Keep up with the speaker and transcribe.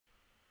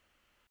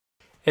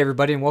Hey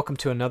everybody, and welcome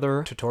to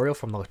another tutorial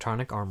from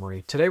Electronic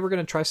Armory. Today we're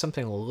going to try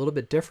something a little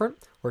bit different.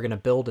 We're going to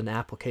build an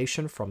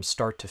application from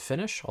start to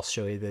finish. I'll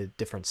show you the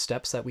different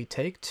steps that we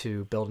take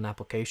to build an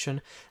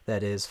application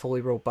that is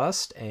fully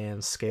robust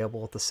and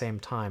scalable at the same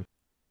time.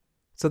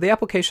 So the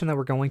application that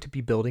we're going to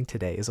be building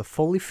today is a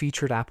fully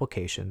featured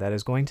application that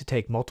is going to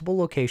take multiple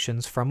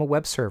locations from a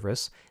web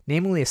service,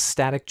 namely a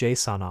static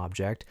JSON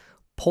object,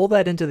 pull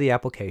that into the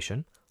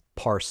application,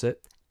 parse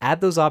it,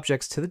 add those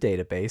objects to the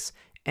database,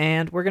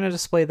 and we're going to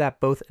display that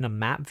both in a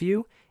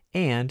MapView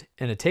and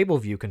in a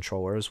TableView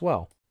controller as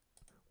well.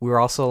 We're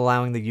also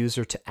allowing the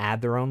user to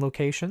add their own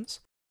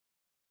locations.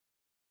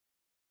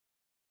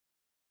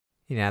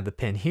 You can add the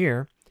pin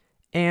here,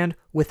 and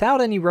without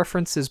any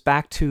references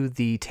back to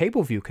the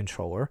TableView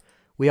controller,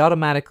 we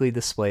automatically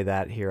display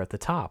that here at the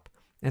top.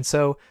 And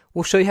so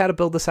we'll show you how to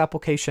build this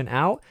application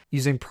out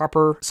using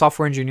proper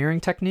software engineering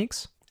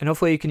techniques, and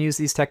hopefully you can use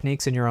these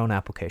techniques in your own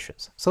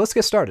applications. So let's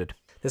get started.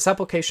 This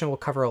application will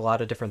cover a lot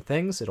of different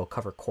things. It'll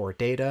cover core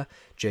data,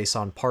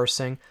 JSON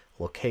parsing,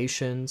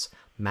 locations,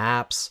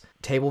 maps,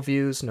 table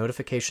views,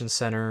 notification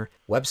center,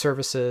 web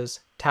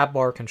services, tab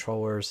bar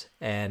controllers,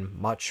 and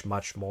much,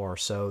 much more.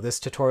 So this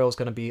tutorial is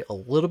going to be a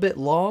little bit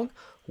long,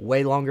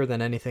 way longer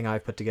than anything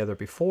I've put together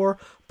before,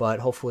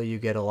 but hopefully you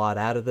get a lot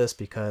out of this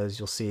because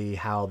you'll see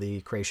how the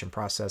creation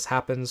process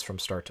happens from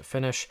start to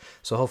finish.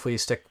 So hopefully you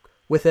stick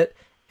with it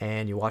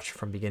and you watch it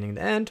from beginning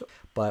to end.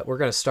 But we're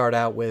going to start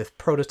out with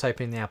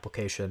prototyping the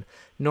application.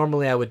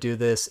 Normally I would do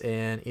this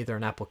in either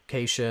an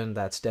application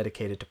that's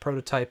dedicated to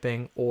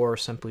prototyping or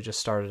simply just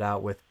start it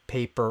out with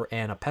paper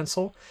and a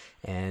pencil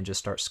and just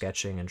start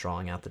sketching and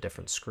drawing out the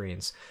different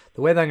screens.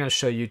 The way that I'm going to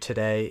show you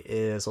today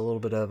is a little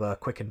bit of a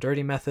quick and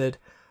dirty method,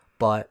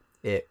 but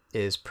it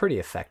is pretty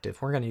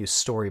effective. We're going to use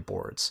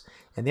storyboards.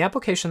 And the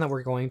application that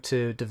we're going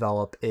to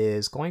develop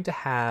is going to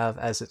have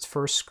as its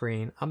first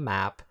screen a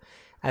map.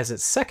 As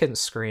its second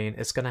screen,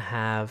 it's going to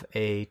have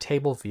a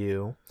table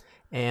view,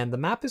 and the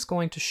map is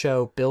going to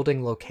show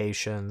building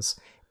locations,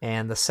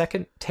 and the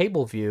second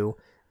table view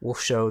will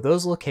show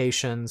those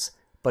locations,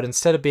 but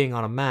instead of being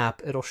on a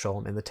map, it'll show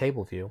them in the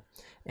table view.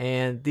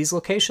 And these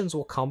locations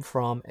will come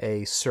from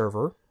a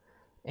server,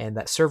 and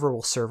that server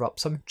will serve up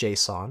some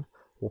JSON.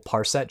 We'll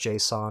parse that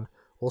JSON,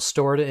 we'll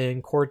store it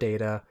in core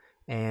data,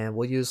 and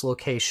we'll use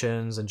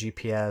locations and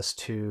GPS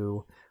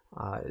to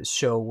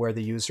show where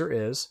the user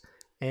is.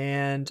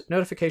 And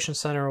Notification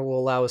Center will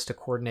allow us to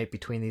coordinate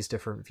between these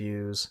different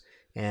views,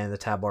 and the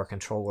tab bar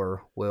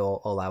controller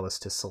will allow us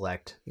to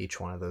select each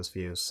one of those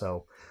views.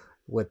 So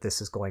what this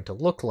is going to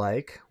look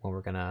like when we're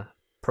going to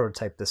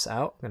prototype this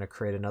out, I'm going to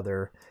create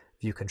another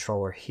view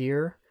controller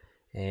here,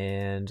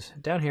 and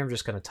down here I'm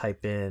just going to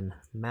type in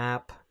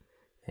map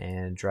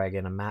and drag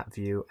in a map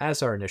view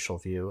as our initial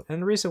view.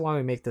 And the reason why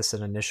we make this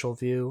an initial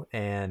view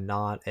and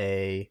not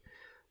a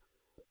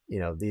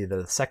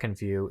the second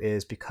view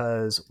is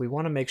because we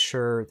want to make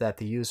sure that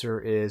the user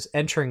is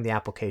entering the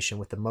application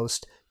with the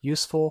most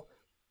useful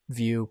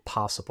view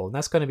possible. And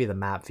that's going to be the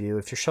map view.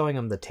 If you're showing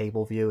them the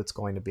table view, it's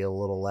going to be a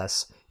little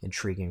less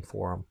intriguing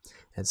for them.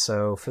 And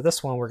so for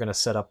this one, we're going to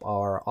set up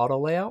our auto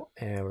layout,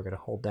 and we're going to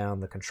hold down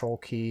the control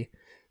key,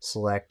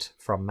 select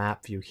from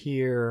map view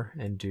here,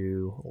 and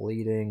do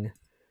leading,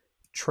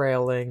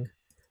 trailing,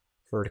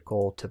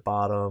 vertical to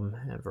bottom,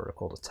 and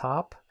vertical to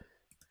top.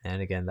 And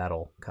again,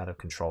 that'll kind of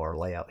control our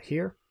layout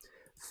here.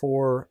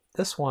 For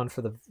this one,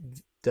 for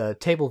the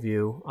table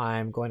view,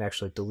 I'm going to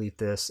actually delete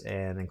this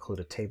and include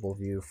a table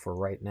view for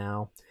right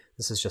now.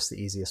 This is just the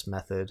easiest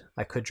method.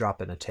 I could drop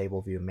in a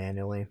table view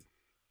manually.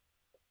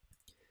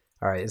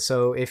 All right,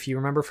 so if you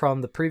remember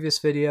from the previous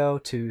video,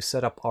 to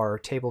set up our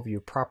table view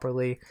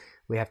properly,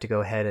 we have to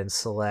go ahead and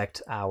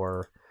select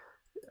our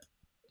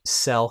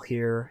cell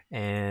here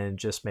and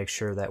just make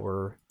sure that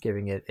we're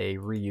giving it a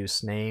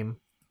reuse name.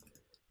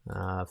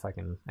 If I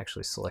can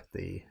actually select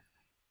the,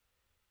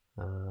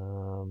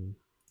 let's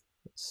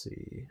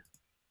see.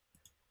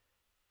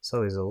 It's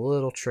always a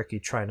little tricky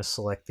trying to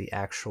select the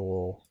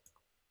actual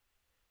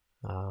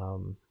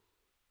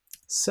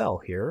cell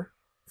here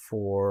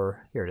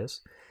here it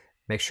is.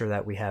 Make sure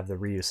that we have the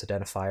reuse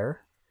identifier.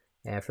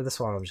 And for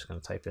this one, I'm just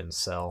going to type in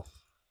cell.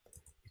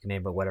 You can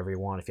name it whatever you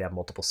want. If you have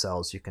multiple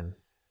cells, you can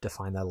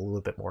define that a little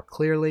bit more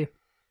clearly.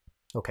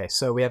 Okay,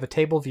 so we have a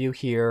table view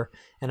here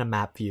and a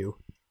map view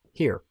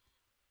here.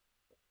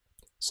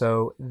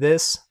 So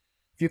this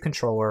view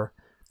controller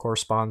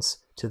corresponds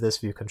to this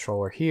view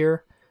controller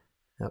here.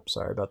 Oops,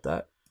 sorry about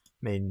that.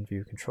 Main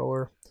view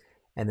controller.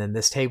 And then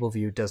this table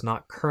view does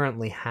not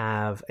currently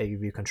have a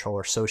view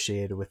controller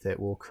associated with it.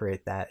 We'll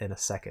create that in a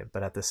second,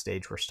 but at this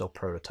stage we're still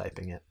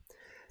prototyping it.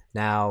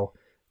 Now,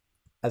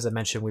 as I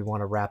mentioned, we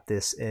want to wrap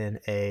this in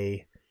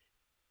a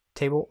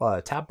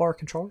tab bar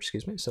controller,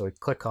 excuse me. So we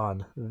click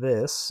on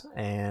this,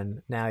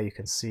 and now you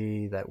can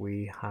see that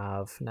we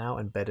have now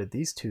embedded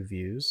these two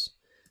views.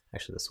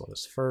 Actually, this one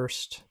is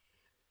first,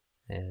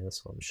 and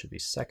this one should be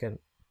second.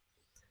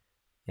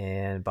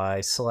 And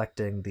by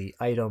selecting the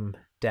item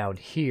down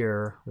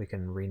here, we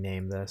can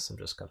rename this. I'm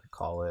just going to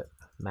call it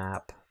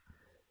map.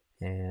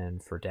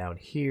 And for down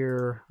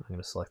here, I'm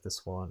going to select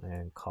this one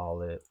and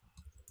call it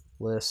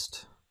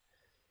list.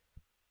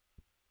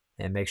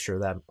 And make sure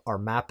that our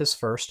map is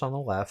first on the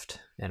left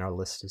and our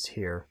list is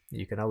here.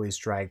 You can always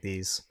drag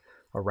these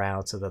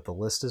around so that the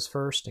list is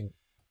first in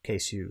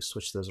case you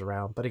switch those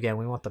around. But again,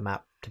 we want the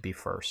map to be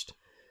first.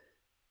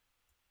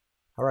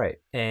 All right,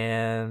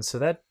 and so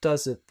that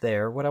does it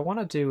there. What I want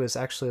to do is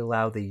actually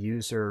allow the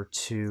user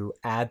to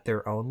add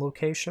their own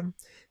location.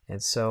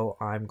 And so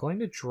I'm going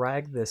to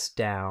drag this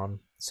down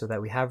so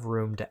that we have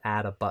room to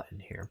add a button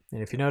here.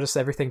 And if you notice,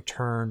 everything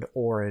turned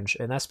orange,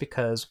 and that's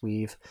because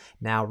we've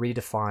now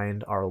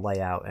redefined our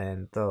layout,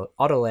 and the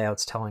auto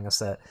layout's telling us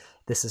that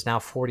this is now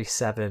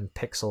 47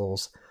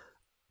 pixels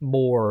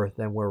more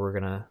than where we're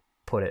gonna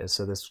put it.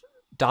 So this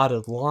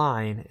dotted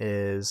line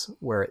is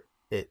where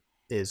it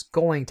is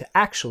going to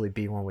actually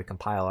be when we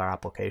compile our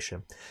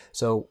application.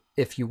 So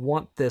if you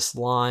want this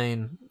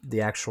line,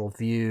 the actual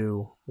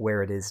view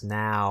where it is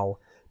now,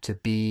 to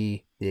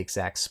be the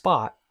exact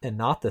spot and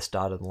not this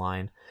dotted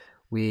line,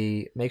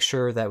 we make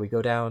sure that we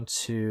go down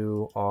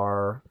to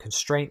our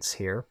constraints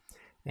here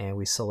and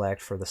we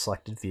select for the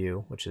selected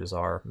view, which is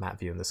our map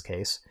view in this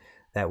case,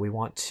 that we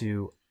want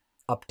to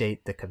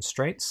update the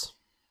constraints.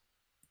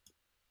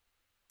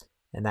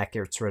 And that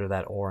gets rid of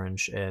that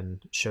orange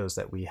and shows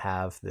that we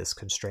have this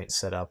constraint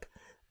set up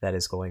that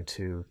is going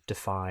to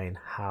define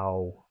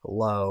how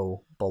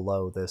low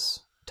below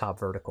this top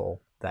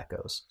vertical that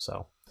goes.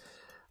 So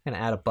I'm going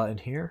to add a button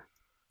here.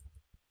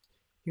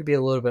 You can be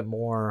a little bit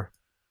more,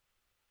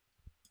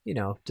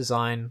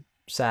 design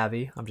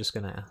savvy. I'm just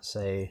going to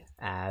say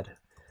add,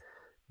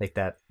 make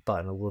that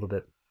button a little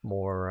bit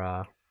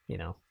more,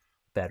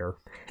 better.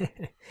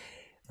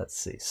 Let's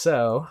see.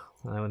 So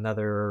I have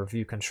another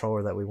view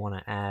controller that we want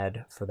to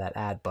add for that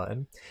add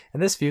button.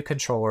 And this view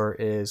controller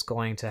is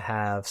going to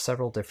have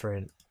several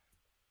different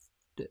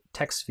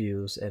text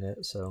views in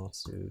it. So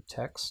let's do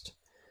text.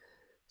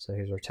 So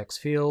here's our text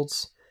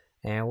fields.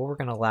 And what we're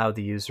going to allow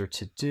the user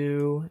to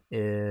do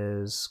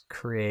is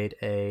create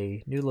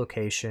a new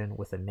location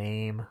with a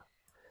name.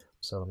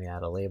 So let me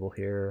add a label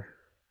here.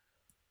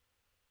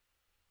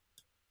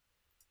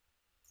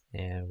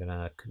 And I'm going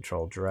to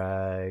control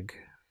drag,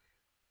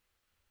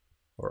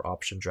 or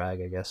option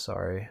drag, I guess,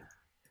 sorry.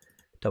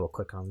 Double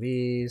click on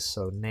these,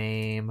 so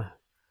name.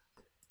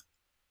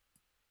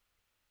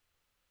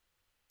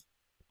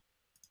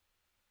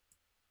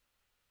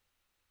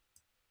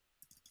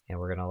 And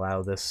we're going to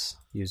allow this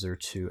user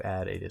to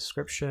add a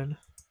description.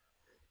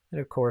 And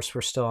of course,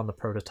 we're still on the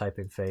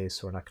prototyping phase,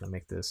 so we're not going to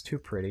make this too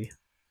pretty.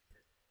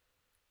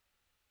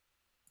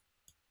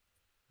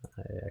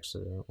 I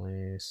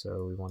accidentally,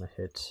 so we want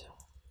to hit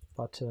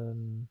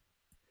button.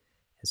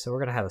 And so we're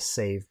going to have a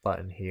save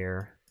button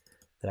here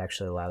that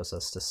actually allows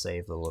us to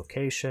save the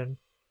location,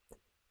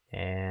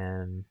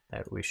 and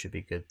that we should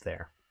be good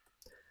there.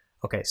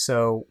 Okay,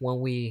 so when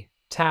we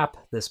tap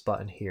this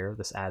button here,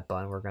 this add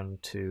button, we're going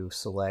to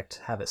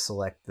have it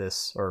select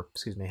this, or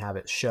excuse me, have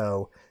it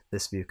show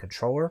this view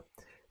controller.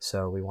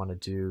 So we want to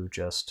do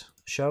just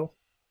show,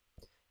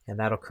 and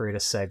that'll create a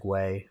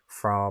segue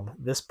from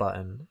this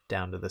button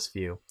down to this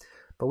view.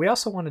 But we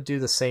also want to do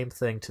the same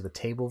thing to the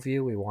table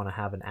view. We want to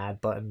have an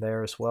add button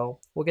there as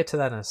well. We'll get to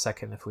that in a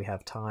second if we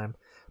have time,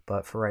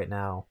 but for right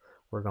now,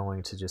 we're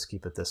going to just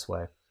keep it this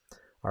way.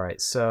 All right,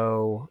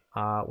 so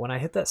when I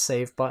hit that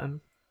save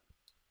button,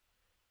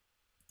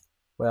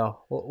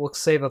 well, we'll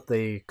save up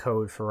the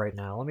code for right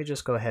now. Let me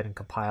just go ahead and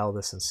compile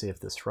this and see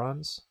if this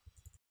runs.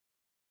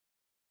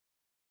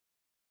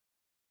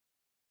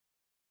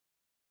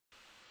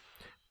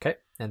 Okay,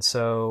 and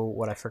so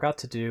what I forgot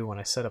to do when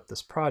I set up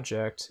this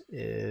project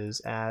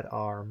is add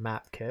our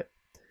map kit.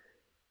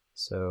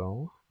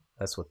 So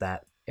that's what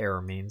that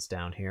error means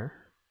down here.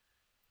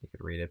 You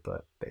could read it,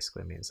 but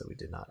basically it means that we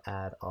did not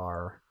add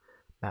our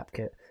map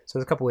kit. So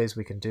there's a couple ways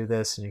we can do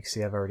this, and you can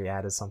see I've already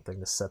added something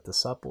to set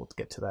this up. We'll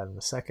get to that in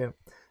a second.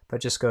 But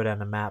just go down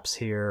to maps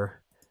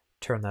here,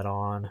 turn that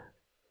on,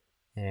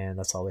 and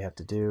that's all we have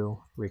to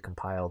do.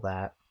 Recompile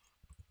that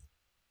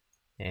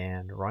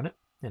and run it.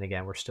 And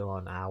again, we're still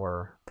on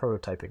our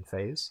prototyping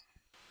phase.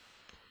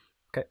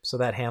 Okay, so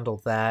that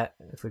handled that.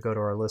 If we go to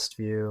our list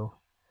view,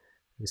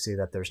 you see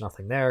that there's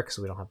nothing there because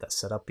we don't have that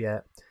set up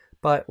yet.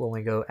 But when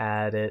we go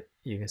add it,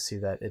 you can see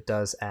that it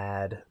does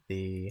add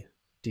the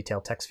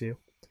detailed text view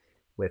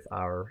with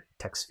our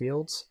text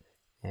fields,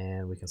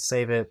 and we can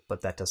save it, but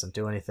that doesn't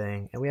do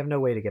anything. And we have no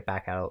way to get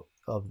back out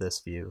of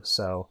this view.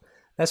 So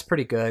that's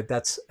pretty good.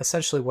 That's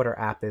essentially what our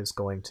app is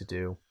going to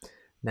do.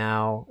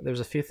 Now,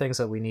 there's a few things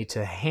that we need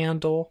to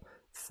handle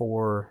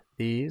for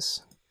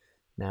these.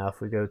 Now,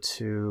 if we go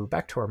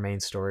back to our main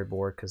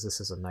storyboard, because this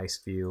is a nice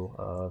view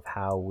of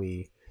how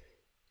we,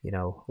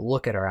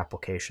 look at our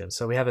application.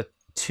 So we have a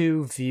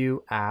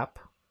 2-view app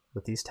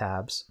with these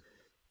tabs,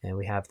 and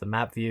we have the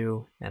map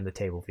view and the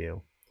table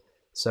view.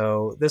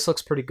 So this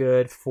looks pretty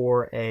good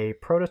for a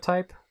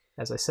prototype,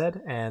 as I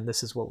said, and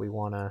this is what we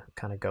want to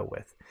kind of go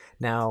with.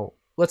 Now,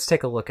 let's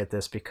take a look at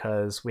this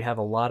because we have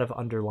a lot of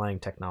underlying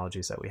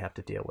technologies that we have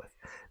to deal with.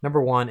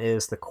 Number one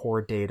is the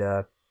core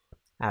data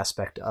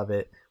aspect of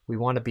it. we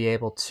want to be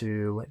able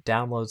to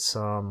download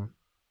some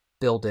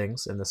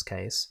buildings in this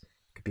case.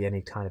 It could be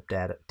any kind of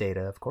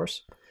data, of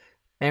course.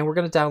 And we're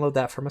going to download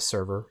that from a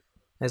server.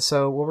 And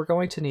so what we're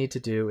going to need to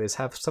do is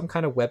have some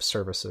kind of web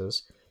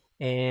services.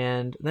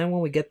 And then when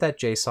we get that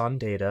JSON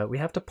data, we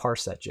have to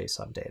parse that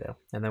JSON data.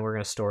 And then we're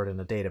going to store it in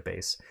a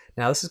database.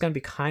 Now this is going to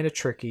be kind of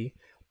tricky,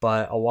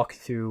 but I'll walk you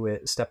through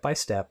it step by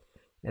step.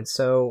 And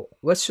so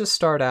let's just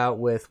start out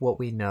with what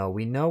we know.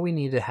 We know we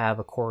need to have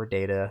a core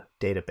data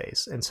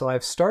database. And so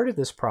I've started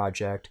this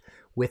project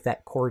with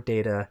that core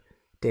data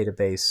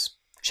database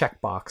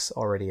checkbox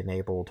already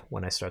enabled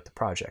when I start the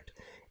project.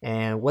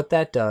 And what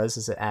that does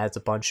is it adds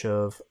a bunch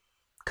of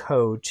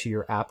code to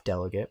your app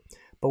delegate.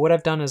 But what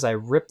I've done is I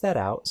ripped that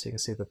out, so you can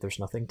see that there's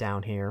nothing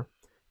down here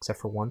except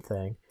for one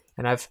thing.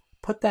 And I've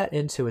put that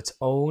into its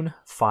own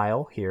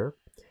file here.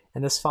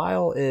 And this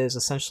file is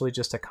essentially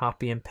just a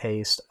copy and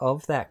paste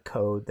of that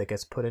code that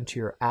gets put into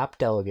your app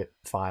delegate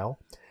file.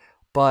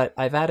 But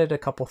I've added a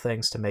couple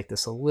things to make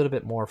this a little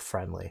bit more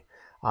friendly.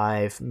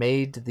 I've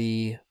made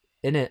the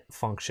init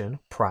function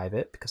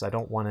private because I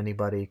don't want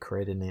anybody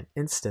creating an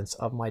instance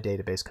of my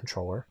database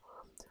controller.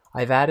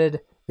 I've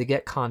added the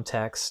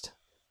getContext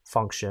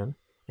function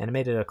and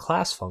made it a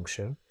class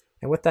function.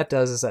 And what that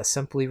does is that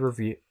simply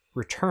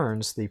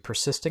returns the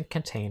persistent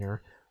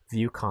container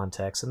view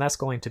context, and that's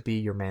going to be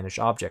your managed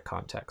object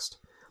context.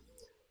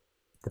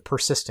 The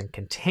persistent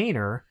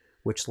container,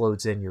 which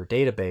loads in your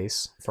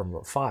database from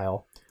a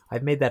file,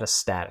 I've made that a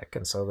static,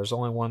 and so there's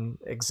only one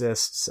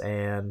exists,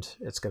 and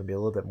it's going to be a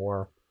little bit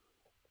more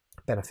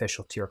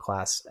beneficial to your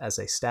class as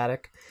a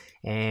static.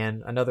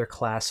 And another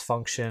class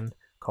function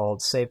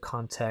called save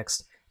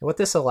context. And what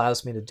this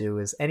allows me to do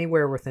is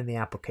anywhere within the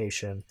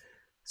application,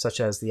 such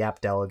as the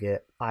app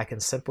delegate, I can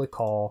simply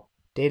call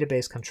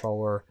database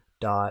controller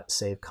dot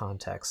save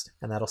context,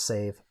 and that'll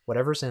save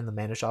whatever's in the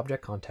managed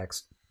object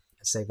context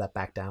and save that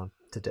back down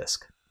to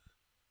disk.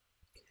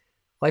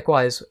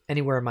 Likewise,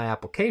 anywhere in my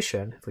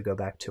application, if we go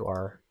back to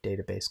our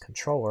database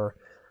controller,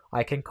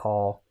 I can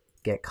call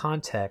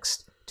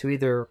getContext to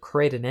either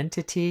create an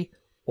entity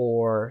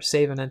or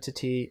save an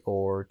entity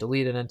or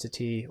delete an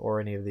entity or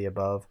any of the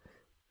above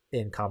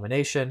in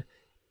combination.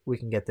 We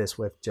can get this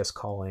with just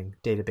calling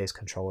database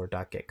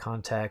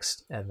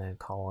controller.getContext and then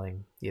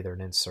calling either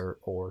an insert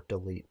or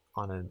delete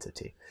on an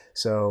entity.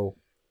 So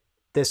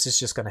this is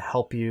just going to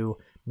help you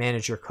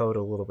manage your code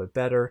a little bit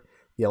better.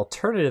 The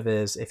alternative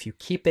is if you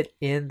keep it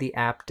in the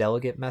app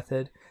delegate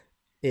method,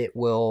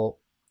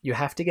 you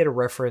have to get a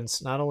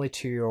reference not only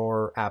to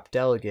your app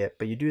delegate,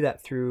 but you do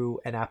that through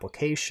an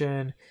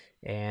application,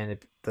 and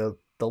the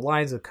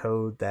lines of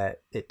code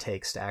that it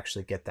takes to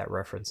actually get that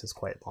reference is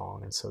quite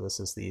long. And so this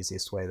is the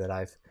easiest way that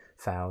I've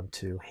found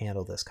to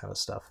handle this kind of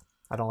stuff.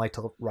 I don't like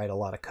to write a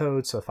lot of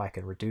code, so if I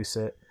can reduce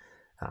it,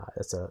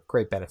 it's a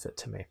great benefit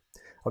to me.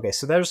 Okay,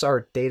 so there's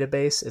our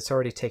database. It's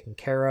already taken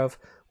care of.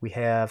 We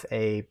have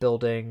a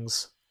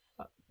buildings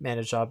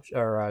managed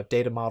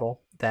data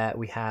model that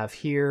we have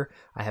here.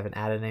 I haven't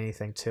added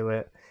anything to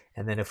it.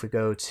 And then if we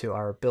go to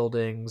our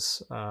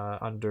buildings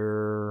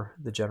under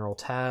the general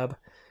tab,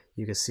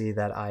 you can see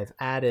that I've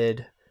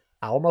added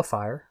Alamo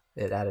Fire.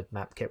 It added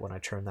MapKit when I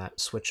turned that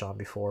switch on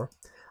before.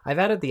 I've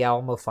added the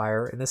Alamo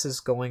Fire, and this is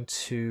going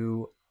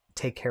to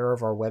take care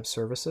of our web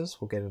services.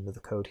 We'll get into the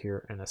code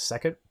here in a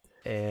second.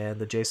 And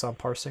the JSON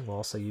parsing will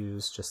also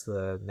use just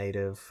the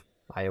native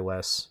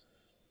iOS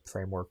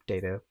framework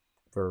data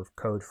for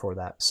code for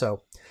that.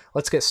 So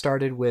let's get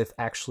started with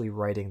actually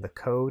writing the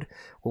code.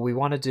 What we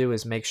want to do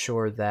is make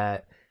sure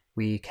that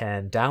we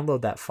can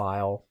download that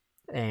file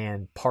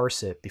and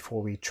parse it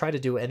before we try to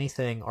do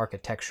anything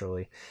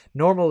architecturally.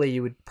 Normally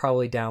you would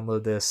probably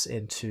download this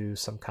into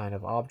some kind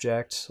of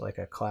object like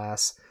a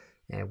class,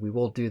 and we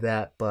will do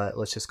that, but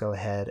let's just go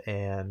ahead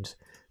and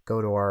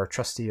go to our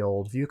trusty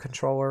old view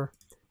controller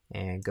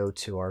and go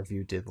to our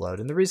view did load.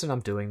 And the reason I'm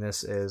doing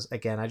this is,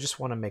 again, I just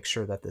want to make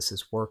sure that this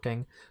is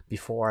working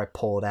before I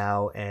pull it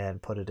out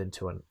and put it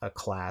into a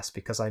class,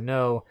 because I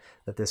know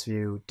that this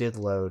view did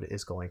load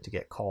is going to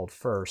get called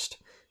first.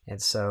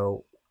 And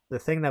so the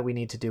thing that we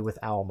need to do with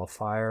Alamo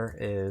Fire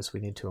is we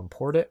need to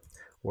import it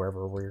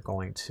wherever we're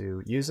going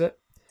to use it.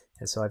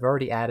 And so I've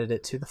already added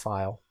it to the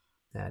file,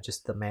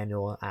 just the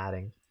manual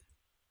adding.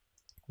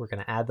 We're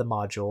going to add the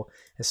module.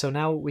 And so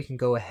now we can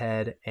go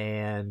ahead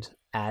and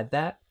add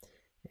that.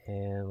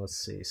 And let's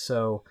see.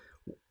 So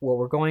what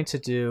we're going to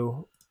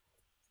do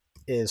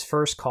is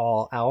first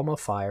call Alamo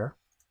Fire.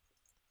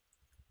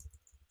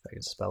 If I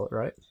can spell it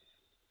right.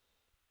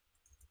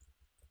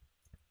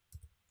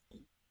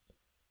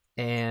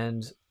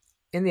 And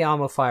in the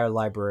Alamo Fire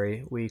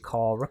library, we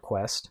call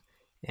request.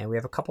 And we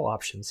have a couple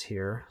options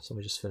here. So let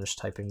me just finish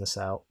typing this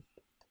out.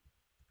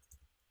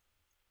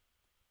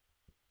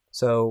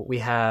 So we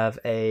have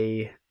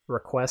a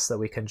request that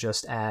we can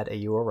just add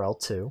a URL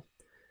to.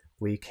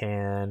 We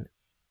can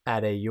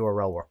add a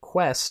URL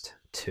request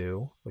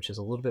to, which is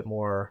a little bit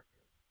more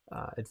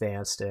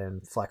advanced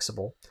and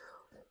flexible.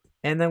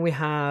 And then we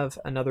have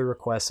another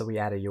request that we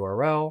add a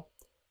URL,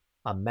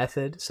 a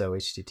method, so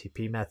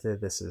HTTP method.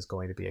 This is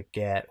going to be a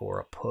get or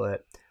a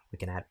put. We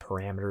can add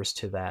parameters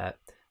to that.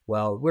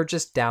 Well, we're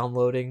just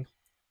downloading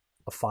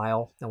a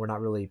file and we're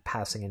not really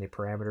passing any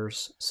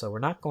parameters, so we're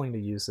not going to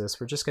use this.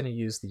 We're just going to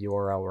use the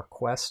URL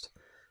request,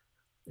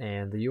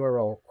 and the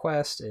URL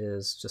request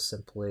is just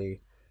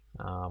simply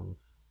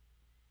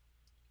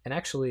and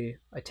actually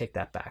I take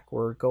that back.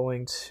 We're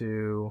going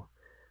to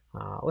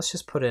let's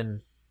just put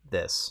in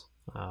this.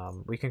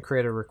 We can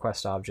create a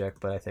request object,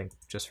 but I think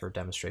just for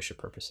demonstration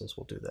purposes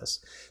we'll do this.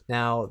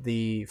 Now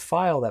the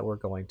file that we're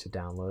going to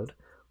download,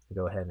 we'll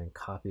go ahead and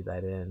copy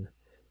that in.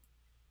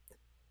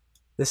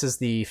 This is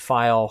the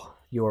file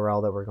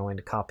URL that we're going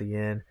to copy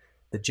in.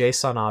 The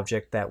JSON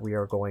object that we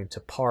are going to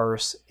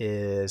parse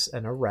is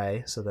an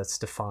array, so that's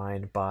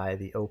defined by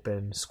the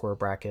open square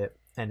bracket,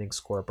 ending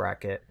square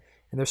bracket.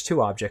 And there's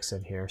two objects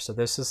in here. So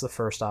this is the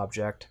first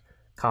object,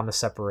 comma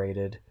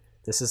separated.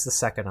 This is the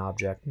second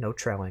object, no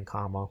trailing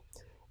comma.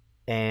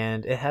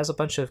 And it has a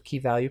bunch of key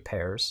value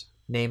pairs,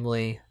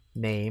 namely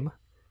name,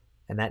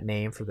 and that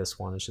name for this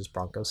one is just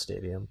Broncos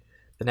Stadium.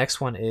 The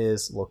next one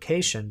is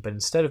location, but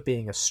instead of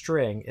being a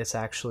string, it's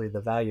actually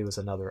the value is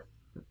another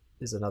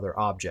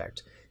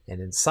object.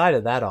 And inside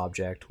of that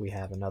object, we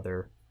have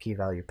another key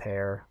value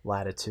pair,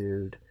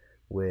 latitude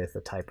with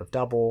a type of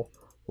double,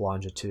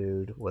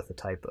 longitude with a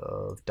type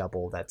of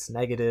double that's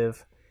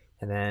negative.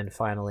 And then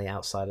finally,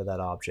 outside of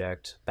that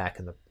object, back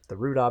in the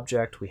root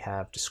object, we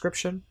have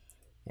description.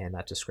 And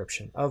that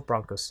description of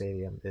Broncos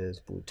Stadium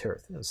is blue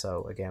turf. And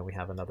so again, we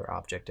have another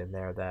object in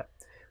there that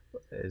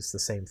is the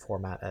same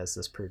format as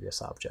this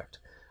previous object.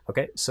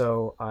 Okay,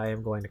 so I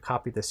am going to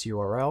copy this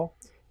URL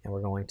and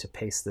we're going to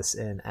paste this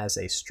in as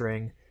a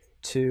string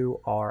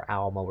to our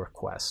Alamo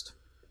request.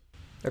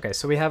 Okay,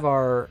 so we have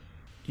our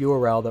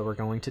URL that we're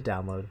going to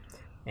download,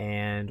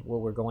 and what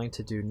we're going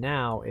to do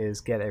now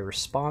is get a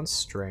response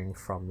string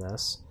from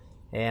this.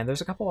 And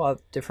there's a couple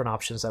of different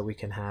options that we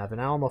can have. An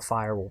Alamo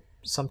Fire will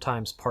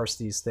sometimes parse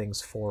these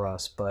things for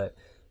us, but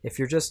if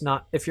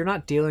you're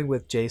not dealing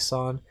with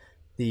JSON,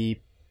 the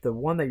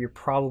one that you're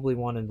probably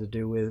wanting to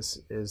do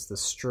is the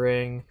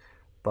string,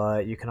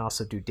 but you can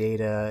also do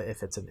data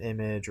if it's an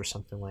image or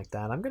something like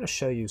that. I'm going to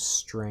show you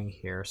string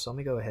here, so let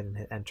me go ahead and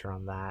hit enter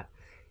on that.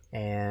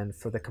 And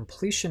for the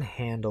completion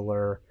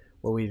handler,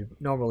 what we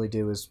normally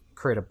do is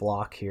create a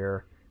block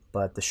here,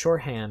 but the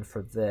shorthand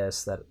for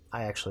this that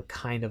I actually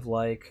kind of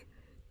like,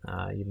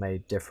 you may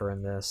differ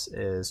in this,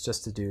 is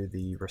just to do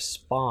the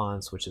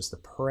response, which is the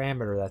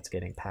parameter that's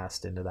getting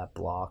passed into that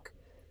block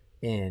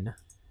in.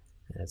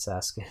 And it's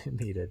asking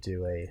me to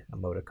do a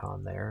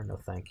emoticon there. No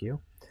thank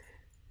you.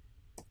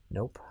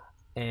 Nope.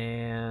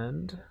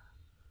 And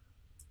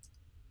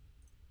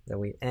then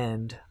we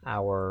end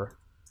our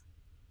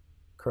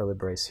curly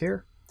brace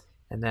here.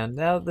 And then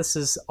now this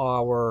is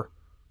our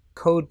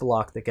code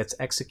block that gets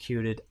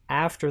executed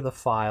after the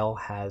file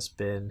has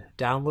been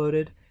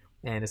downloaded,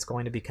 and it's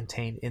going to be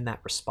contained in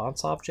that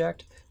response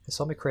object. And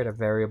so let me create a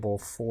variable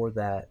for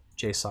that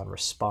JSON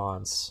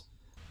response,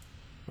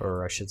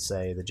 or I should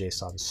say the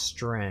JSON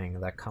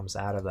string that comes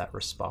out of that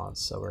response.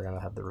 So we're going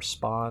to have the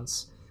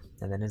response,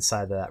 and then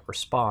inside that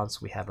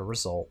response we have a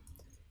result,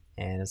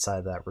 and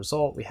inside that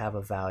result we have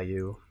a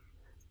value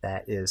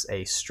that is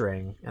a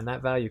string, and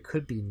that value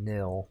could be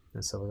nil,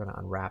 and so we're going to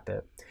unwrap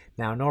it.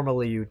 Now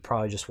normally you would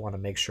probably just want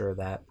to make sure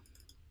that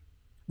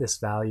this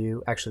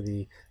value,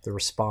 actually the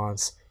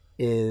response,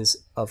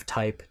 is of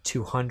type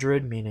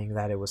 200, meaning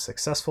that it was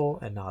successful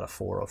and not a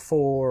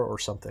 404 or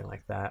something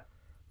like that.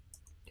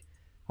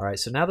 All right,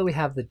 so now that we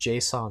have the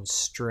JSON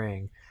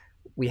string,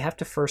 we have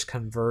to first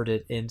convert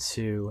it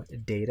into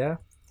data.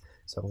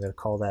 So I'm going to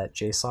call that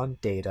JSON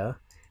data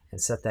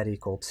and set that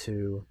equal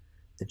to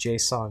the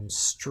JSON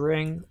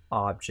string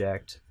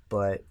object,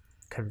 but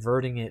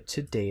converting it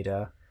to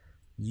data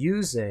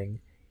using,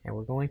 and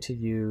we're going to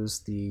use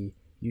the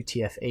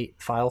UTF-8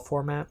 file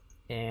format,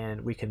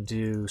 and we can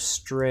do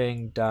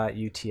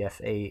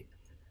string.utf8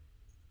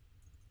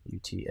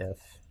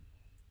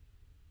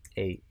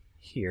 UTF-8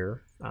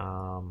 here.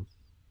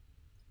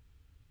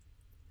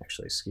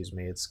 Actually, excuse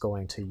me, it's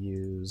going to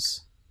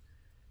use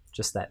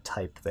just that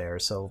type there.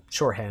 So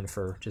shorthand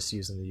for just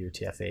using the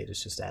UTF-8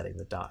 is just adding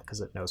the dot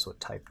because it knows what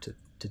type to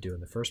do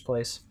in the first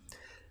place.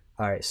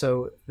 All right,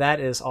 so that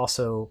is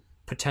also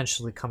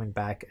potentially coming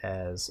back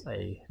as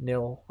a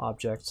nil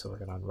object, so we're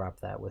going to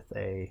unwrap that with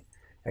a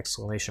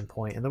exclamation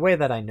point. And the way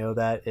that I know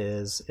that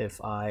is if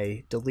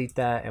I delete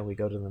that and we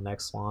go to the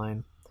next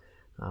line,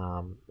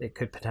 it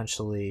could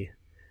potentially,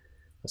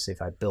 let's see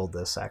if I build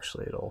this,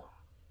 actually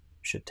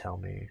should tell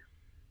me.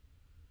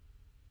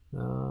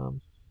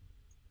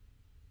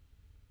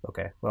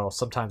 Okay, well,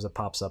 sometimes it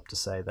pops up to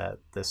say that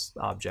this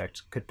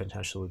object could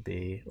potentially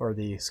be, or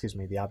the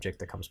object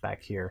that comes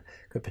back here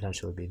could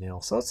potentially be nil.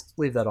 So let's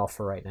leave that off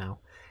for right now.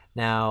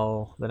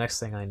 Now, the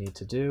next thing I need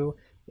to do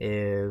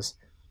is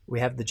we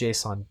have the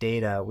JSON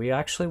data. We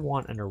actually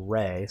want an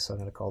array, so I'm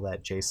going to call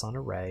that JSON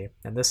array,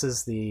 and this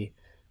is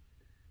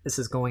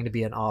going to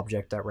be an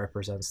object that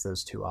represents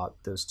those two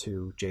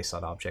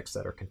JSON objects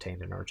that are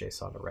contained in our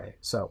JSON array.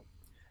 So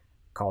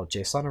call it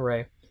JSON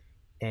array.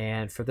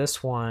 And for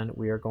this one,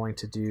 we are going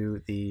to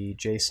do the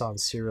JSON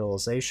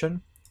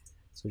serialization.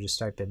 So we just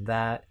type in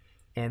that.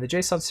 And the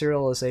JSON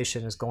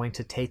serialization is going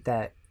to take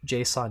that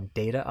JSON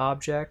data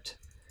object.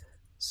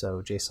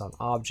 So JSON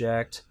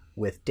object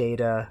with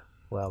data.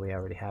 Well, we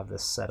already have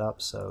this set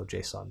up, so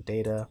JSON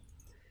data.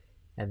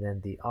 And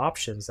then the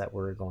options that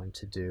we're going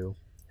to do,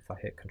 if I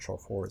hit Control//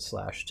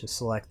 to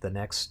select the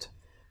next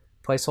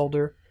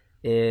placeholder,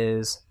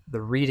 is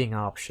the reading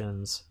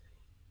options.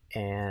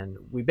 And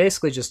we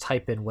basically just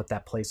type in what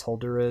that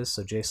placeholder is.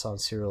 So JSON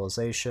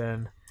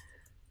serialization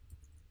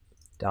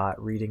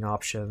dot reading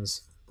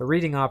options. The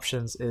reading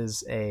options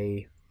is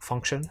a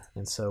function,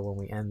 and so when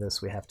we end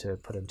this, we have to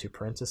put into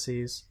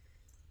parentheses,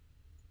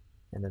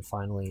 and then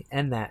finally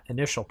end that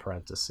initial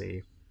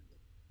parenthesis.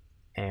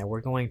 And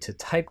we're going to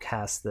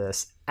typecast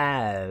this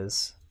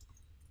as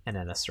an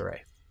NS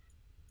array.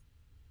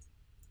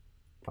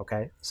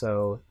 Okay,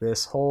 so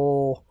this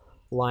whole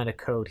line of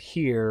code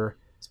here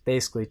is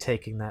basically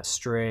taking that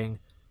string,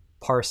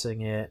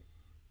 parsing it,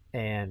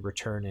 and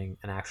returning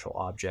an actual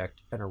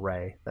object, an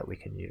array that we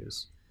can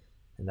use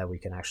and that we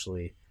can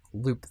actually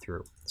loop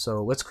through.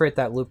 So let's create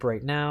that loop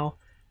right now.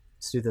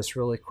 Let's do this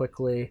really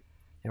quickly.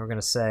 And we're going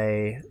to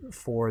say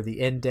for the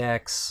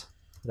index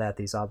that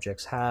these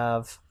objects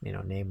have,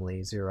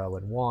 namely 0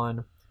 and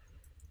 1,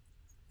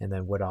 and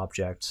then what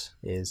object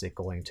is it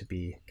going to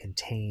be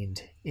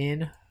contained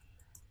in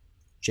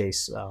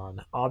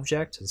JSON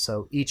object. And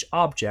so each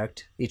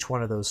object, each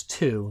one of those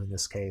two in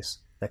this case,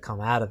 that come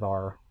out of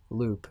our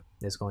loop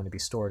is going to be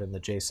stored in the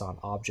JSON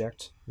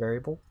object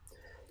variable.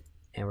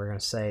 And we're going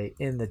to say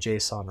in the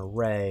JSON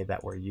array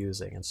that we're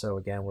using. And so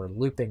again, we're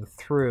looping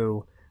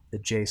through the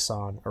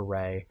JSON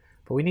array,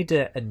 but we need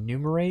to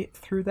enumerate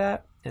through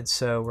that. And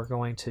so we're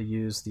going to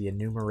use the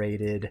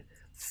enumerated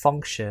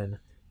function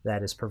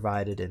that is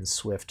provided in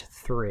Swift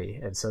 3.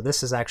 And so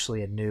this is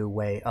actually a new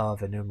way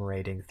of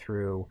enumerating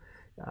through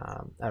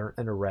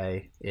an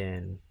array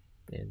in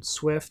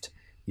Swift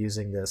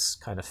using this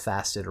kind of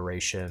fast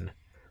iteration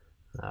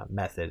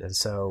method. And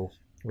so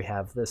we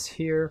have this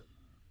here.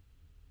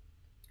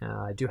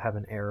 I do have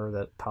an error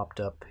that popped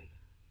up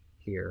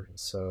here,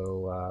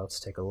 so let's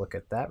take a look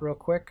at that real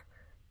quick.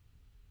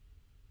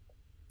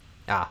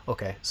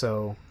 Okay,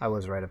 so I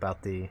was right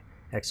about the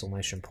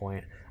exclamation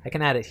point. I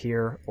can add it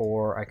here,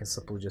 or I can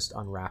simply just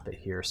unwrap it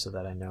here so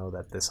that I know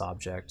that this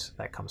object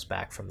that comes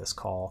back from this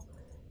call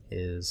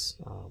is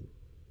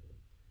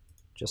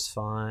just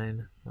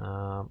fine.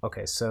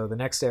 Okay, so the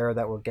next error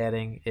that we're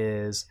getting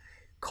is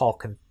call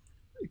can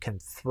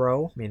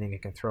throw, meaning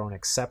it can throw an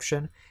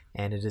exception,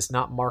 and it is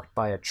not marked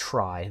by a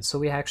try. And so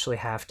we actually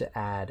have to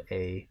add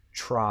a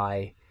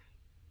try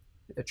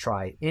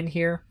in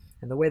here.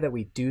 And the way that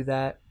we do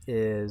that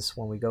is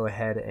when we go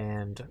ahead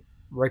and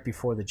right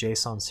before the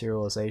JSON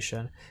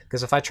serialization,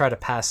 because if I try to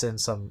pass in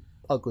some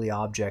ugly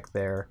object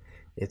there,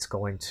 it's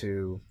going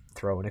to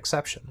throw an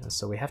exception. And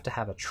so we have to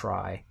have a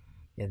try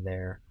in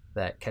there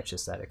that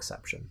catches that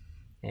exception.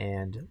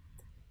 And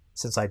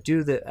since I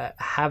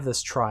have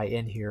this try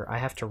in here, I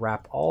have to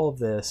wrap all of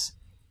this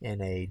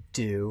in a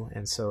do.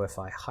 And so if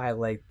I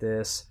highlight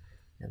this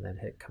and then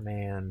hit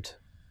Command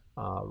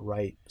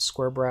right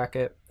square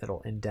bracket,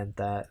 it'll indent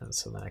that. And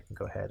so then I can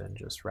go ahead and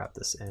just wrap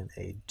this in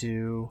a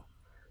do.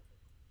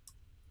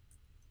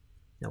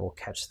 And we'll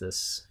catch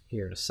this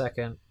here in a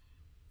second.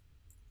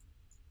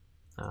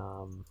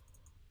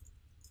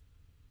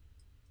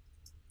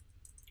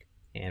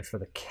 And for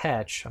the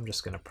catch, I'm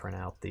just going to print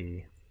out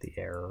the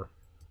error.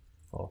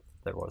 Well,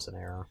 there was an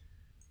error.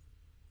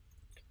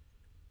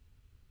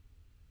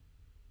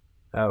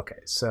 Okay,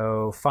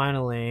 so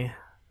finally,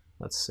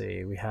 let's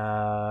see, we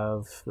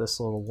have this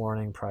little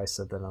warning price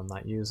that I'm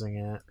not using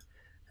it,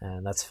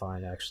 and that's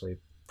fine. Actually,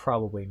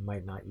 probably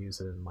might not use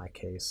it in my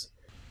case.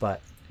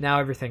 But now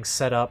everything's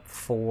set up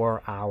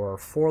for our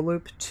for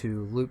loop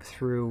to loop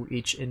through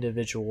each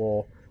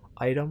individual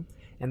item.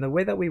 And the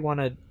way that we want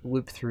to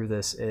loop through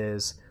this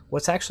is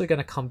what's actually going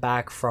to come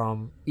back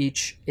from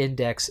each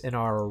index in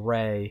our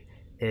array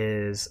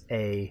is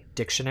a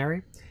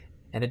dictionary.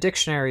 And a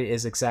dictionary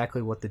is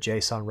exactly what the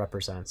JSON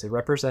represents. It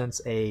represents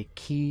a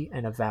key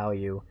and a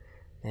value.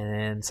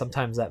 And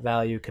sometimes that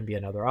value can be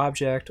another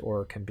object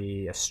or it can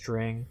be a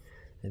string.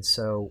 And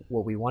so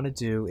what we want to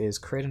do is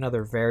create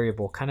another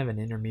variable, kind of an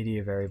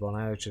intermediate variable. And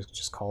I would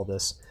just call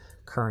this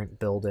current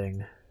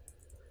building,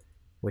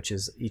 which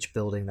is each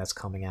building that's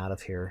coming out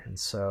of here. And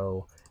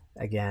so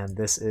again,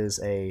 this is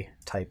a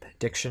type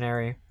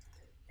dictionary.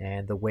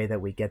 And the way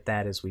that we get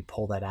that is we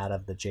pull that out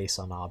of the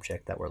JSON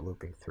object that we're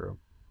looping through.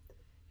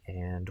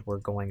 And we're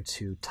going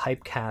to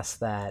typecast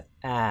that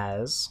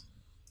as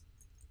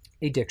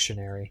a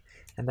dictionary.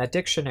 And that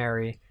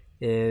dictionary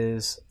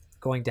is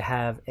going to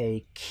have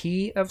a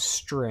key of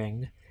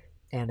string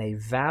and a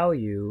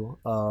value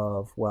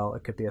of, well,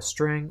 it could be a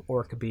string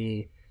or it could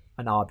be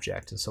an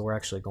object. And so we're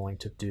actually going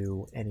to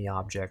do any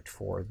object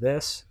for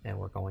this, and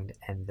we're going to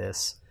end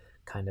this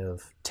kind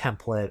of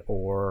template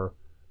or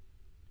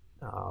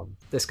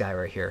this guy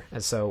right here.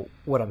 And so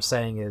what I'm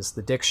saying is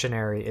the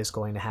dictionary is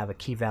going to have a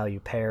key value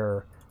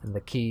pair, and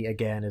the key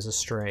again is a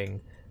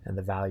string, and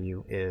the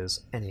value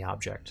is any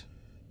object.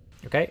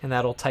 Okay, and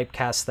that'll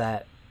typecast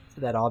that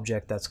that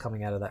object that's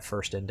coming out of that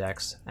first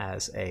index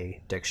as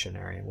a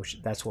dictionary,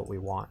 which that's what we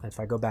want. If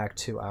I go back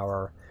to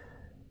our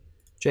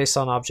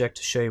JSON object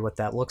to show you what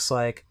that looks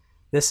like,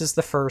 this is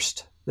the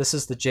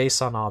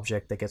JSON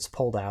object that gets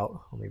pulled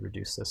out. Let me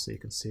reduce this so you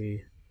can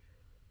see.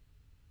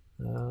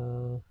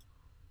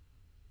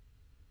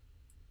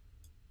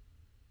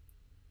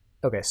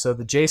 Okay, so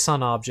the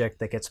JSON object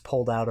that gets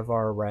pulled out of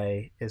our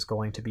array is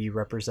going to be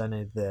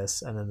represented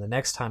this, and then the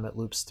next time it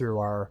loops through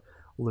our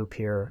loop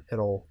here,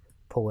 it'll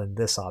pull in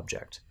this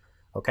object.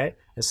 Okay,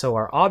 and so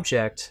our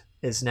object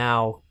is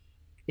now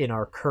in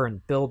our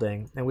current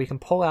building, and we can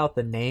pull out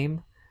the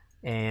name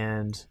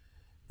and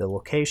the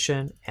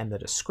location and the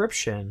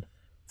description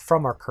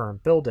from our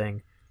current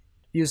building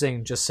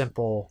using just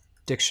simple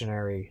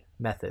dictionary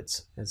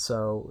methods. And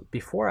so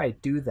before I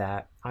do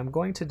that, I'm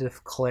going to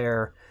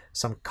declare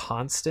some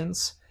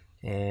constants,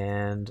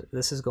 and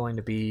this is going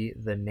to be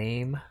the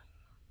name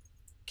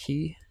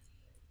key,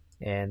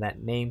 and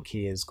that name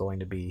key is going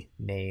to be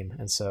name.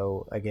 And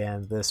so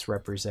again, this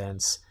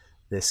represents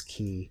this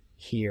key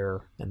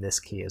here and this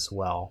key as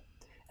well,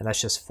 and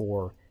that's just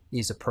for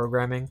ease of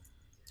programming.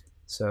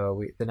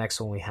 So the next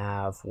one we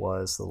have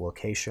was the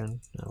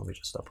location. Now let me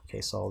just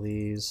uppercase all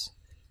these.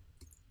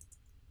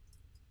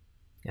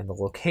 And the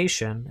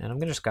location, and I'm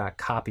just going to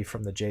copy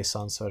from the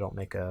JSON so I don't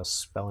make a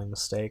spelling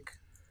mistake.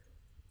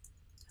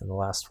 And the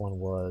last one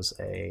was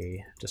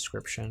a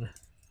description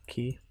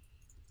key.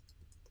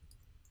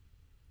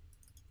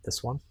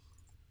 This one.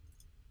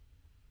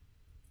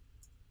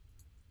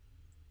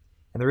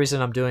 And the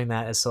reason I'm doing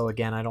that is so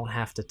again I don't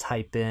have to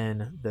type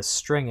in the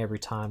string every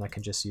time. I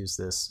can just use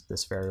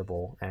this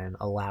variable and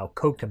allow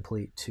code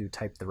complete to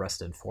type the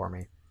rest in for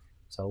me.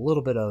 So a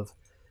little bit of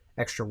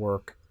extra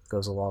work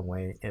goes a long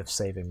way of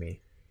saving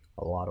me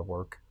a lot of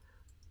work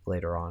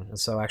later on. And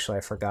so actually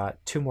I forgot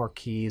two more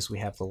keys. We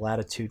have the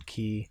latitude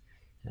key,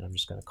 and I'm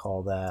just going to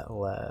call that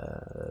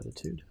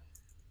latitude.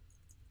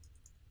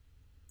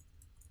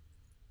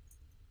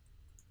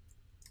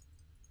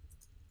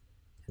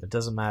 And it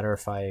doesn't matter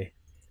if I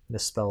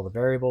misspell the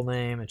variable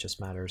name, it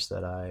just matters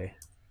that I,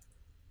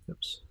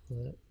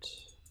 the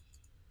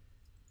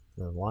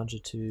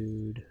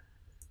longitude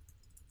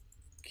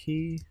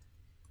key,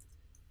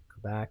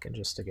 go back and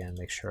just again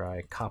make sure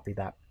I copy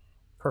that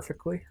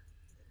perfectly.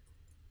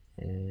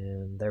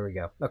 And there we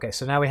go. Okay,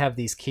 so now we have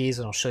these keys,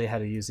 and I'll show you how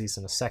to use these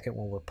in a second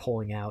when we're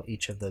pulling out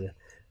each of the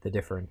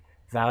different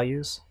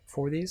values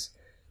for these.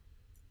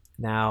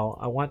 Now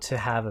I want to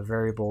have a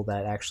variable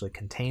that actually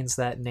contains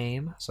that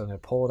name, so I'm going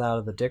to pull it out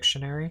of the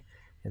dictionary,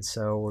 and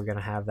so we're going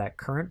to have that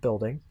current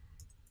building,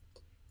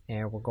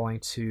 and we're going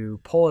to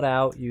pull it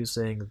out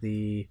using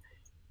the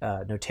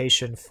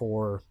notation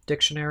for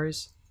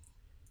dictionaries.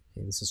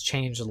 And this has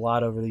changed a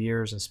lot over the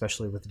years,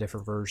 especially with the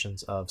different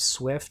versions of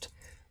Swift.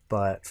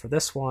 But for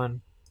this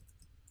one,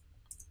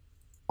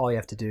 all you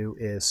have to do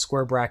is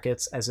square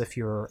brackets as if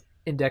you're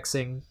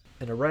indexing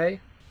an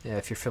array,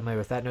 if you're familiar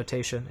with that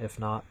notation. If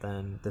not,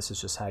 then this is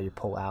just how you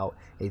pull out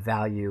a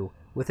value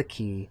with a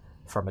key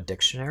from a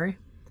dictionary.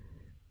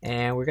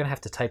 And we're going to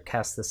have to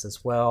typecast this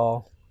as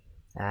well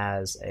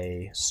as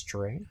a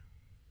string.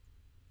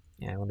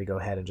 And let me go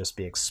ahead and just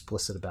be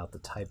explicit about the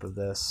type of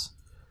this.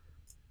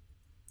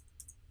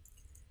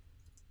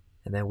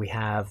 And then we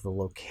have the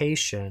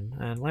location,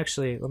 and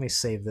actually let me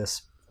save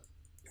this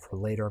for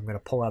later. I'm going to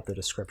pull out the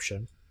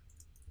description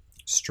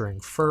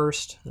string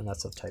first, and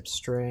that's of type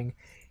string,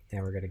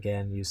 and we're going to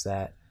again use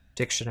that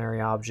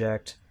dictionary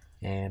object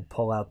and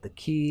pull out the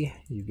key,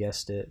 you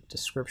guessed it,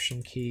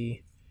 description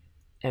key,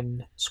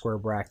 and square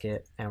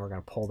bracket, and we're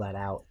going to pull that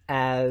out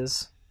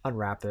as,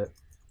 unwrap it,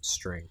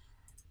 string.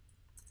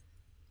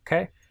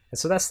 Okay, and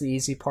so that's the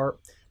easy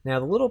part. Now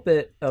the little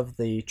bit of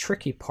the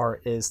tricky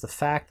part is the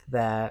fact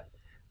that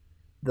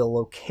the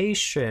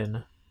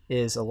location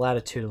is a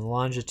latitude and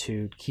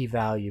longitude key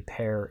value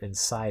pair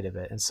inside of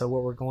it. And so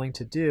what we're going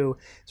to do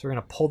is we're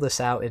going to pull this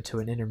out into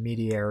an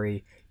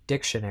intermediary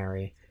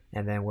dictionary,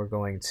 and then we're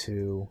going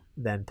to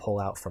then pull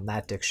out from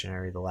that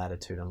dictionary the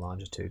latitude and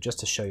longitude, just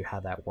to show you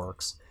how that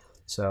works.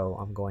 So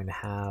I'm going to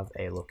have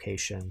a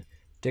location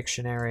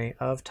dictionary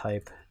of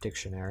type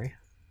dictionary,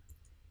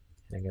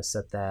 and I'm going to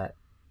set that,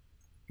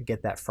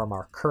 get that from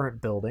our current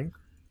building.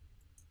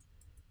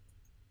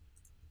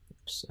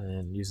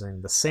 And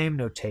using the same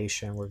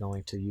notation, we're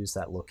going to use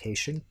that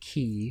location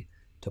key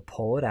to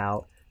pull it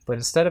out, but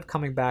instead of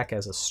coming back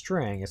as a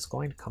string, it's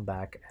going to come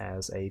back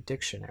as a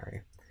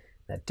dictionary.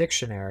 That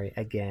dictionary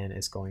again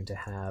is going to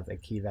have a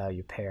key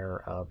value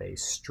pair of a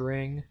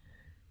string,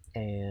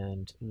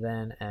 and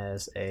then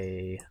as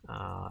a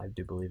I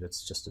do believe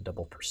it's just a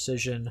double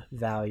precision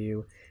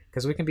value,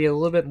 because we can be a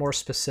little bit more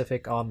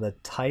specific on the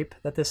type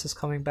that this is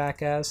coming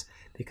back as,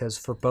 because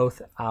for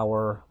both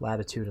our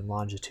latitude and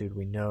longitude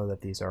we know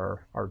that these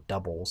are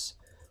doubles,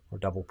 or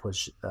double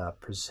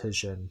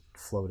precision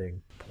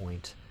floating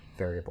point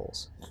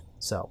variables.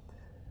 So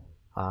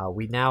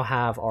we now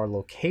have our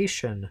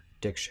location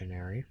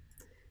dictionary,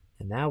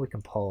 and now we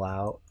can pull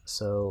out,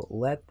 so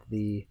let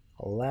the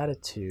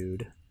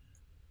latitude,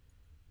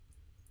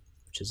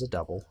 which is a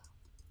double,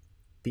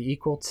 be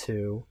equal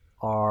to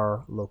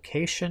our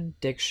location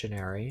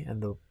dictionary,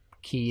 and the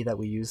key that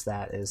we use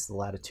that is the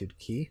latitude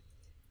key.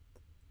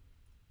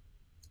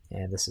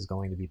 And this is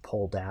going to be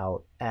pulled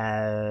out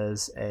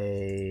as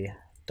a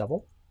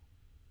double.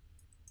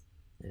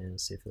 And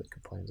see if it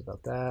complains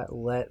about that.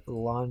 Let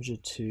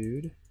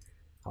longitude,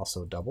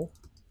 also double,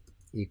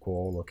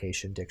 equal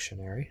location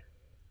dictionary.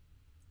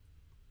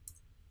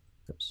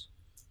 Oops.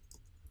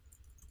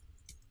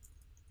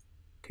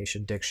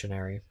 Location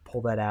dictionary.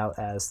 Pull that out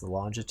as the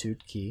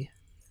longitude key.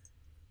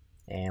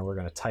 And we're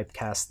going to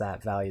typecast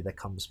that value that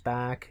comes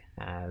back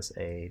as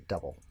a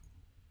double.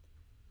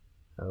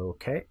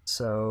 Okay,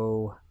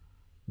 so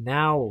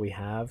now what we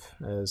have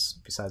is,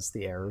 besides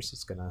the errors,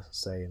 it's going to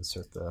say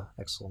insert the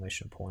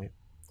exclamation point.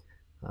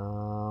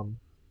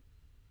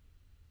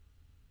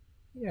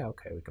 Yeah,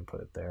 okay, we can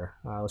put it there.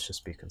 Let's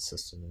just be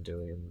consistent in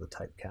doing the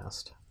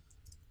typecast.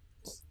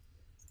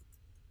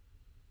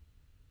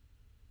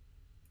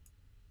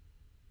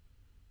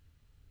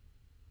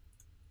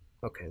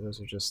 Okay,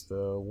 those are just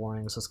the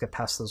warnings. Let's get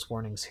past those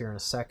warnings here in a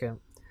second.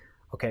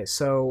 Okay,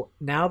 so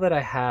now that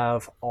I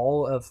have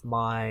all of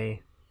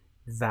my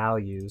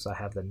values, I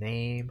have the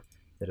name,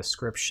 the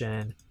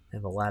description,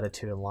 and the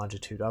latitude and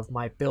longitude of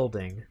my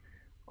building,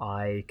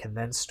 I can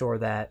then store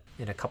that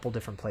in a couple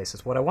different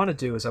places. What I want to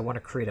do is I want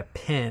to create a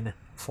pin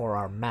for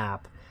our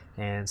map.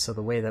 And so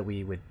the way that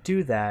we would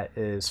do that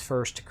is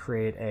first to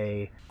create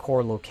a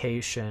core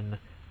location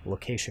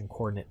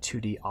coordinate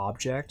 2D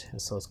object.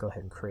 And so let's go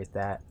ahead and create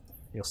that.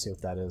 You'll see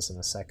what that is in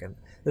a second.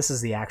 This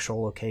is the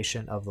actual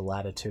location of the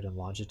latitude and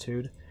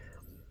longitude.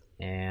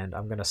 And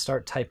I'm going to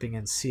start typing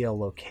in CL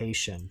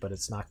location, but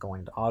it's not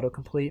going to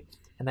autocomplete.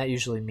 And that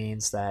usually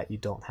means that you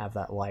don't have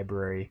that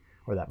library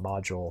or that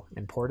module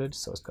imported.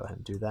 So let's go ahead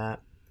and do that.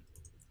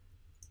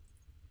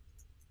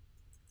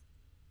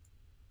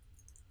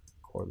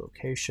 Core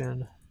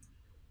location.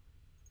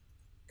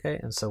 Okay,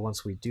 and so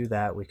once we do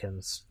that, we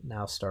can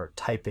now start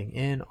typing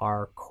in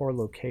our core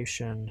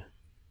location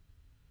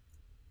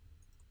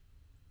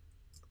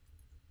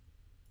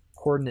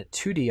coordinate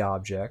 2D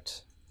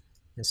object.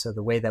 And so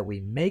the way that we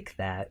make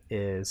that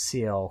is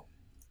CL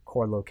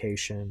core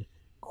location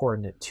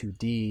coordinate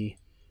 2D,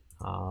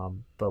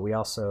 but we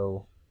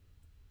also,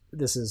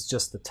 this is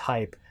just the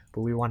type, but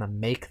we want to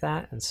make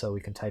that, and so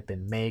we can type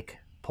in make,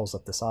 pulls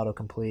up this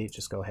autocomplete,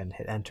 just go ahead and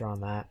hit enter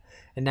on that,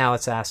 and now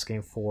it's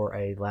asking for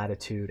a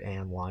latitude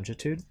and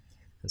longitude,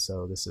 and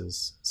so this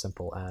is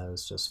simple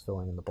as just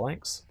filling in the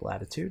blanks,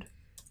 latitude,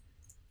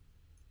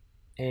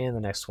 and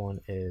the next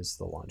one is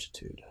the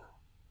longitude.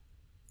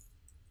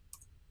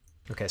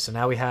 Okay, so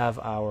now we have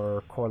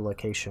our core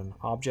location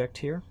object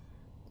here.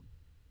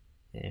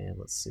 And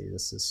let's see,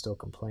 this is still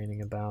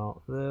complaining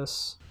about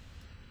this.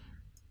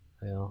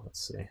 Well,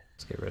 let's see.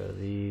 Let's get rid of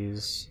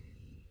these.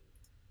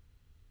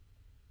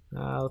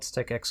 Let's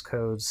take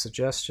Xcode's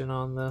suggestion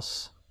on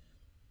this.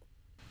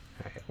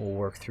 All right, we'll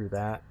work through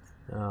that.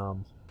 All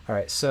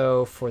right,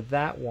 so for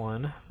that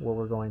one, what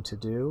we're going to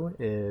do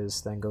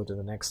is then go to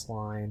the next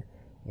line.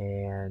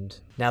 And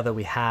now that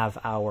we have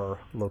our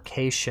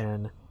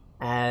location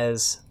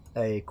as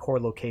a core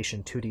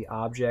location 2D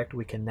object,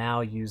 we can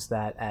now use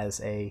that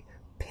as a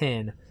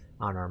pin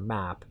on our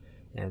map.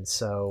 And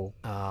so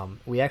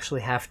we actually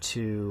have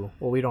to,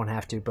 well, we don't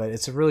have to, but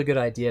it's a really good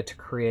idea to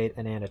create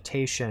an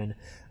annotation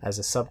as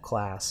a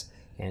subclass.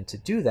 And to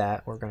do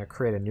that, we're going to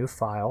create a new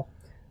file.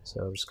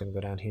 So I'm just going to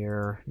go down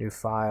here, new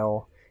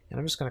file, and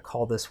I'm just going to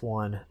call this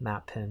one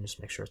map pin,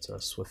 just make sure it's a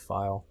Swift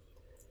file.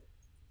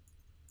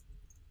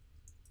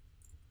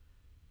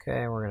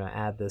 Okay, we're going to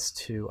add this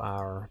to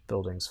our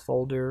buildings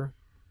folder.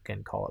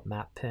 Again, call it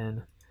map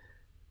pin.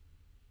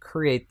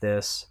 Create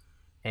this,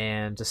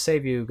 and to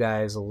save you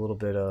guys a little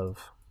bit of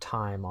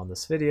time on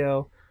this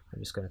video, I'm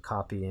just going to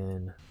copy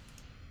in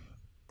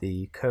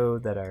the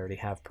code that I already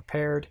have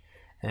prepared,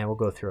 and we'll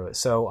go through it.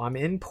 So I'm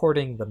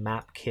importing the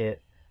MapKit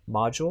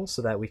module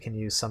so that we can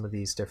use some of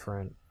these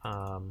different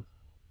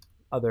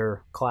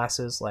other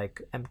classes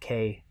like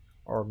MK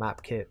or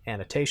MapKit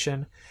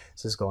annotation.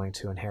 This is going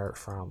to inherit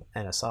from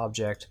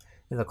NSObject,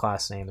 and the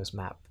class name is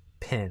map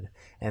pin.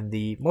 And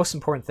the most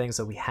important things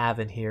that we have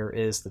in here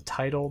is the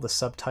title, the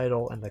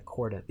subtitle, and the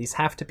coordinate. These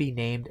have to be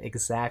named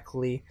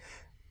exactly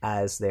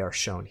as they are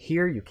shown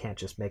here. You can't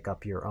just make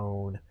up your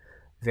own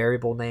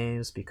variable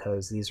names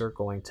because these are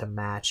going to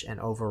match and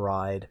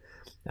override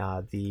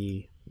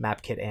the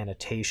MapKit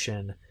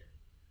annotation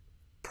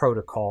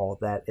protocol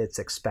that it's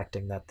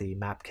expecting, that the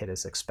MapKit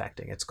is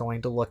expecting. It's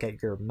going to look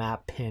at your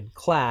map pin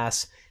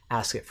class,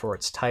 ask it for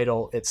its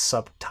title, its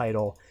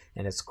subtitle,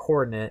 and its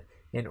coordinate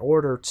in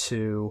order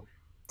to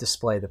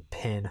display the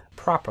pin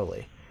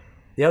properly.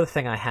 The other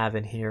thing I have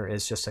in here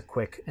is just a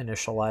quick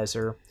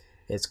initializer.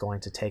 It's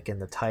going to take in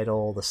the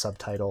title, the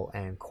subtitle,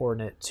 and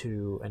coordinate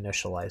to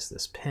initialize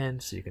this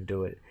pin, so you can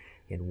do it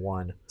in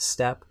one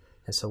step.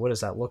 And so what does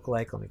that look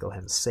like? Let me go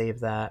ahead and save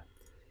that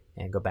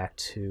and go back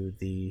to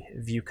the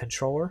view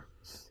controller.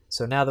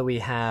 So now that we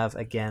have,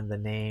 again, the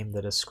name,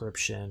 the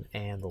description,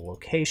 and the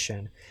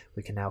location,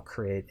 we can now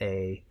create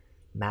a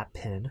map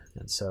pin.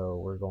 And so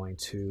we're going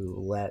to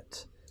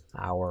let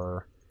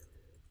our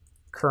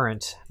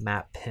current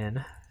map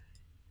pin,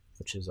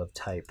 which is of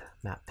type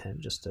map pin,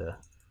 just to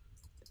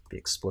be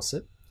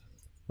explicit.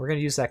 We're going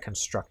to use that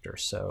constructor,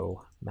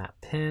 so map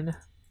pin,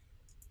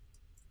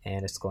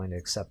 and it's going to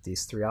accept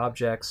these three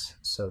objects.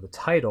 So the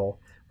title,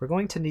 we're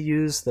going to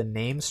use the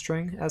name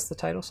string as the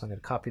title, so I'm going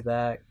to copy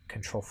that,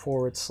 control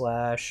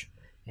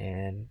 /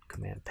 and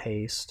command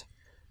paste.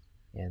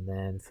 And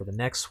then for the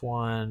next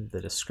one,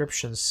 the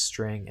description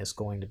string is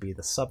going to be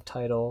the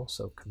subtitle,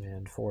 so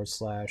command / for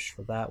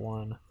that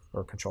one,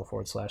 or control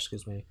 /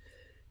 excuse me.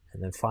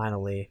 And then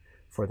finally,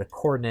 for the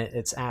coordinate,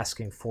 it's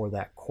asking for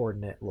that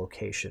coordinate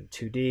location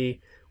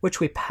 2D, which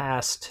we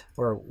passed,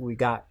 or we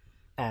got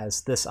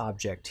as this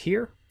object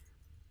here.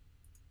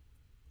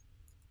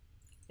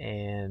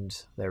 And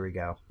there we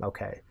go.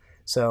 Okay,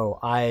 so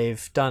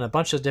I've done a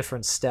bunch of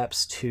different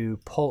steps to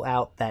pull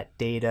out that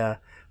data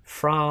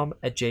from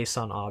a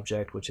JSON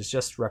object, which is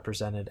just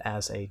represented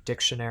as a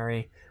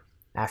dictionary,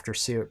 after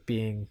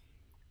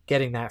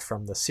getting that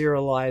from the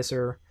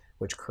serializer,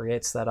 which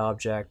creates that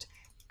object,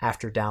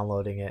 after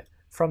downloading it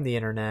from the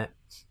internet.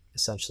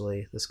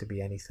 Essentially, this could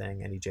be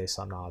anything, any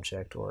JSON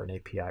object or an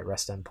API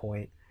REST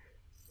endpoint.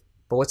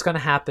 But what's going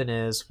to happen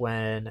is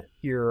when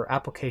your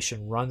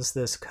application runs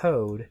this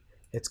code,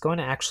 it's going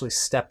to actually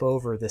step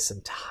over this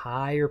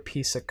entire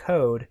piece of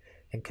code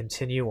and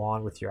continue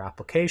on with your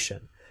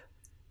application.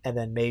 And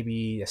then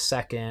maybe a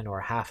second or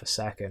half a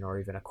second or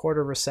even a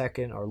quarter of a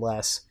second or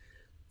less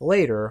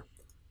later,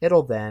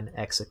 it'll then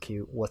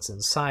execute what's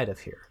inside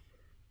of here.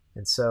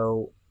 And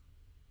so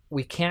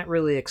we can't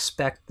really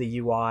expect the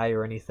UI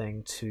or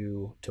anything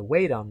to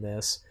wait on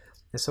this.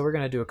 And so we're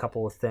going to do a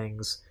couple of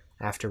things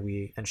after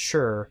we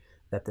ensure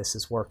that this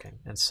is working.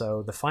 And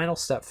so the final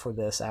step for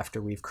this,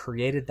 after we've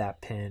created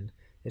that pin,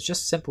 is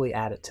just simply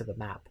add it to the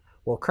map.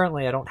 Well,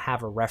 currently I don't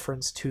have a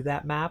reference to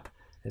that map,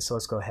 and so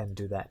let's go ahead and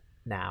do that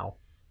now.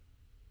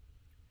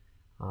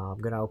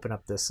 I'm going to open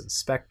up this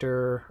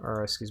inspector,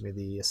 or excuse me,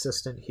 the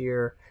assistant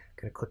here.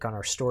 I'm going to click on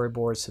our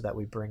storyboard so that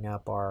we bring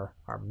up our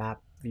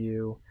map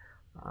view.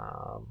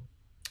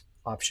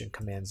 Option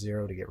Command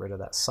 0 to get rid of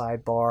that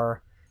sidebar.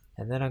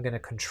 And then I'm going to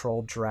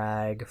control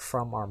drag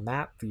from our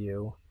map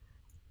view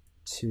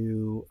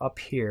to up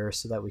here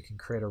so that we can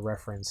create a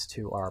reference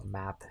to our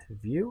map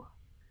view.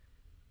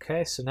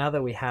 Okay, so now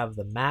that we have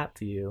the map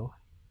view,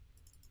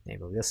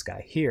 namely this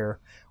guy here,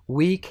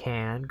 we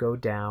can go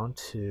down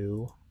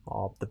to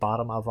the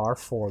bottom of our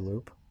for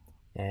loop.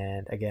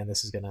 And again,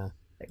 this is going to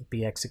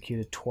be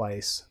executed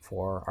twice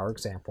for our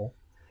example.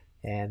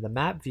 And the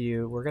map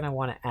view, we're going to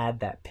want to add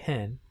that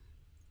pin.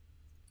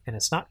 And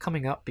it's not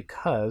coming up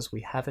because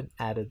we haven't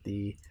added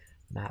the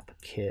map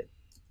kit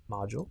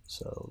module.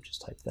 So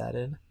just type that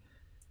in.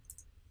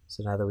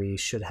 So now that we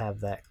should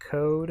have that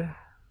code,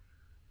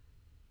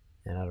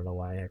 and I don't know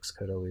why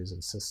Xcode always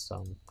insists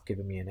on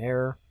giving me an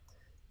error.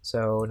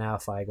 So now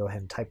if I go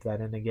ahead and type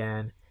that in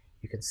again,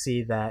 you can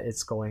see that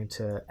it's going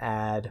to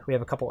add, we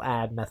have a couple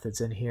add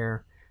methods in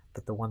here,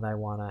 but the one that I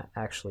want to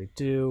actually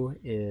do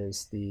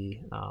is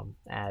the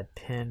add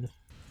pin,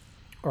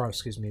 or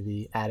excuse me,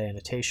 the add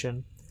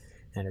annotation,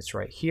 and it's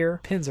right here.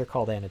 Pins are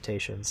called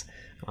annotations.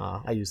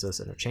 I use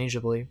those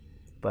interchangeably,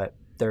 but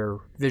they're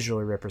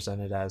visually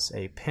represented as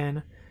a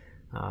pin.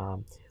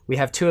 We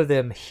have two of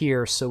them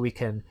here, so we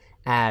can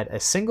add a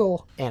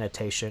single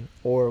annotation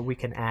or we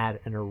can add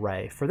an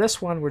array. For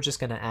this one, we're just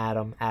going to add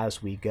them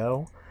as we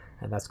go,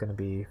 and that's going to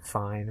be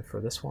fine for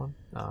this one.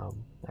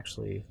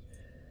 Actually,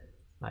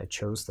 I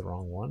chose the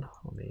wrong one.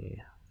 Let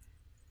me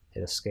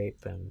hit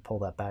escape and pull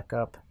that back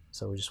up.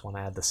 So we just want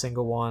to add the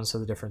single one. So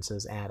the difference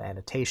is add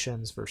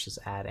annotations versus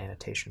add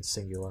annotation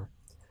singular.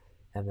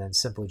 And then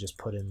simply just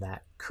put in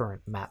that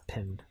current map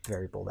pin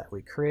variable that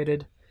we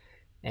created.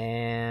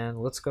 And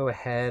let's go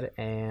ahead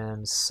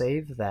and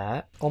save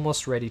that.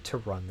 Almost ready to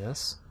run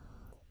this.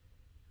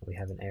 We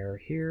have an error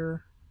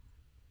here.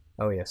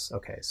 Oh yes,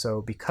 okay.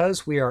 So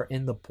because we are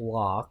in the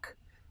block,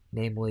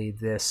 namely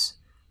this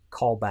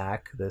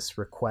callback, this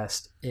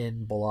request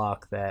in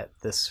block that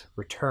this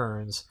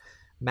returns,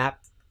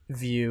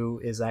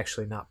 MapView is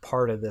actually not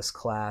part of this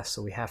class,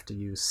 so we have to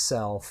use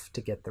self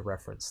to get the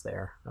reference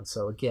there. And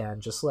so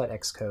again, just let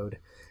Xcode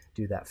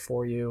do that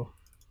for you.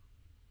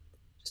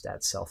 Just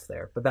add self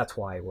there, but that's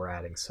why we're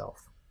adding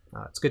self.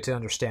 It's good to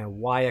understand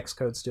why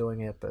Xcode's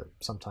doing it, but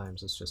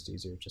sometimes it's just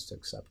easier just to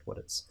accept what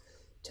it's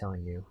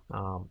telling you.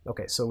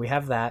 Okay, so we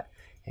have that,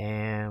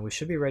 and we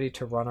should be ready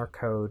to run our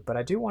code, but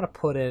I do want to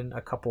put in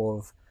a couple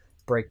of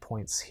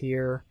breakpoints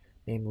here,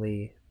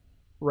 namely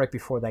right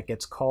before that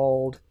gets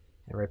called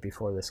and right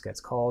before this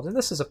gets called. And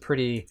this is a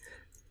pretty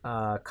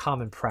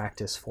common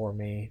practice for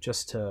me,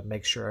 just to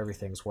make sure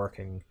everything's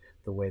working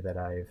the way that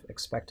I've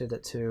expected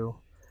it to.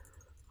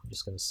 I'm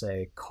just going to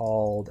say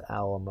called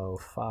Alamo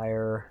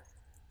Fire,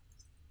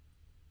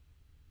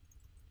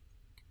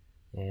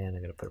 and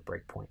I'm going to put a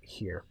breakpoint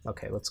here.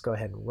 Okay, let's go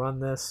ahead and run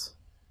this,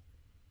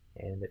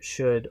 and it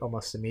should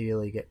almost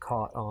immediately get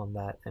caught on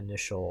that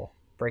initial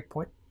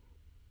breakpoint.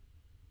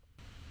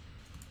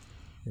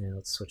 And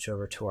let's switch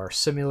over to our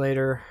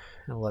simulator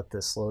and let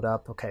this load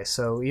up. Okay,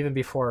 so even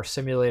before our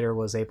simulator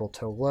was able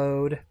to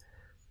load,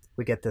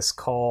 we get this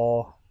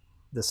call,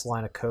 this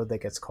line of code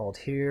that gets called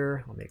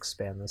here. Let me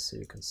expand this so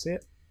you can see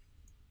it.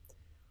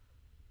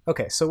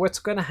 Okay, so what's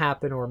going to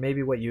happen, or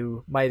maybe what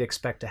you might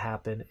expect to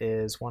happen,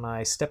 is when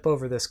I step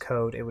over this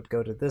code, it would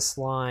go to this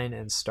line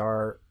and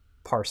start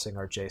parsing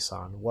our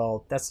JSON.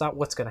 Well, that's not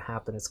what's going to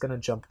happen. It's going to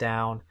jump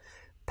down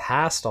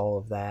past all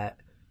of that,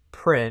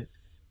 print,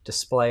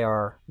 display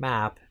our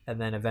map, and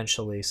then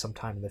eventually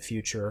sometime in the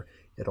future,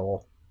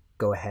 it'll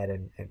go ahead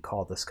and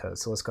call this code.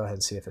 So let's go ahead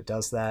and see if it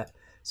does that.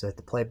 So hit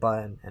the play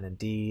button, and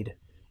indeed,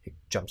 it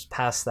jumps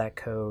past that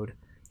code.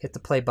 Hit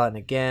the play button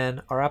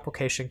again. Our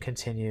application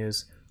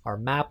continues. Our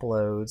map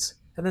loads,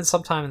 and then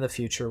sometime in the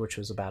future, which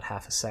was about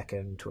half a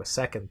second to a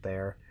second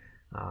there,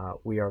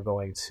 we are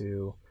going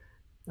to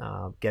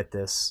get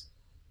this.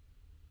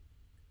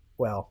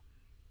 Well,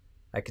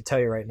 I can tell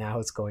you right now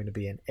it's going to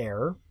be an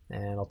error,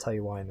 and I'll tell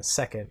you why in a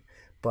second.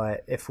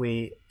 But if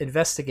we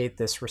investigate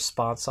this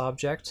response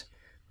object,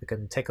 we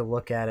can take a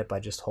look at it by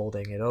just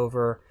holding it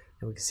over,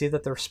 and we can see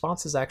that the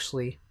response is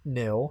actually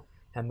nil,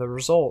 and the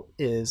result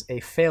is a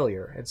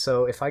failure. And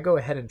so if I go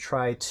ahead and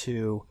try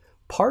to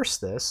parse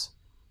this,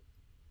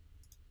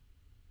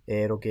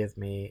 it'll give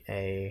me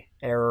an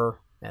error,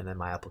 and then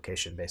my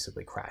application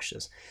basically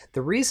crashes.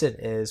 The reason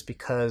is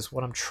because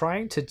what I'm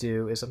trying to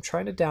do is I'm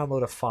trying to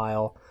download a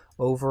file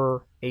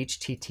over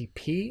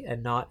HTTP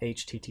and not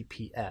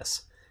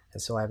HTTPS.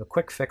 And so I have a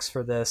quick fix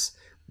for this.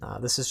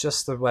 This is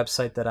just the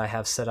website that I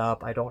have set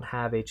up. I don't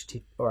have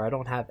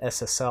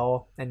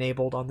SSL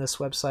enabled on this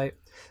website.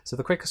 So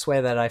the quickest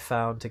way that I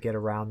found to get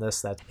around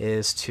this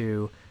is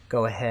to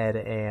go ahead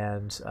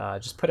and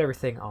just put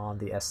everything on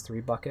the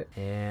S3 bucket,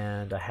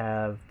 and I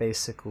have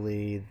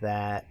basically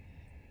that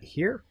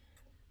here.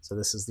 So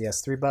this is the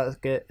S3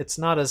 bucket. It's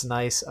not as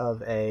nice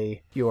of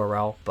a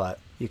URL, but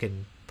you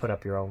can put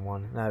up your own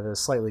one. And I have a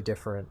slightly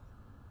different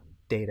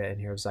data in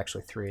here. There's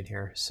actually 3 in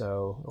here,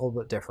 so a little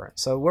bit different.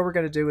 So what we're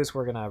going to do is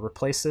we're going to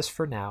replace this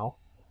for now.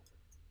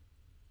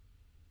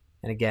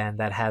 And again,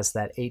 that has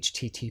that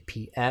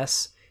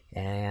HTTPS,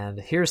 and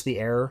here's the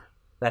error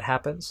that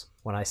happens.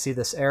 When I see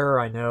this error,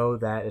 I know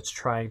that it's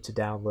trying to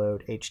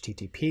download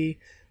HTTP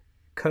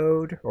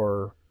code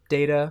or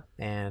data,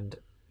 and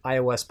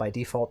iOS by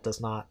default does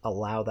not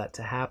allow that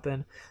to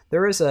happen.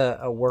 There is a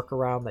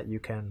workaround that you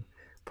can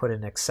put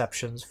in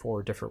exceptions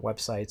for different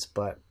websites,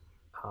 but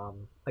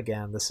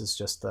again, this is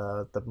just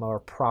the more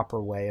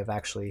proper way of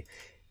actually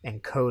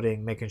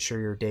encoding, making sure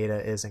your data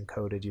is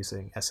encoded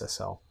using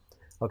SSL.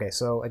 Okay,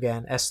 so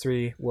again,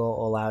 S3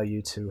 will allow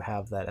you to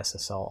have that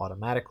SSL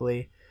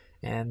automatically,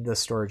 and the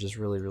storage is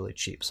really, really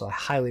cheap, so I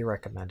highly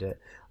recommend it.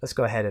 Let's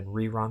go ahead and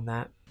rerun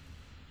that.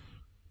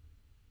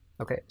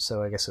 Okay,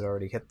 so I guess it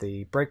already hit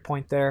the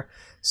breakpoint there.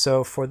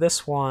 So for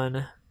this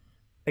one,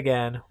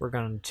 again, we're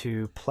going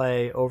to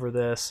play over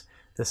this.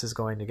 This is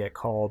going to get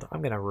called.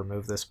 I'm going to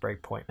remove this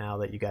breakpoint now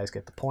that you guys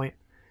get the point.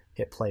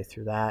 Hit play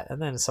through that,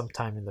 and then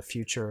sometime in the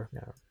future,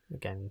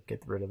 again,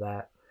 get rid of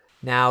that.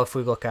 Now, if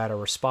we look at a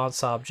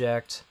response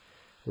object,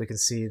 we can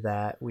see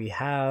that we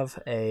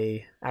have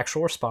a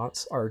actual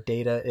response. Our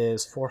data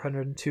is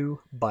 402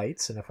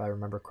 bytes, and if I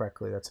remember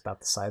correctly, that's about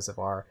the size of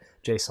our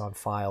JSON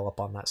file up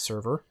on that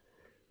server.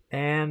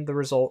 And the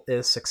result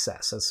is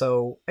success. And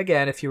so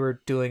again, if you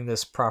were doing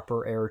this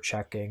proper error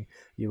checking,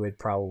 you would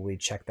probably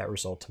check that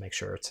result to make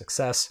sure it's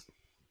success.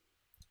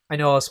 I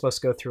know I was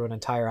supposed to go through an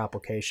entire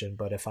application,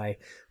 but if I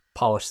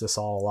polish this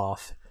all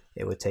off,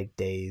 it would take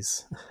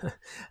days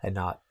and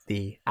not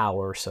the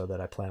hour or so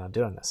that I plan on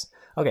doing this.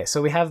 Okay, so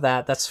we have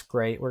that. That's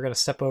great. We're going to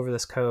step over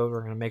this code.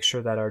 We're going to make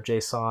sure that our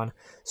JSON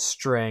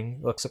string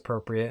looks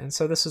appropriate. And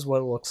so this is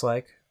what it looks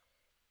like.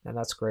 And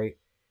that's great.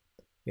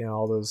 You know,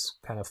 all those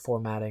kind of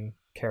formatting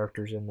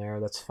characters in there,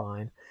 that's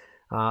fine.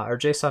 Our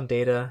JSON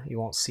data, you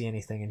won't see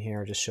anything in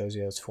here. It just shows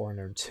you it's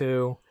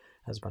 402.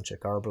 Has a bunch of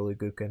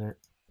gook in it.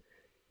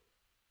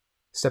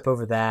 Step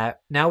over that.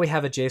 Now we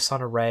have a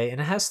JSON array,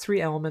 and it has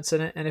 3 elements in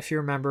it. And if you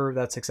remember,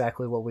 that's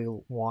exactly what we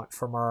want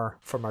from our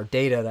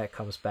data that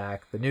comes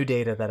back. The new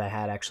data that I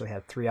had actually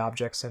had 3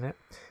 objects in it,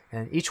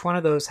 and each one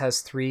of those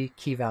has 3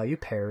 key value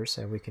pairs,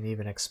 and we can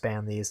even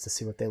expand these to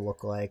see what they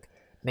look like: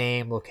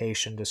 name,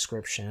 location,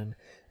 description.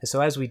 And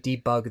so as we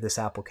debug this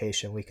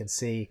application, we can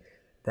see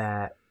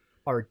that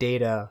our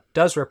data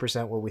does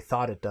represent what we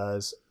thought it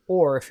does,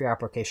 or if your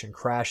application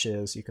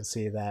crashes, you can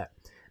see that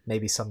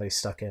maybe somebody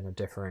stuck in a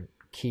different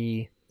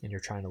key and you're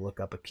trying to look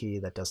up a key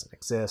that doesn't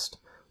exist,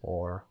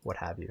 or what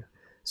have you.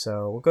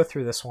 So we'll go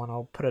through this one.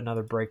 I'll put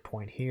another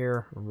breakpoint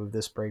here, remove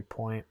this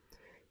breakpoint,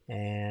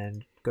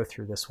 and go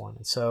through this one.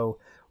 And so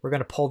we're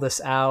going to pull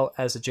this out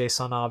as a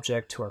JSON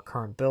object to our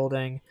current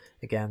building.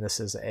 Again,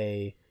 this is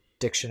a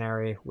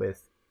dictionary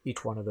with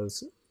each one of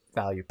those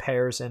value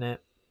pairs in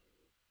it.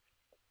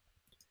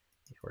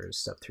 We're going to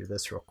step through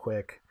this real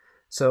quick.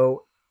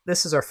 So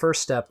this is our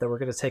first step, that we're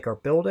going to take our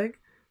building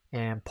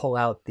and pull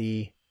out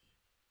the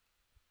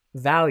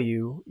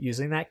value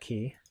using that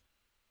key.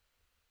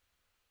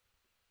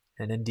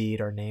 And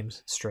indeed, our name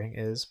string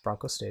is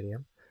Bronco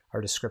Stadium.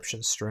 Our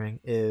description string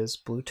is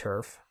Blue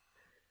Turf.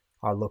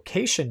 Our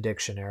location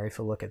dictionary, if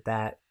you look at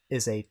that,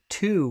 is a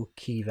 2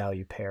 key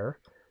value pair.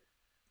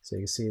 So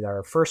you can see that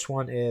our first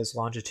one is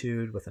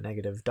longitude with a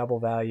negative double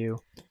value,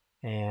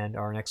 and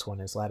our next one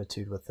is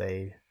latitude with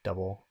a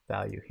double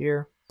value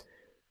here.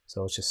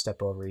 So let's just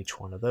step over each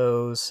one of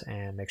those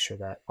and make sure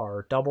that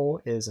our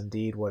double is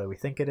indeed what we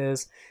think it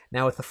is.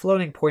 Now with the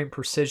floating point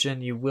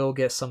precision, you will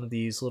get some of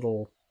these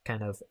little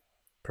kind of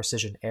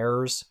precision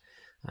errors,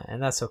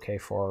 and that's okay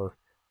for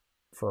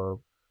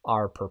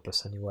our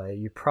purpose anyway.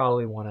 You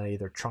probably want to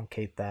either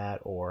truncate that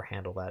or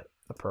handle that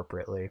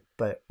appropriately,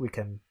 but we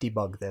can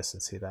debug this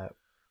and see that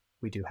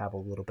we do have a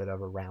little bit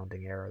of a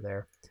rounding error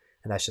there,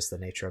 and that's just the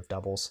nature of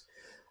doubles.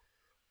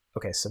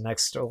 Okay, so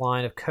next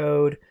line of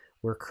code,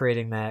 we're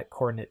creating that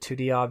coordinate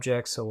 2D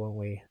object. So when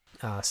we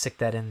stick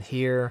that in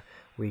here,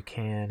 we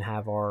can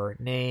have our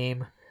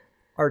name,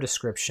 our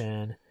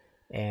description,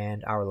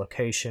 and our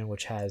location,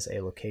 which has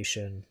a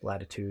location,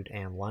 latitude,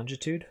 and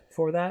longitude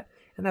for that.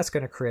 And that's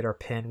going to create our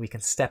pin. We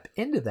can step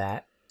into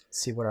that,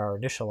 see what our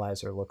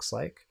initializer looks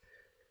like.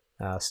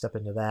 Step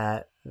into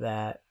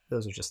that.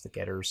 Those are just the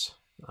getters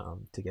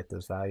to get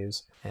those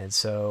values. And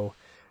so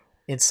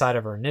inside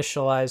of our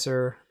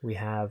initializer, we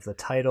have the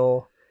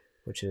title,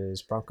 which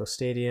is Bronco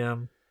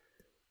Stadium,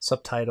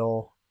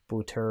 subtitle,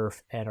 blue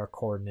turf, and our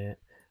coordinate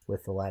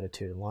with the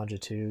latitude and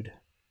longitude.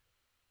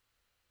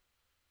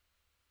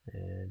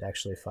 And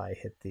actually, if I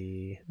hit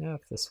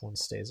if this one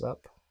stays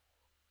up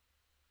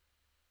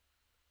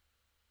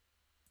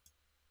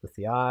with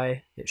the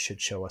eye, it should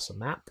show us a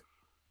map.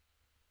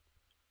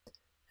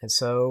 And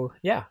so,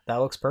 yeah, that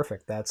looks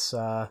perfect. That's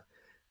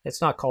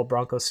it's not called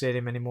Bronco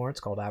Stadium anymore. It's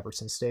called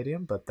Albertson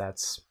Stadium, but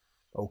that's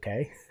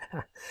okay.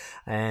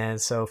 And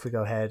so if we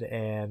go ahead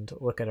and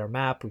look at our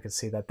map, we can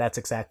see that that's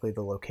exactly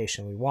the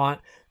location we want.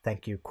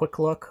 Thank you, Quick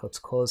Look. Let's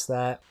close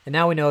that. And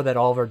now we know that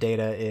all of our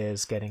data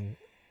is getting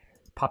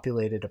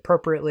populated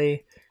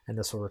appropriately, and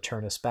this will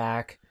return us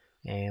back.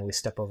 And we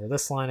step over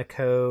this line of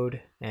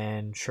code,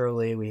 and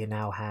surely we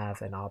now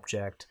have an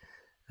object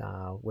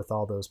with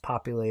all those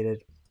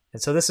populated.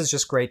 And so this is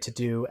just great to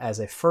do as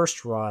a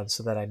first run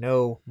so that I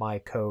know my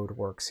code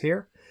works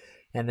here.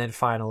 And then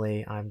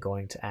finally, I'm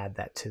going to add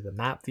that to the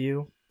map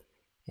view,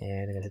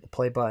 and I'm going to hit the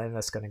play button.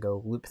 That's going to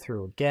go loop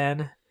through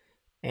again,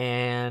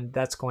 and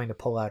that's going to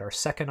pull out our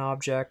second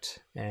object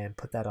and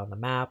put that on the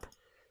map.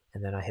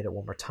 And then I hit it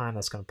one more time.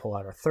 That's going to pull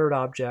out our third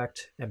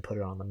object and put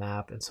it on the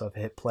map. And so if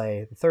I hit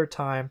play the third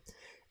time,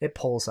 it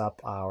pulls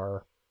up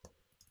our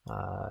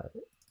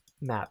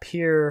map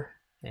here,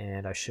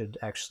 and I should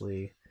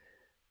actually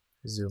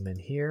zoom in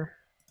here.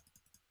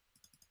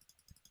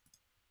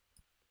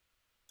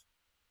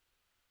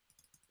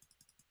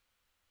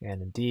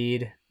 And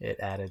indeed, it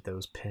added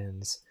those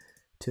pins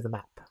to the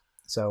map.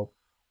 So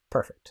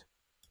perfect.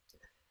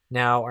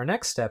 Now our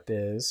next step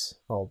is,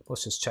 well,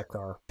 let's just check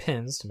our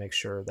pins to make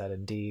sure that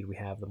indeed we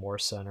have the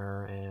Morris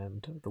Center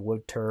and the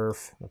wood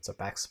turf. That's a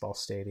basketball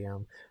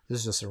stadium. This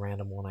is just a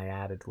random one I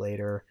added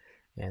later.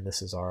 And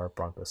this is our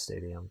Bronco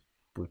Stadium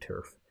blue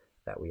turf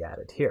that we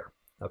added here.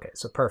 Okay,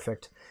 so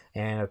perfect.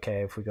 And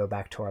okay, if we go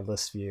back to our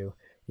list view,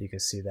 you can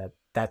see that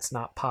that's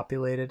not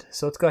populated.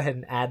 So let's go ahead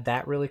and add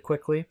that really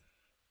quickly.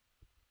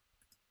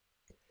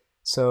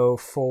 So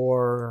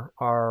for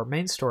our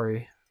main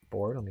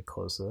storyboard, let me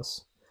close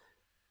this.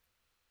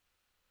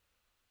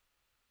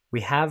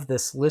 We have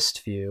this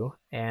list view,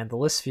 and the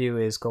list view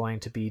is going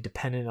to be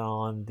dependent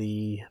on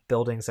the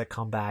buildings that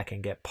come back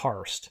and get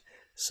parsed.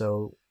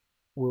 So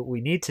what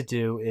we need to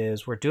do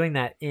is, we're doing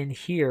that in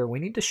here, we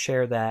need to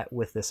share that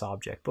with this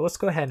object. But let's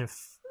go ahead and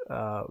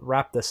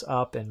wrap this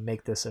up and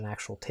make this an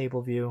actual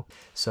table view.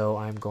 So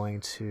I'm going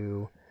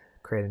to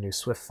create a new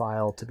Swift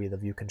file to be the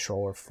view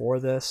controller for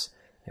this.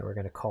 And we're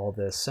going to call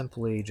this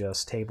simply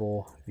just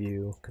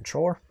TableView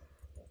controller.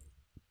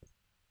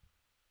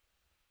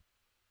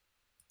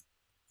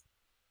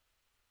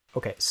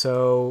 Okay,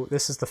 so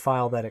this is the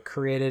file that it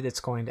created. It's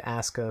going to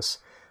ask us,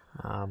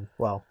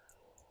 well,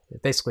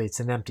 basically it's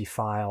an empty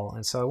file.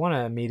 And so I want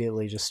to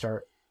immediately just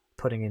start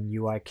putting in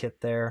UIKit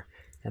there.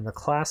 And the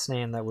class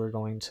name that we're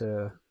going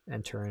to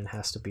enter in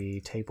has to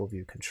be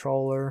TableView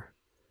controller.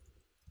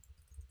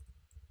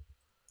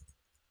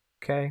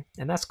 Okay,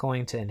 and that's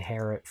going to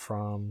inherit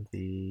from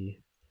the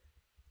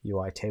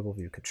UI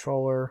TableView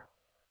controller.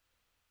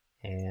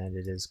 And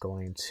it is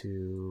going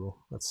to,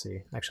 let's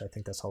see, actually I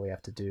think that's all we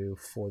have to do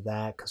for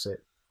that, because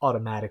it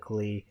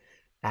automatically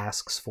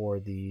asks for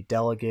the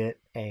delegate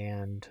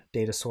and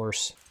data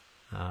source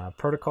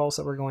protocols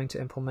that we're going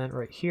to implement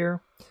right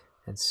here.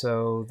 And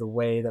so the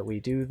way that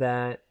we do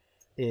that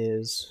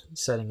is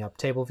setting up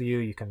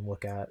TableView. You can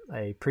look at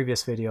a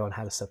previous video on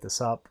how to set this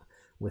up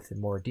with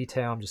more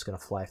detail. I'm just going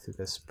to fly through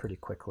this pretty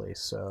quickly.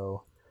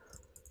 So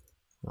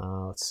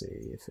let's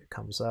see if it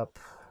comes up.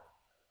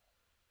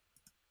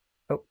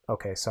 Oh,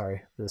 okay,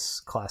 sorry. This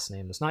class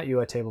name is not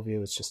UI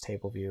TableView, it's just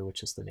TableView,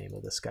 which is the name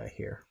of this guy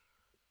here.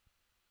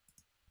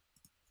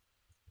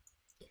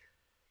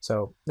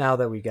 So now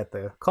that we get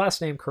the class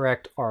name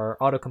correct, our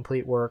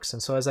autocomplete works.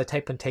 And so as I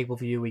type in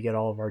TableView, we get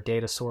all of our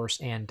data source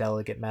and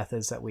delegate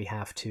methods that we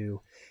have to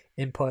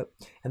input.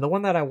 And the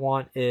one that I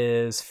want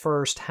is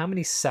first, how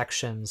many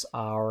sections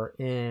are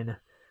in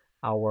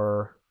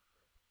our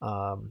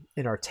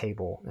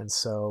table. And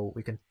so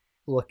we can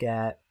look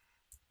at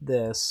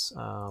this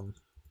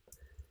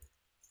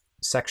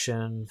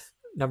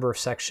number of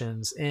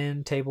sections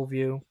in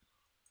TableView.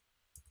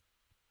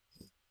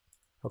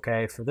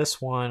 Okay, for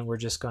this one, we're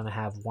just going to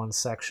have one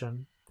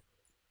section.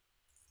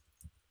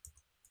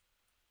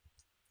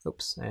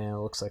 Oops, and it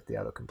looks like the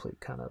autocomplete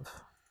kind of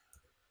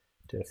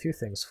did a few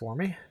things for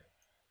me.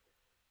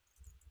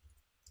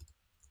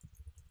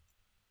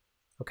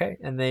 Okay,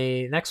 and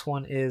the next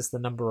one is the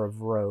number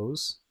of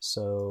rows.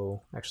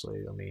 So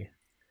actually, let me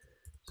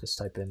just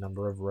type in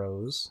number of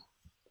rows.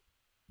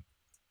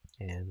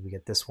 And we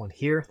get this one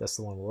here. That's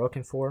the one we're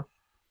looking for.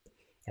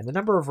 And the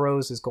number of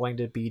rows is going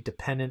to be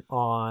dependent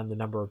on the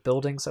number of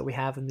buildings that we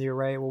have in the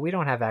array. Well, we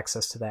don't have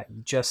access to that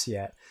just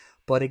yet.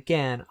 But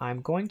again,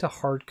 I'm going to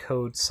hard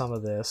code some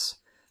of this.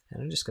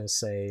 And I'm just going to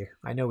say,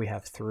 I know we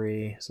have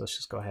 3. So let's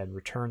just go ahead and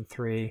return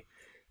 3.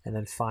 And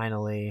then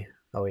finally,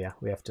 oh yeah,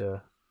 we have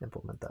to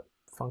implement that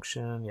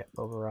function. Yep,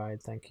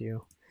 override, thank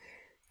you.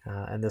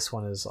 And this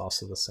one is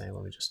also the same.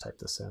 Let me just type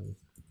this in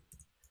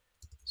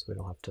so we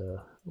don't have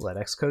to let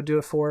Xcode do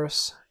it for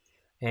us.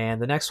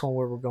 And the next one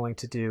what we're going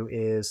to do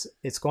is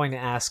it's going to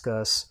ask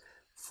us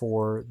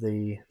for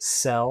the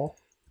cell.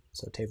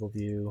 So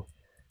TableView,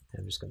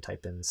 I'm just going to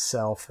type in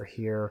cell for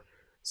here.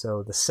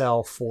 So the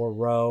cell for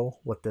row,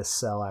 what this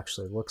cell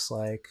actually looks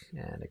like.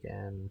 And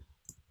again,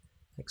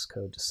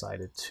 Xcode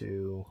decided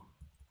to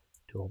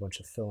do a whole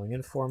bunch of filling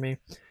in for me,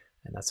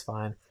 and that's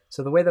fine.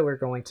 So the way that we're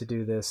going to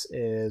do this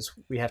is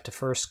we have to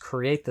first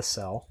create the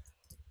cell.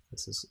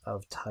 This is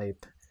of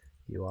type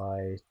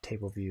UI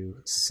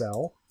TableView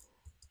cell.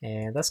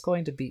 And that's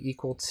going to be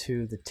equal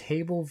to the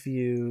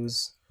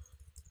TableView's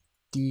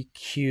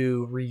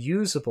DQ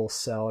reusable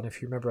cell. And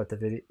if you remember at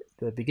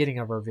the beginning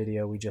of our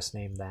video, we just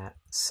named that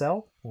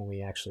cell when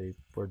we actually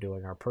were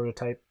doing our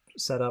prototype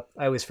setup.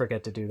 I always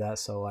forget to do that,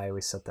 so I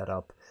always set that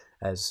up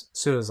as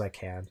soon as I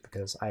can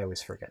because I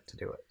always forget to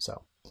do it.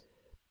 So,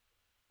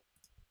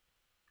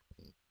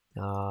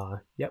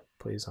 yep,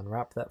 please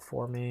unwrap that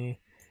for me.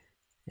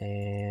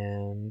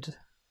 And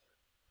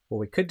what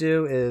we could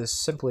do is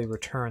simply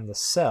return the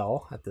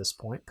cell at this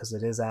point because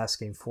it is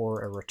asking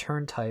for a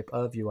return type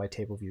of UI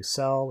TableView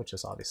cell, which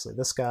is obviously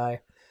this guy.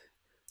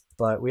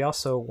 But we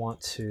also want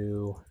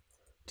to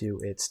do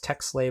its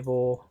text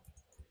label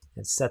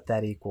and set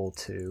that equal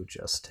to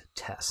just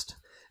test.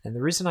 And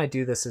the reason I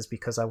do this is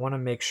because I want to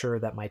make sure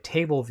that my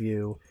table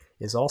view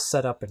is all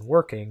set up and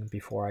working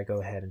before I go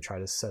ahead and try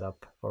to set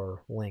up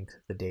or link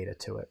the data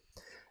to it.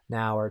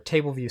 Now our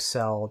table view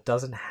cell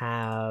doesn't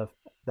have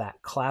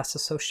that class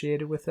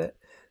associated with it.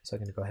 So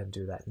I'm going to go ahead and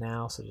do that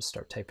now. So just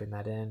start typing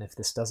that in. If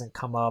this doesn't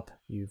come up,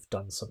 you've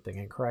done something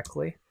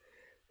incorrectly.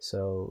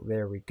 So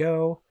there we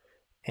go.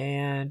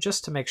 And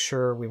just to make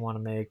sure, we want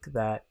to make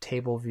that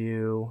table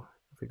view,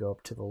 if we go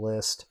up to the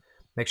list,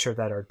 make sure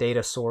that our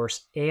data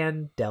source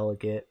and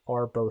delegate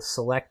are both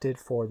selected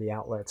for the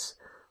outlets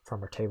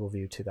from our table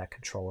view to that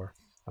controller.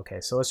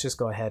 Okay, so let's just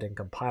go ahead and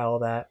compile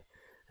that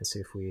and see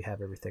if we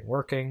have everything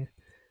working.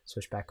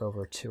 Switch back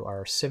over to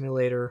our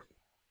simulator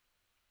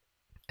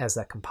as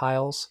that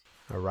compiles.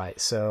 All right,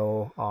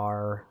 so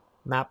our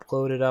map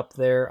loaded up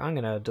there. I'm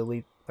gonna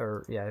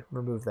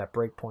remove that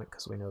breakpoint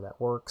because we know that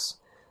works.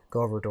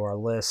 Go over to our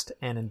list,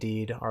 and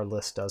indeed our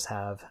list does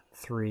have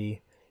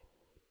 3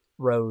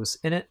 rows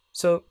in it.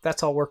 So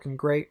that's all working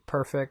great,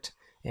 perfect.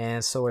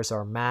 And so is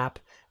our map.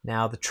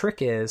 Now the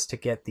trick is to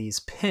get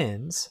these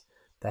pins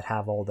that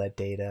have all that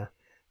data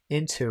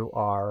into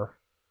our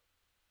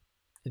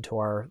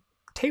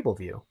table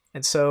view.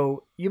 And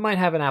so you might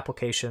have an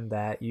application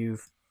that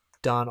you've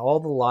done all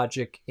the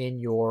logic in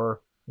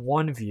your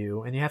one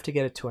view and you have to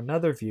get it to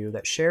another view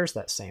that shares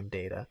that same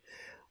data.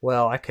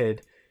 Well, I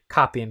could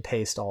copy and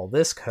paste all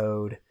this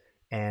code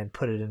and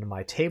put it into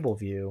my table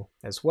view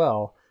as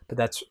well, but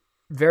that's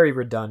very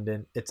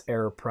redundant, it's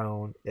error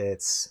prone,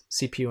 it's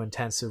CPU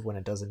intensive when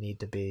it doesn't need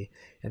to be.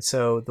 And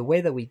so the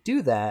way that we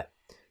do that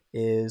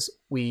is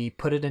we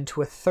put it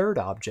into a third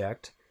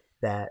object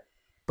that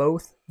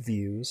both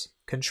views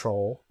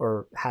control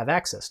or have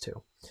access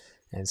to.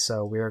 And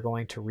so we are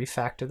going to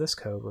refactor this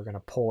code. We're going to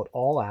pull it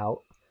all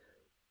out,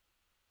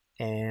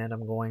 and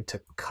I'm going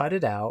to cut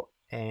it out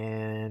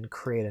and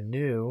create a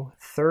new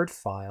third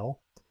file,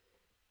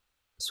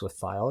 Swift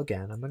file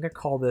again. I'm going to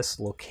call this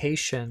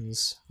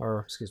locations,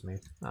 or excuse me,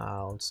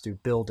 let's do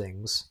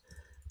buildings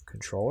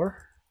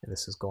controller. And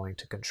this is going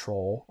to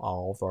control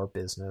all of our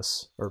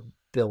business or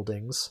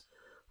buildings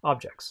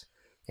objects.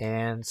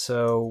 And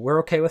so we're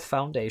okay with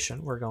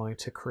foundation. We're going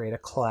to create a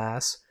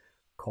class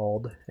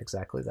called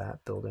exactly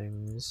that,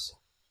 buildings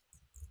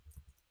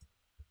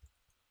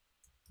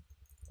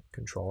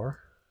controller.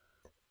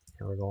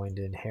 And we're going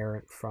to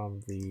inherit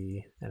from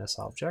the NS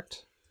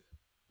object.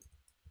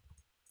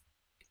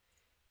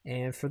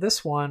 And for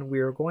this one, we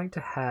are going to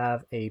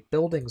have a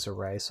buildings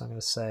array. So I'm going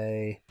to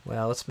say,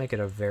 well, let's make it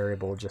a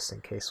variable just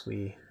in case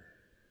we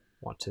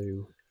want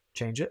to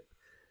change it.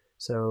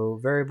 So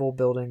variable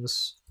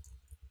buildings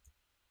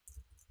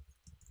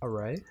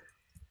array.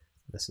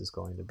 This is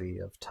going to be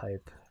of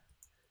type,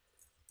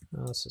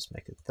 let's just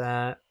make it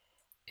that.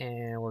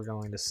 And we're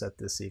going to set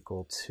this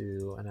equal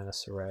to an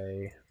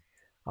NSArray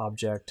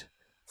object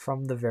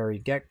from the very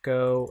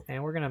get-go,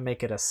 and we're going to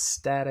make it a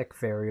static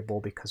variable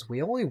because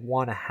we only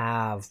want to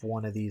have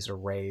one of these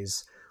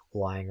arrays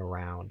lying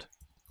around.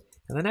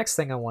 And the next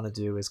thing I want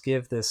to do is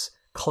give this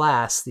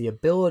class the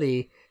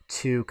ability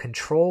to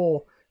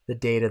control the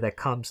data that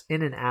comes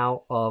in and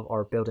out of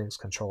our buildings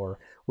controller.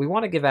 We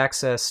want to give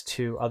access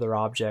to other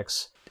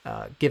objects,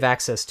 give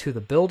access to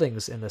the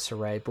buildings in this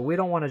array, but we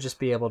don't want to just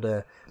be able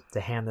to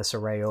hand this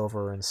array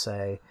over and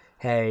say,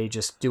 hey,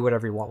 just do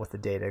whatever you want with the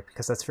data,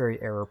 because that's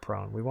very error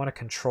prone. We want to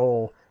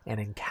control and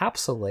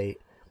encapsulate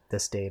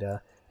this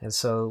data. And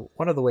so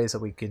one of the ways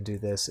that we can do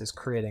this is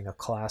creating a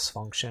class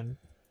function.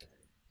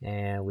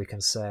 And we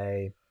can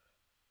say,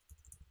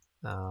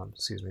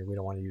 excuse me, we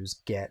don't want to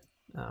use get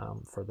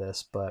for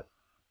this, but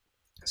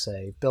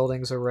say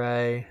buildings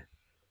array.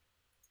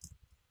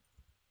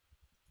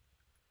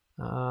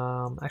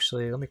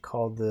 Actually, let me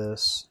call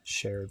this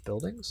shared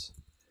buildings.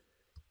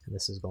 And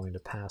this is going to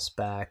pass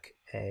back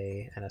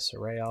a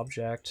NSArray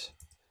object,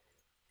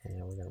 and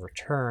we're going to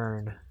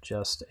return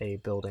just a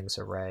buildings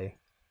array,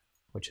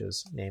 which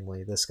is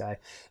namely this guy.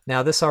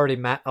 Now this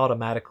already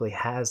automatically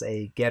has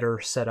a getter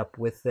set up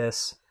with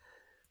this.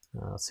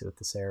 Let's see what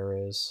this error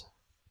is.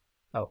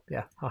 Oh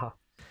yeah, haha.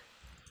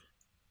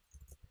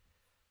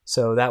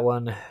 So that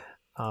one,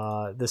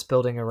 this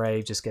building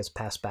array just gets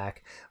passed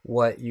back.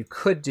 What you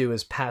could do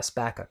is pass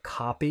back a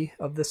copy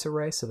of this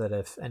array so that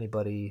if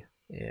anybody,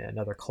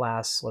 another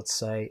class, let's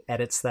say,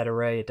 edits that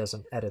array, it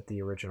doesn't edit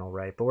the original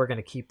array. But we're going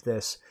to keep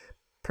this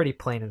pretty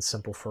plain and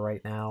simple for right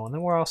now. And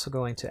then we're also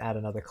going to add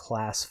another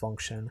class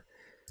function.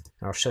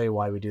 And I'll show you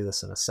why we do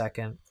this in a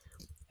second.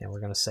 And we're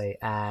going to say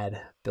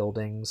add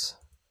buildings,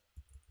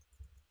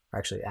 or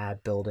actually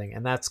add building,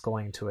 and that's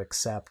going to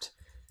accept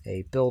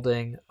a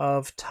building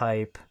of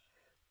type.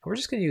 We're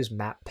just going to use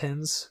map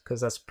pins because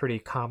that's pretty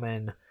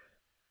common,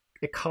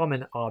 a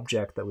common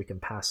object that we can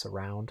pass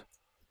around.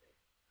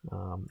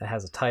 It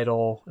has a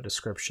title, a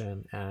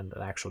description, and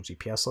an actual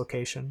GPS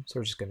location. So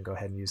we're just going to go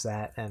ahead and use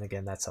that. And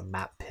again, that's a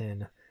map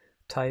pin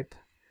type.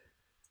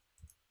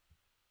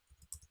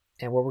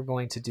 And what we're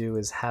going to do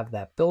is have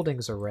that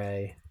buildings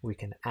array. We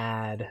can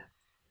add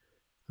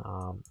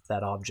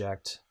that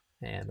object,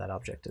 and that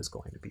object is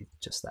going to be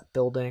just that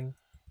building.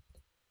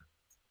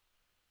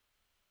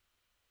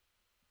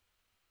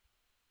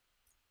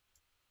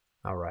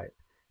 All right,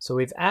 so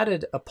we've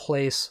added a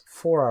place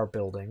for our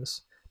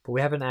buildings, but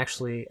we haven't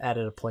actually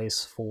added a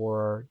place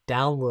for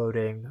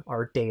downloading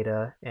our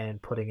data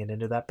and putting it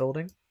into that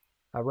building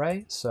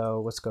array.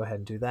 So let's go ahead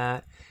and do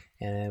that.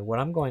 And what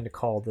I'm going to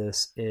call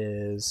this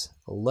is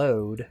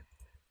load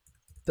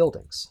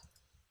buildings.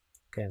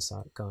 Okay, it's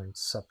not going to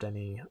accept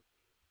any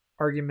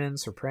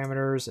arguments or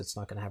parameters. It's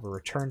not going to have a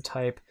return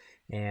type.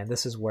 And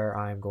this is where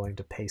I'm going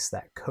to paste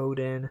that code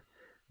in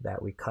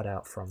that we cut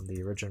out from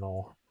the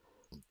original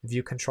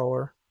view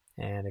controller.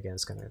 And again,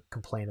 it's going to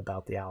complain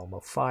about the Alamo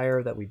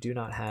Fire that we do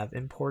not have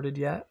imported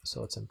yet.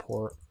 So let's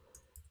import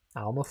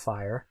Alamo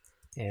Fire.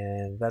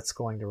 And that's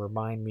going to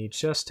remind me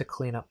just to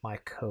clean up my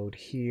code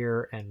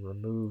here and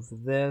remove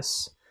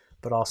this,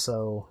 but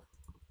also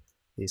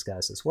these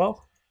guys as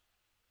well.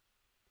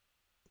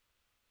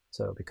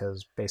 So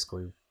because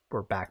basically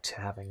we're back to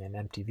having an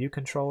empty view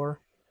controller.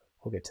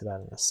 We'll get to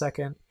that in a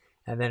second.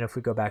 And then if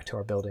we go back to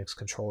our buildings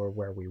controller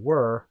where we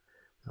were,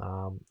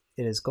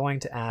 it is going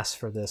to ask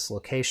for this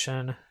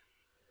location,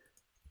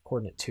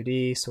 coordinate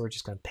 2D. So we're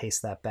just going to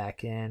paste that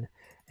back in.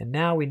 And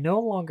now we no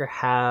longer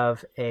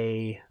have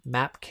a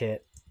map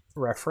kit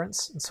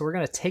reference. And so we're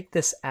going to take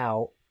this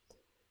out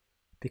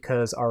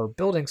because our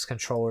buildings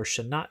controller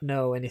should not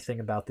know anything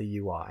about the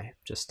UI.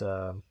 Just,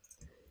 you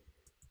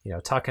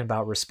know, talking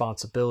about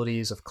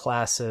responsibilities of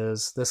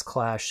classes, this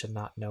class should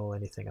not know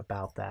anything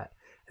about that.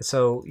 And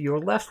so you're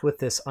left with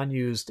this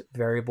unused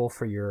variable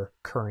for your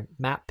current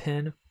map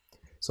pin.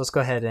 So let's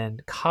go ahead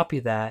and copy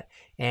that.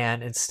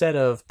 And instead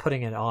of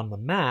putting it on the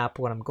map,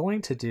 what I'm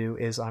going to do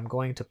is I'm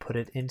going to put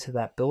it into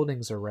that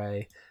buildings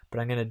array,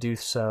 but I'm going to do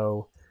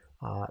so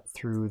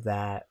through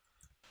that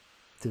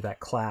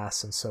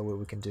class. And so what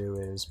we can do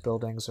is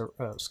buildings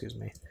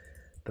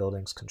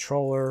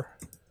controller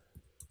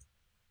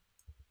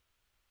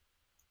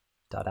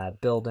dot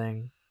add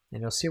building,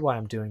 and you'll see why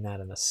I'm doing that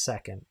in a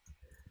second,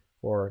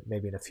 or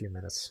maybe in a few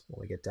minutes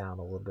when we get down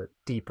a little bit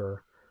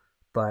deeper.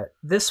 But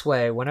this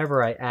way,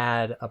 whenever I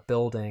add a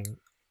building,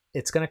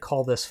 it's going to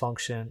call this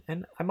function,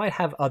 and I might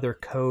have other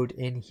code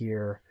in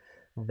here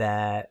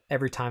that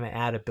every time I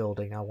add a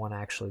building, I want to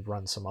actually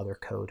run some other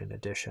code in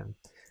addition.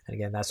 And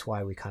again, that's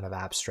why we kind of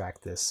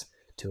abstract this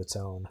to its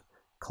own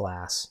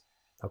class.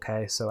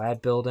 Okay, so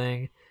add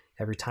building.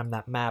 Every time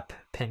that map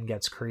pin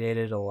gets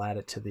created, it'll add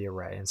it to the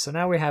array. And so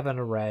now we have an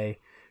array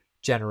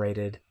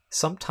generated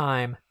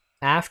sometime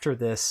after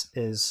this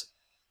is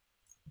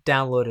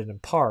downloaded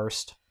and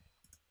parsed.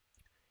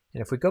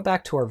 And if we go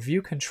back to our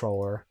view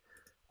controller,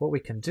 what we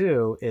can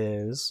do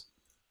is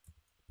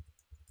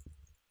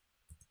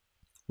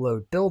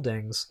load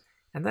buildings,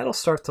 and that'll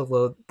start to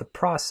load the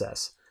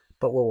process.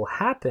 But what will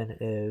happen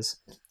is,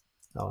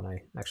 oh, and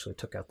I actually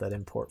took out that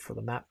import for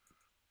the map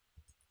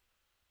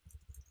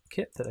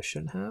kit that I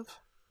shouldn't have.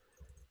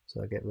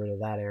 So I'll get rid of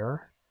that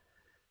error.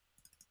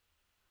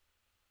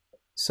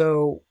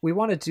 So we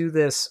want to do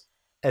this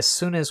as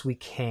soon as we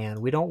can.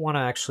 We don't want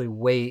to actually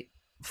wait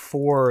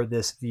for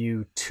this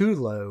view to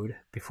load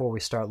before we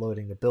start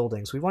loading the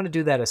buildings. We want to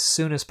do that as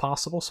soon as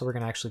possible. So we're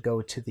going to actually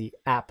go to the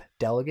app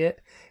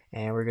delegate,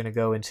 and we're going to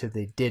go into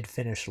the did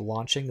finish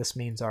launching. This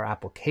means our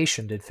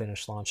application did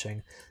finish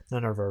launching.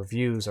 None of our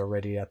views are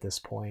ready at this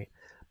point,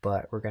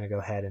 but we're going to go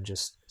ahead and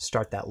just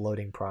start that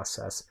loading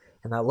process.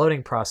 And that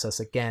loading process,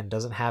 again,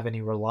 doesn't have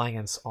any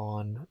reliance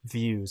on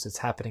views. It's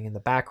happening in the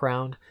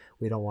background.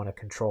 We don't want to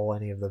control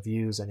any of the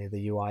views, any of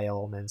the UI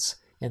elements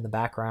in the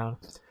background.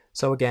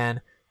 So again,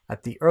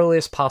 at the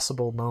earliest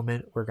possible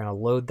moment, we're going to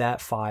load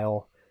that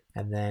file.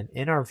 And then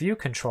in our view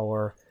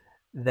controller,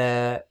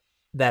 that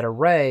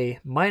array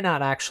might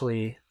not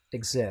actually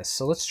exist.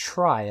 So let's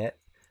try it.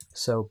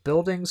 So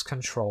buildings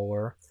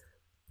controller,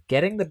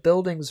 getting the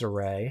buildings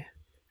array.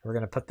 We're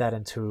going to put that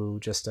into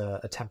just a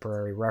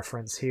temporary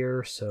reference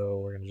here. So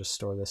we're going to just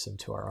store this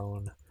into our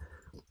own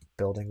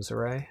buildings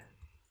array.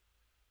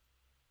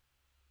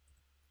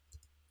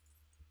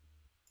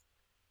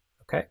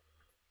 Okay.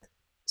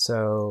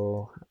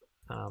 So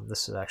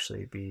this would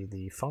actually be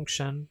the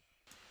function.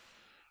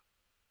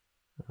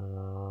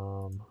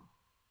 Oh,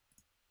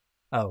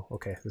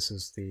 okay. This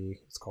is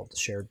it's called the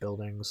shared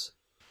buildings.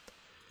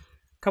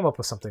 Come up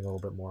with something a little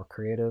bit more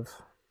creative.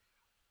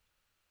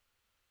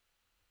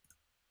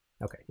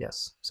 Okay,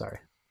 yes, sorry.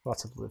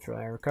 Lots of loops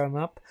are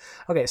coming up.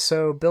 Okay,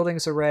 so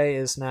buildings array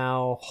is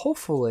now,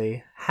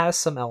 hopefully, has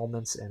some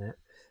elements in it.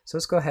 So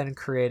let's go ahead and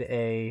create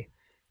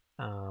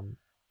an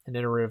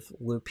iterative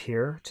loop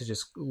here to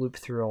just loop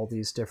through all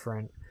these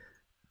different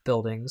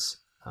buildings.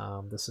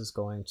 This is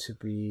going to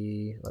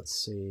be, let's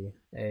see,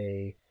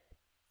 a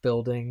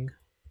building.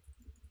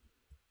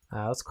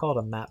 Let's call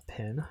it a map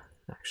pin,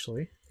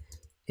 actually,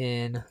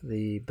 in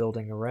the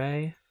building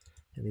array.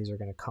 And these are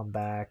going to come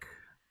back.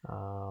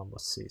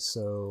 Let's see,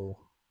 so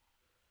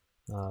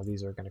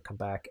these are going to come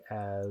back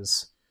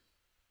as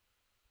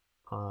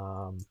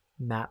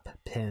map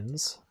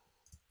pins.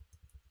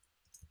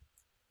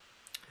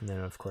 And then,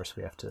 of course,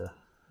 we have to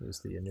use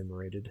the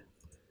enumerated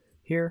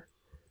here.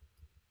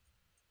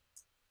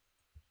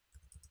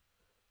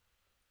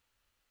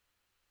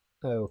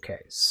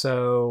 Okay,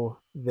 so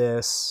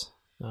this,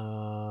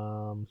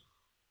 okay,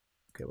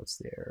 what's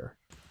the error?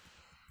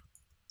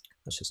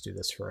 Let's just do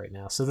this for right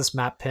now. So this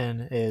map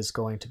pin is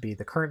going to be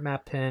the current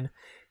map pin,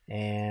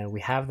 and we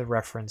have the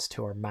reference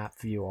to our map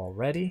view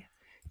already.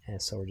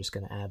 And so we're just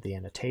going to add the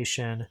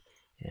annotation,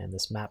 and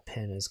this map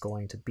pin is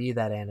going to be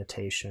that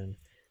annotation.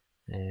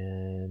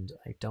 And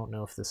I don't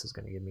know if this is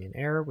going to give me an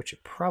error, which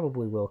it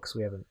probably will because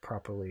we haven't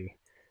properly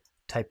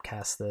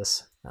typecast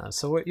this.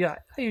 So what I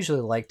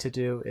usually like to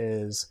do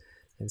is,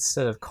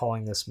 instead of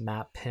calling this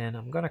map pin,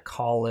 I'm going to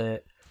call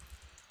it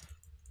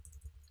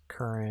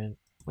current.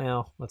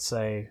 Well, let's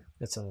say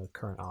it's a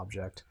current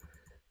object,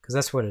 because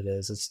that's what it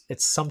is.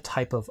 It's some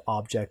type of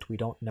object. We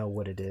don't know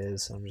what it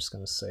is. I'm just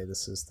going to say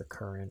this is the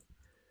current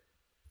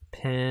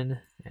pin,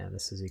 and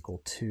this is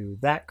equal to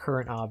that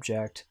current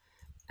object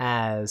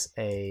as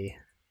a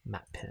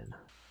map pin.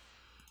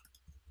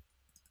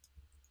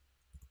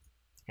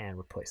 And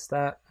replace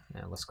that.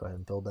 And let's go ahead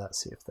and build that,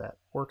 see if that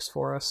works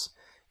for us.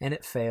 And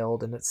it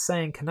failed, and it's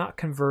saying cannot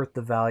convert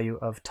the value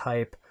of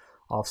type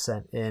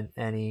offset in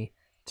any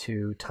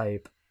to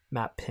type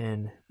map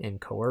pin in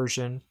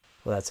coercion.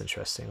 Well, that's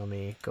interesting. Let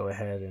me go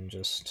ahead and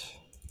just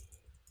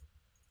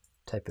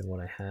type in what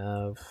I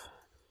have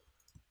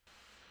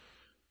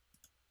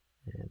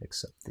and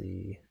accept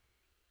the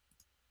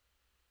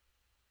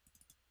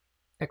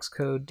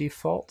Xcode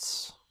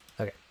defaults.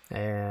 Okay,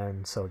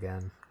 and so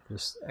again,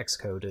 just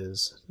Xcode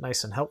is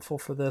nice and helpful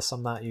for this.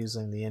 I'm not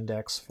using the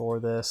index for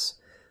this.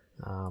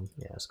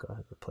 Yeah, let's go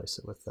ahead and replace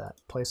it with that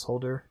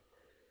placeholder.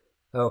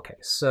 Okay,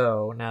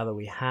 so now that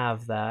we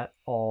have that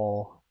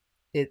all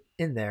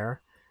in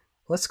there,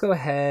 let's go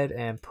ahead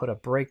and put a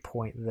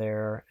breakpoint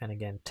there and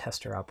again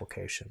test our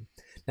application.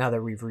 Now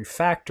that we've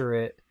refactored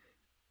it,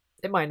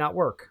 it might not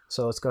work.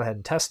 So let's go ahead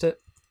and test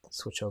it.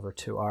 Switch over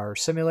to our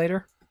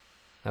simulator.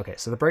 Okay,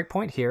 so the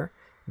breakpoint here.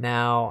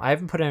 Now I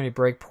haven't put any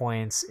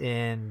breakpoints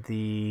in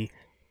the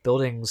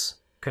buildings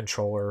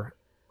controller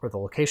or the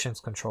locations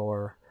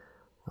controller,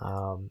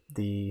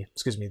 the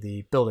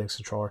buildings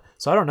controller.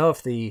 So I don't know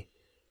if the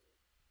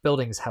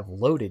buildings have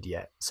loaded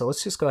yet. So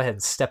let's just go ahead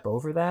and step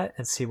over that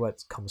and see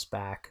what comes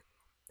back.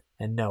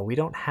 And no, we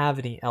don't have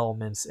any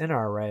elements in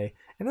our array,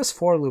 and this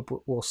for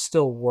loop will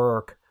still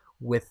work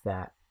with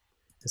that.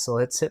 And so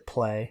let's hit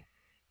play,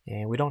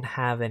 and we don't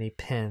have any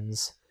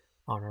pins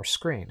on our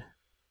screen.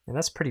 And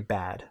that's pretty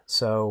bad.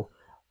 So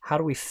how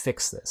do we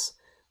fix this?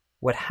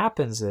 what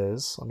happens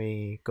is, let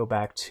me go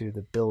back to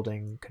the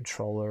building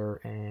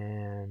controller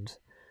and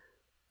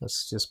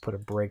let's just put a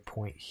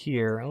breakpoint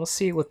here. And let's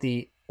see what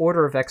the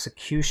order of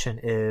execution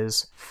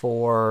is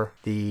for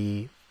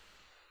the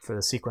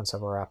sequence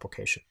of our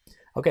application.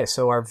 Okay,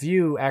 so our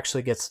view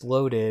actually gets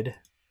loaded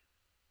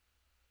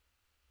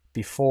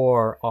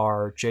before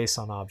our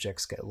JSON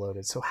objects get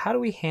loaded. So how do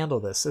we handle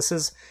this? This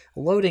is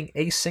loading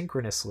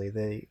asynchronously.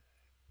 The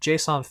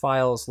JSON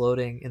file is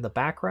loading in the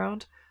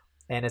background,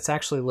 and it's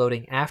actually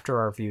loading after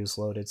our view is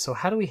loaded. So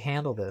how do we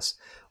handle this?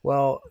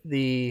 Well,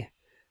 the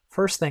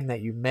first thing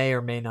that you may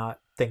or may not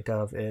think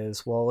of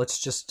is, well, let's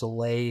just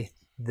delay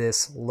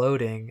this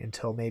loading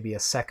until maybe a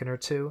second or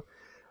two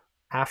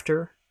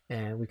after,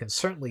 and we can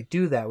certainly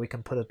do that. We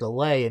can put a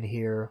delay in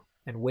here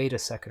and wait a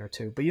second or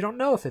two, but you don't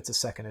know if it's a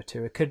second or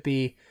two. It could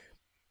be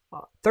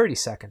 30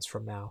 seconds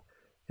from now.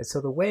 And so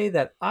the way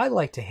that I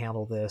like to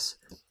handle this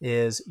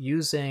is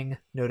using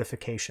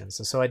notifications.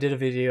 And so I did a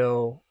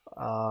video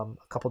a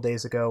couple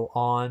days ago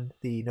on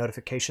the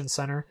notification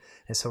center,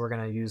 and so we're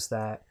going to use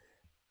that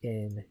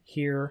in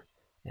here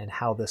and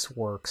how this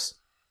works.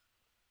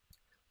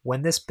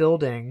 When this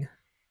building,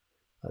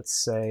 let's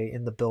say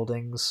in the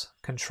buildings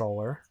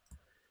controller,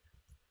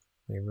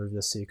 let me remove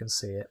this so you can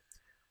see it.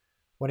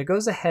 When it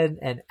goes ahead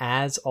and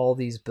adds all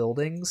these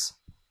buildings,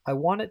 I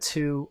want it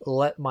to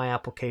let my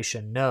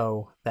application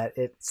know that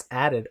it's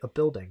added a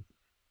building.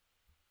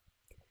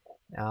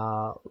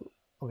 Let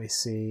me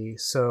see.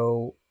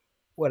 So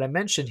what I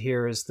mentioned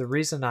here is the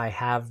reason I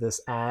have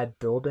this add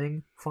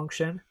building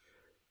function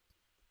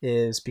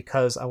is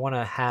because I want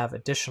to have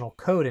additional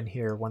code in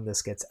here when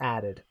this gets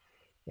added.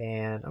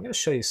 And I'm going to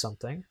show you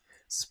something.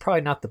 This is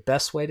probably not the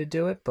best way to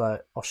do it,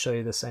 but I'll show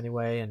you this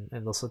anyway, and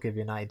this will give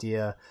you an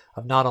idea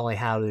of not only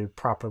how to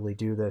properly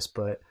do this,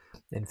 but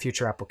in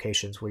future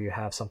applications where you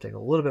have something a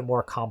little bit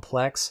more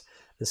complex,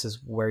 this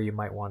is where you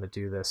might want to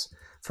do this.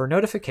 For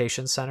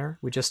Notification Center,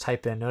 we just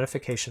type in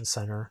notification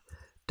center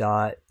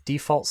dot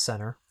default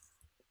center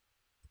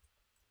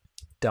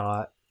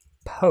dot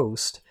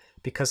post,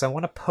 because I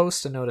want to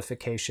post a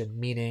notification,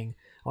 meaning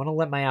I want to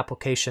let my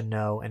application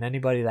know, and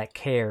anybody that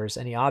cares,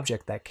 any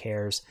object that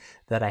cares,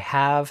 that I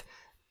have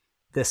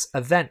this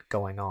event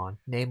going on,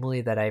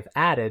 namely that I've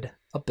added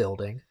a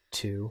building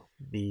to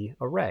the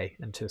array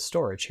and to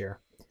storage here.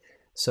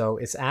 So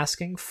it's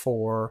asking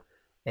for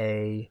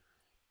a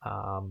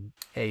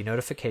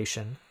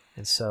notification,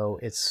 and so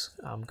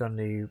I'm going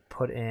to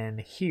put in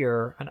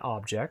here an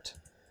object.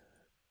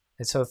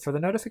 And so for the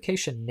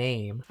notification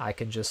name, I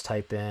can just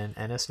type in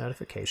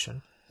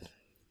ns-notification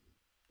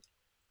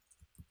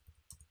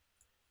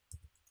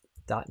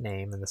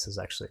 .name, and this is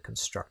actually a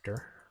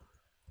constructor.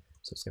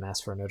 So it's going to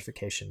ask for a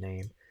notification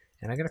name,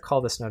 and I'm going to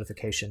call this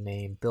notification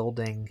name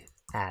building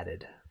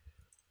added.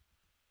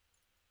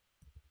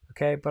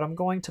 Okay, but I'm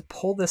going to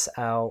pull this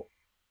out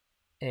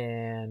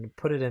and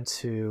put it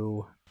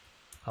into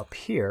up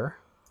here.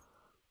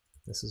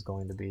 This is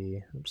going to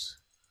be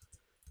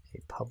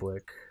a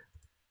public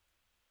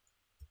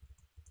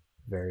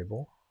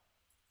variable.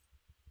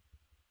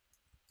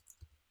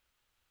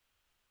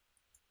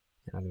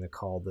 And I'm going to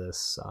call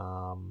this,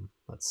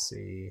 let's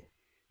see,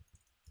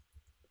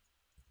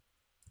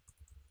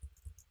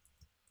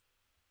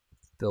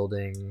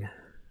 building,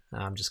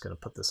 I'm just going to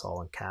put this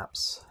all in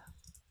caps,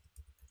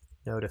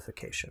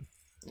 notification.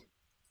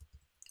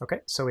 Okay,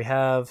 so we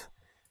have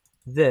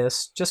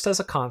this just as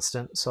a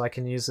constant, so I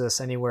can use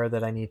this anywhere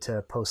that I need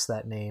to post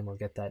that name or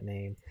get that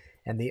name.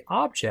 And the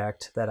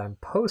object that I'm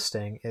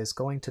posting is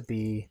going to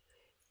be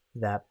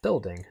that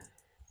building.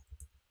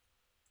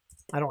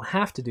 I don't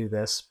have to do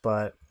this,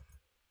 but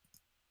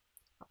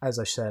as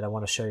I said, I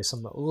want to show you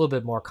a little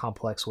bit more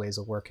complex ways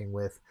of working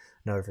with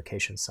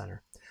Notification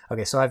Center.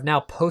 Okay, so I've now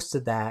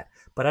posted that,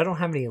 but I don't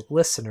have any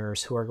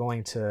listeners who are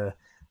going to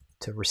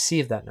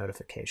receive that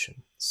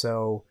notification.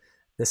 So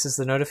this is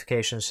the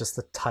notification, it's just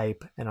the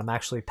type, and I'm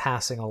actually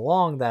passing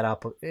along that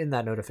up in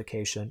that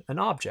notification an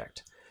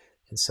object.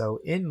 And so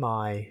in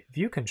my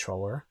view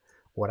controller,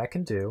 what I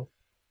can do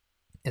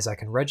is I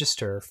can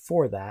register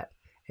for that,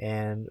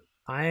 and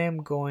I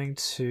am going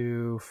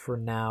to, for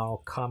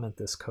now, comment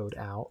this code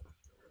out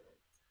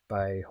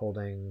by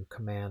holding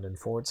Command and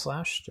 /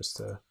 just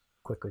to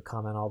quickly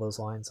comment all those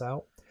lines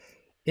out.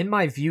 In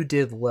my view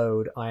div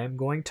load, I am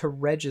going to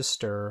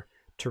register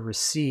to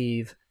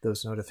receive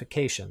those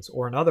notifications,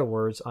 or in other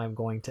words, I'm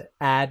going to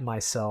add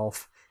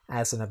myself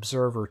as an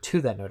observer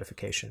to that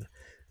notification.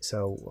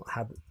 So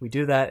how we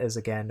do that is,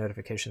 again,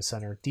 Notification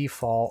Center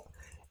default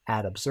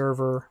add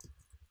observer,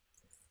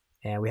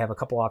 and we have a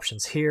couple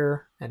options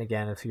here. And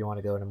again, if you want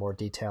to go into more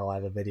detail, I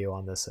have a video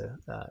on this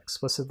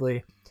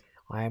explicitly.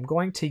 I am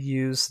going to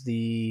use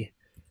the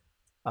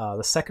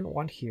second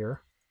one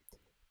here,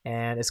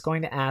 and it's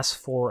going to ask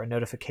for a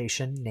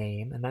notification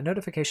name, and that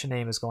notification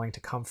name is going to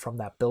come from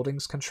that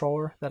buildings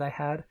controller that I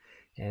had.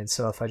 And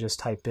so if I just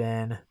type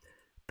in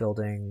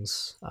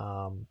buildings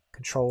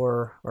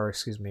controller, or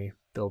excuse me,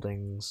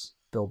 buildings,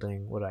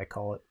 building, what do I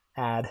call it?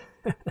 Add,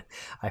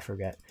 I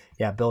forget.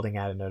 Yeah, building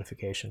added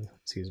notification,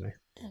 excuse me.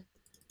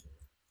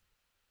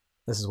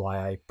 This is why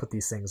I put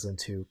these things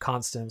into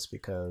constants,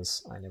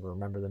 because I never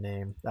remember the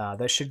name.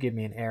 That should give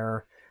me an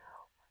error.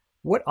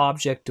 What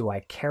object do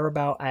I care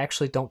about? I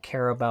actually don't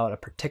care about a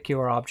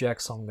particular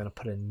object, so I'm going to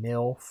put a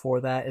nil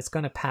for that. It's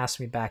going to pass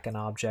me back an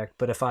object,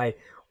 but if I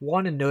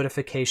wanted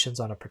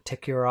notifications on a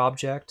particular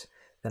object,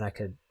 then I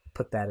could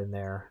put that in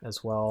there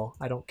as well.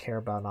 I don't care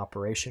about an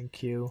operation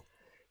queue.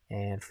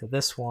 And for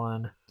this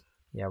one,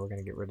 yeah, we're going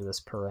to get rid of this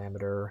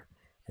parameter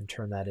and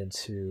turn that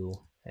into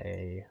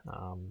a,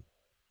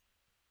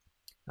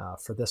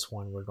 for this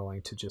one, we're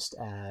going to just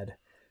add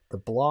the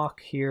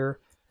block here.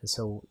 And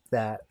so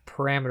that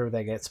parameter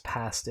that gets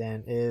passed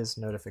in is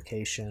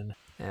notification.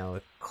 And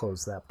I'll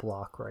close that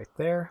block right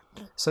there.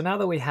 So now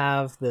that we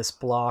have this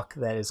block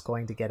that is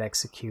going to get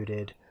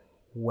executed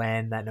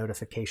when that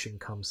notification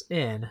comes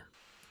in,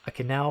 I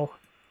can now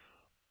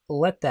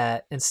let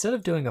that, instead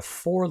of doing a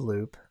for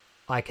loop,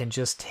 I can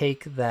just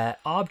take that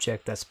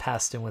object that's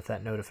passed in with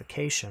that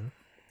notification.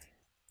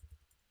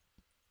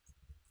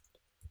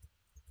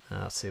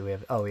 Let's see, we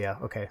have, oh yeah,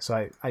 okay,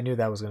 so I knew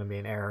that was going to be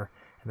an error.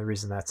 And the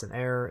reason that's an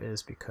error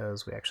is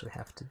because we actually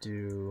have to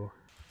do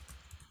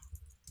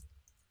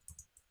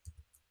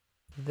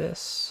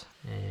this.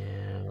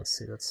 And let's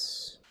see,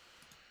 that's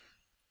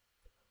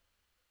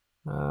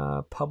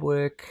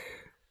public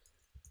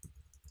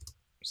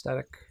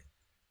static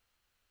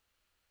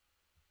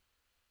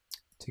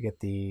to get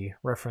the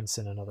reference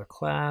in another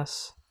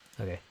class.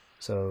 Okay,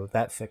 so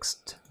that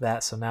fixed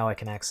that. So now I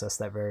can access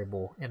that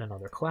variable in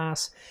another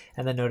class.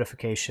 And then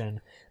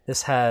notification,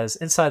 this has,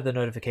 inside the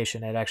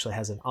notification, it actually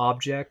has an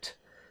object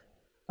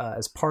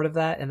as part of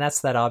that. And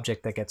that's that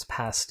object that gets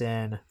passed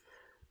in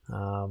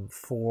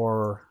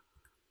for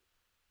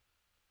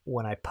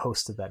when I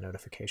posted that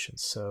notification.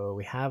 So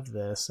we have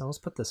this, and let's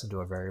put this into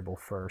a variable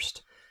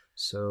first.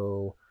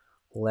 So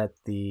let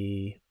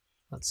the,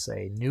 let's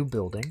say, new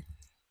building,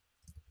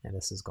 and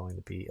this is going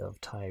to be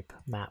of type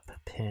map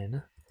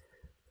pin.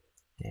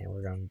 And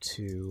we're going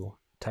to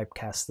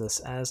typecast this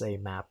as a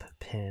map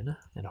pin,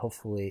 and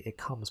hopefully it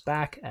comes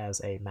back as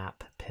a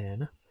map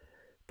pin,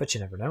 but you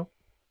never know.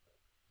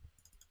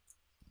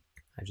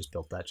 I just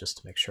built that just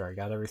to make sure I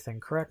got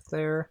everything correct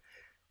there.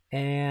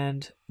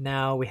 And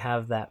now we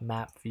have that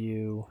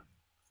MapView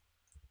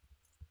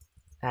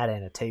add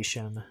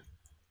annotation,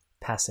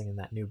 passing in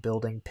that new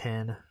building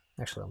pin.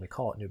 Actually, let me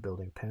call it new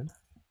building pin.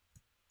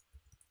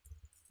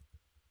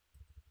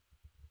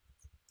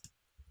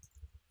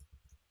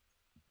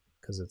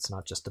 Because it's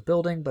not just a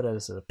building, but it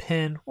is a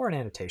pin or an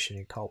annotation.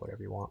 You can call it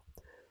whatever you want.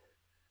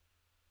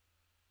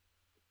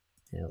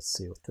 And let's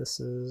see what this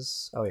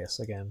is. Oh yes,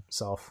 again,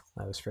 self.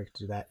 I was forgetting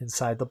to do that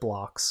inside the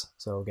blocks.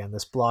 So again,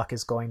 this block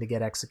is going to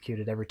get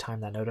executed every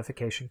time that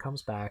notification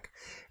comes back.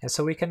 And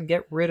so we can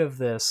get rid of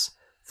this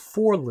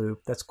for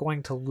loop that's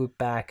going to loop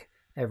back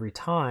every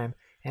time.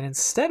 And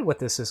instead what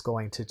this is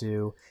going to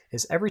do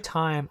is every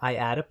time I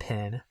add a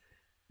pin,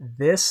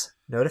 this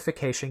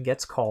notification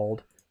gets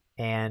called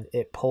and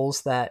it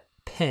pulls that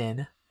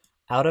pin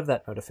out of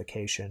that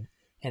notification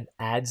and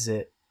adds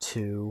it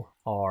to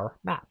our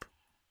map.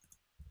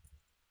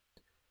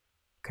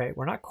 Okay,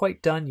 we're not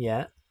quite done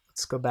yet.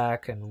 Let's go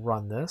back and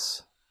run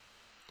this.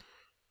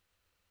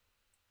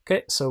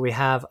 Okay, so we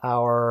have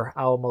our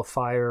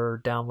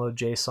Alamo-Fire download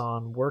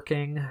JSON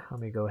working. Let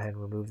me go ahead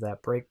and remove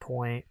that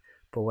breakpoint.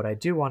 But what I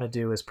do want to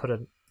do is put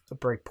a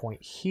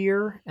breakpoint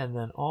here, and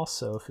then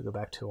also, if we go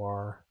back to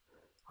our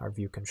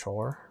view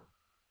controller,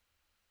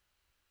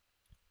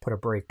 put a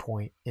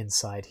breakpoint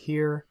inside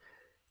here,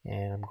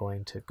 and I'm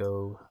going to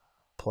go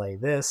play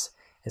this.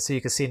 And so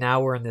you can see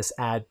now we're in this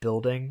add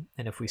building,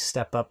 and if we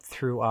step up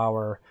through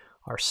our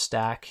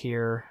stack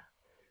here,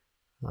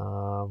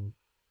 so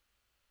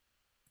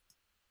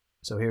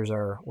here's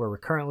where we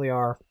currently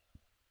are.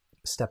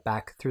 Step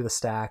back through the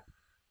stack.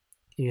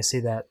 You can see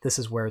that this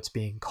is where it's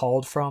being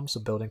called from. So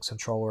buildings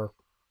controller,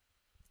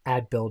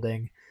 add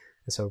building.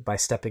 And so by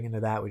stepping into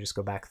that, we just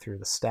go back through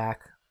the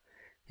stack,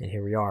 and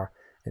here we are.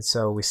 And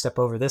so we step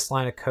over this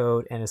line of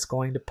code, and it's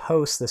going to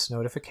post this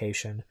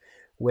notification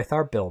with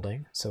our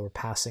building. So we're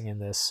passing in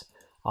this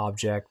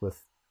object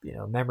with, you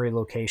know, memory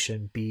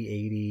location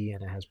B80,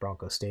 and it has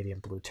Bronco Stadium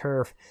blue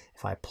turf.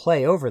 If I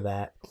play over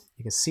that,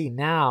 you can see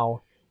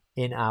now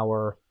in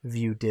our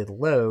view did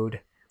load,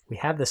 we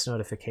have this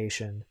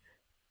notification,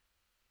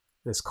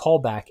 this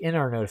callback in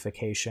our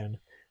notification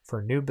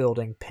for new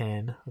building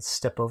pin. Let's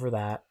step over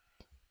that.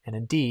 And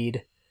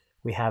indeed,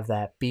 we have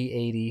that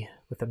B80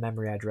 with the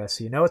memory address.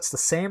 So you know it's the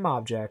same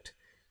object,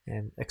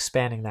 and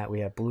expanding that,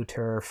 we have blue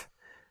turf,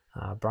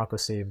 Bronco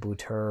Stadium blue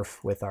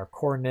turf with our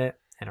coordinate,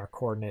 and our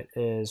coordinate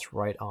is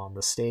right on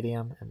the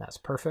stadium, and that's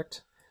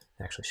perfect.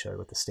 I'll actually show you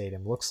what the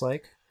stadium looks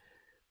like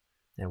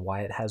and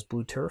why it has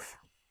blue turf.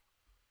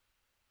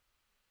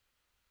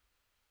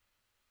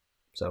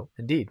 So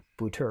indeed,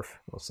 blue turf.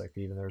 Looks like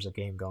even there's a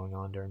game going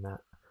on during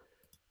that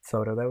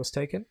photo that was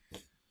taken.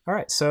 All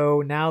right,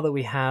 so now that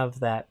we have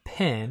that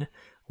pin,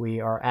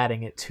 we are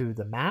adding it to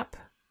the map.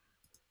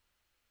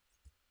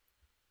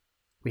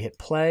 We hit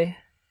play,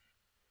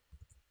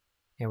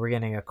 and we're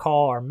getting a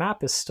call. Our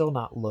map is still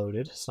not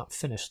loaded. It's not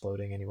finished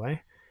loading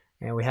anyway.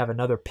 And we have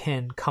another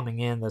pin coming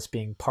in that's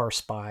being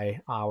parsed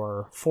by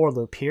our for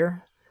loop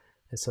here.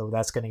 And so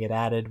that's going to get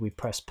added. We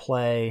press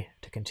play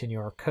to continue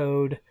our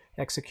code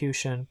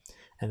execution.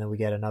 And then we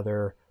get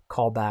another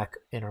callback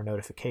in our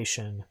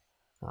notification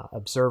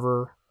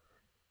observer.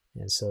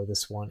 And so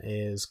this one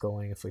is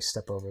going, if we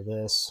step over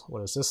this,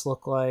 what does this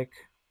look like?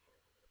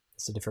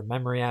 It's a different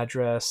memory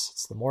address.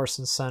 It's the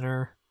Morrison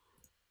Center,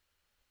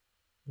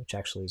 which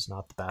actually is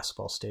not the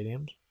basketball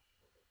stadium.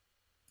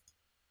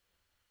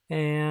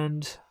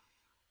 And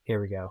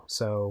here we go.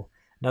 So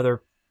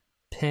another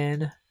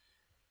pin,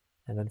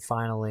 and then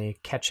finally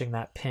catching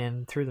that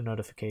pin through the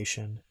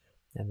notification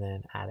and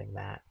then adding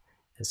that.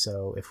 And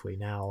so if we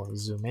now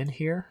zoom in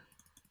here,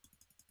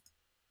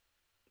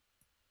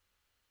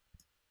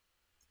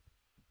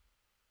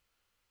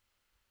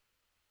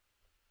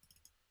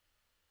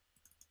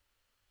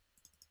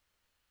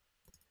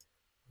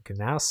 we can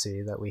now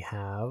see that we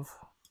have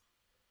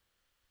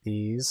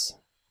these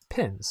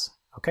pins.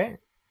 Okay,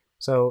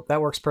 so that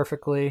works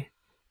perfectly.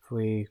 If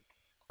we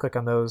click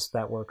on those,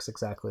 that works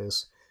exactly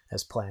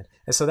as planned.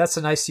 And so that's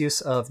a nice use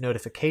of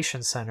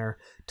Notification Center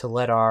to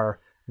let our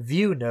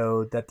view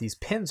know that these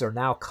pins are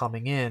now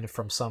coming in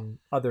from some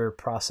other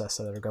process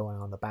that are going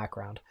on in the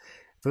background.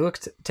 If we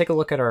take a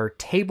look at our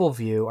table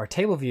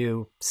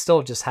view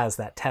still just has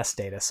that test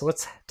data. So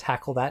let's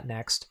tackle that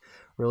next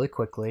really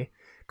quickly.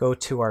 Go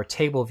to our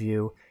table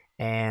view,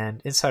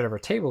 and inside of our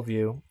table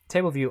view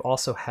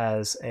also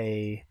has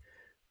a,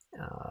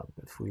 I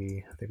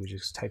think we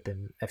just type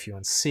in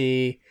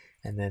FUNC,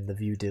 and then the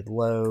view did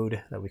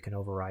load that we can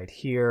override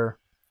here.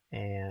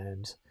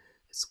 And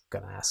it's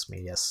gonna ask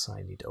me, yes,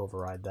 I need to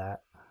override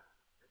that.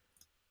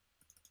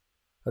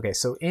 Okay,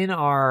 so in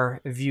our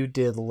view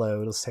did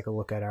load, let's take a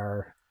look at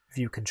our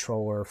view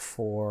controller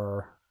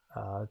for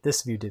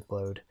this view did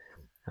load.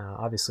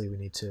 Obviously, we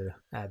need to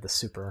add the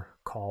super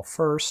call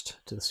first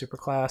to the super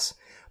class,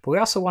 but we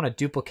also want to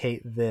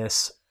duplicate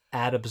this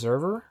add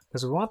observer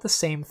because we want the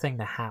same thing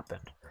to happen.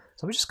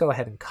 So we just go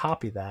ahead and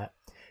copy that.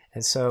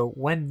 And so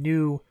when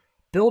new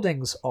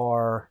buildings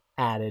are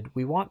added,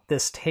 we want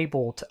this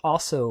table to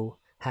also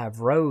have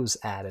rows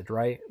added,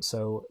 right?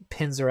 So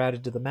pins are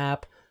added to the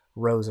map,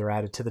 rows are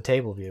added to the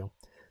table view.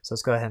 So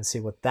let's go ahead and see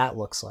what that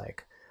looks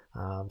like.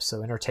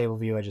 So in our table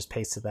view, I just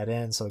pasted that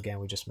in. So again,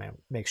 we just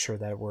make sure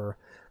that we're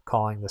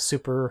calling the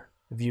super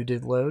view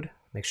did load,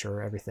 make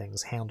sure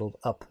everything's handled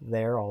up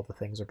there, all the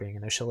things are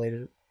being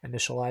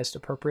initialized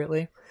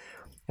appropriately.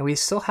 And we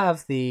still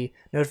have the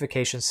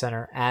Notification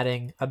Center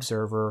adding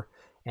observer,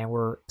 and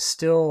we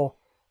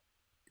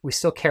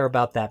still care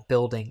about that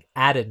building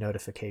added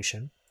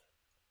notification.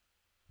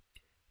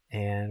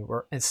 And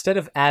instead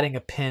of adding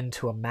a pin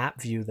to a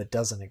map view that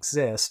doesn't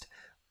exist,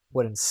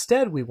 what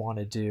instead we want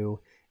to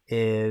do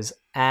is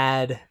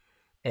add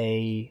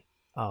a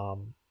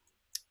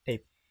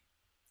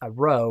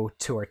row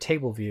to our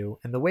table view.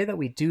 And the way that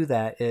we do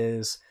that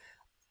is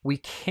we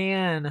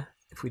can,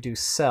 if we do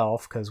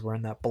self, because we're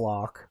in that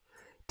block,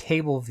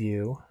 table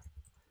view.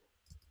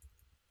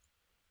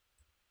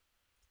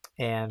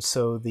 And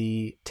so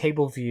the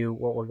table view,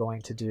 what we're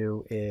going to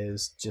do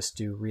is just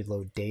do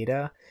reload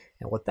data.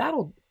 And what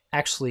that'll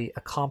actually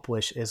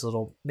accomplish is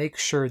it'll make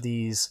sure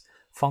these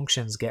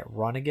functions get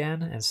run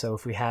again. And so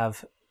if we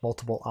have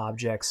multiple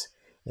objects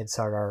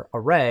inside our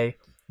array,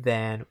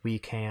 then we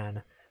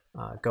can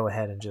go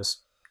ahead and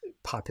just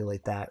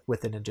populate that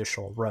with an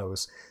additional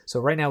rows. So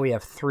right now we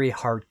have 3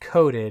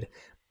 hard-coded,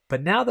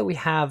 but now that we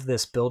have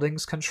this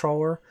buildings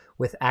controller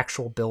with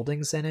actual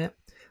buildings in it,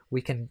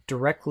 we can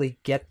directly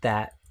get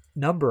that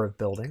number of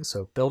buildings.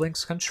 So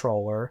buildings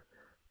controller,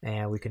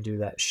 and we can do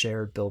that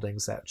shared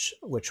buildings,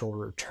 which will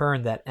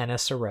return that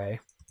NS array.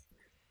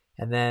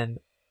 And then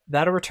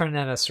that'll return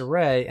an NS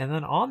array, and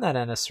then on that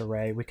NS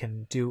array, we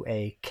can do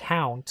a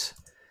count,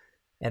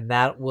 and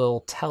that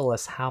will tell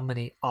us how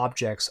many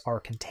objects are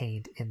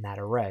contained in that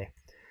array.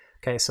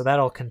 Okay, so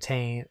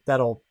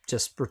that'll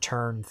just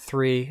return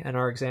 3 in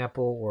our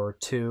example, or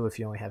 2 if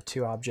you only have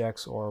 2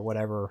 objects, or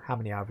whatever, how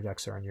many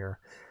objects are in your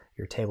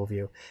table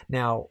view.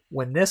 Now,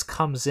 when this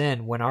comes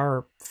in, when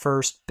our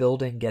first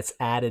building gets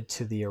added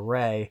to the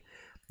array,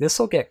 this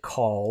will get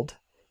called,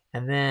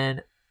 and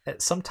then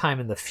at some time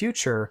in the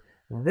future,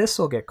 this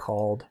will get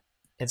called.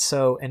 And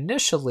so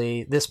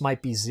initially, this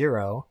might be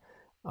 0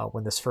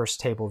 when this first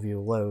table view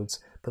loads,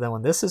 but then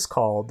when this is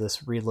called,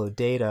 this reload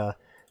data,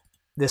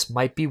 this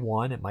might be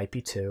 1, it might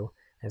be 2,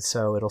 and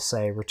so it'll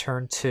say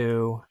return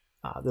 2.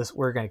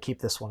 We're going to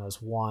keep this one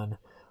as 1,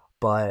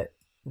 but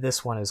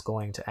this one is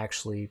going to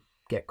actually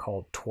get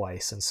called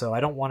twice. And so I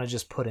don't want to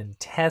just put in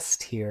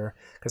test here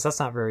because that's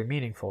not very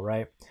meaningful,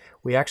 right?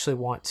 We actually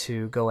want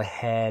to go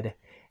ahead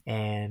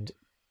and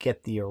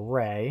get the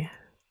array.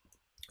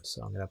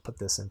 So I'm going to put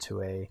this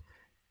into a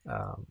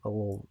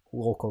little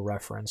local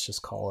reference,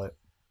 just call it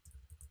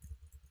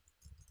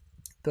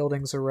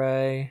buildings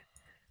array.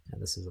 And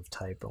this is of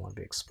type, I want to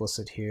be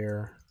explicit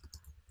here.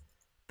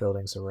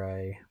 Buildings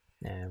array,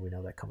 and we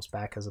know that comes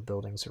back as a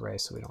buildings array,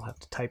 so we don't have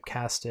to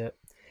typecast it.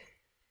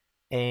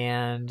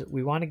 And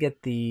we want to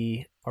get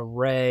the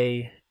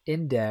array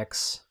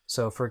index,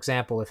 So for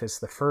example, if it's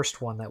the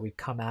first one that we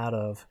come out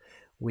of,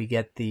 we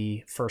get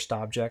the first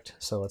object.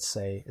 So let's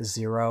say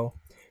 0,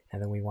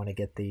 and then we want to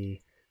get the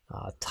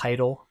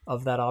title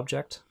of that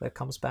object that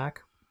comes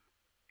back.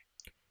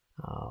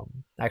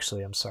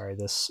 Actually, I'm sorry,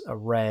 this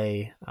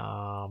array,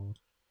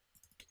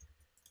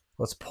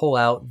 let's pull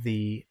out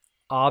the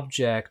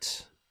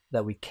object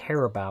that we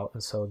care about.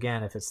 And so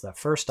again, if it's the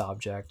first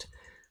object,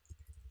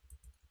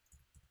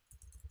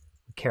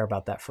 we care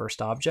about that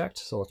first object.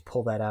 So let's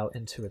pull that out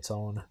into its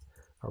own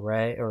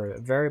array or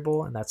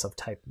variable, and that's of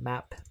type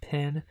map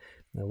pin.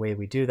 And the way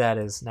we do that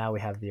is now we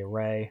have the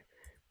array.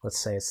 Let's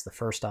say it's the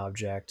first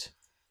object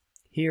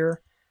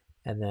here,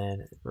 and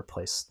then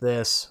replace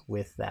this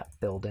with that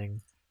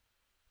building.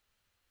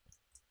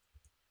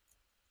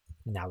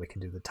 Now we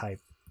can do the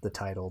type, the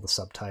title, the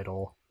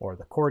subtitle, or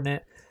the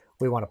coordinate.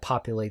 We want to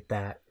populate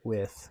that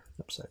with,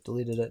 oops, I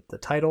deleted it, the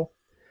title,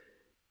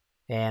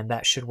 and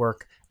that should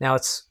work. Now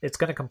it's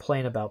going to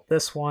complain about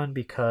this one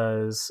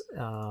because,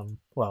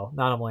 well,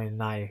 not only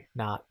am I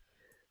not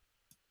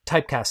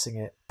typecasting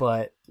it,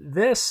 but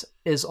this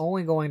is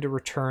only going to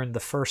return the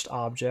first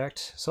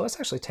object. So let's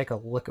actually take a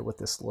look at what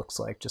this looks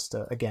like, just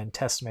to, again,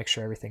 test to make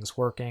sure everything's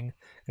working. I'm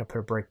going to put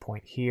a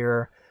breakpoint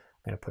here.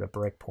 I'm going to put a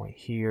breakpoint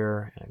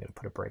here, and I'm going to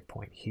put a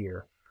breakpoint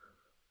here.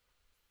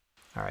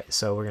 All right,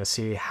 so we're going to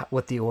see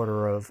what the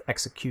order of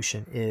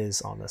execution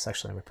is on this.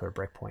 Actually, I'm going to put a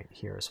breakpoint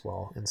here as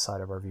well inside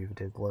of our view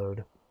did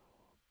load.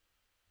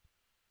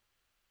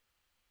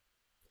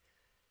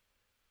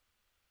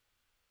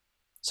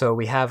 So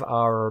we have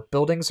our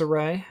buildings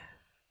array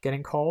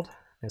getting called.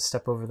 I'm going to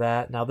step over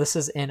that. Now this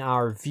is in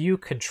our view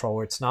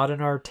controller. It's not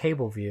in our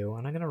table view,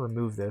 and I'm going to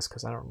remove this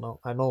because I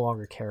no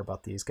longer care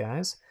about these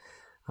guys.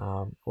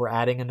 We're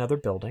adding another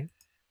building,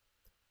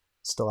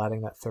 still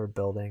adding that third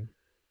building.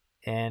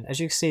 And as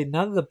you can see,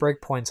 none of the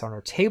breakpoints on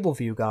our table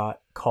view got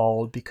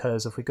called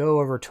because if we go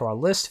over to our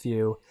list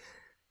view,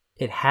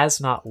 it has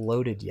not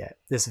loaded yet.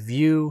 This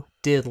view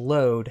did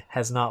load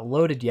has not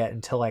loaded yet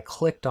until I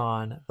clicked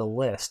on the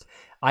list.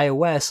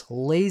 iOS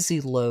lazy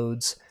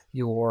loads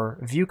your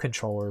view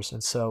controllers,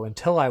 and so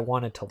until I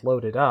wanted to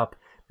load it up,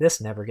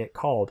 this never get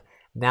called.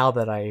 Now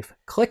that I've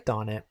clicked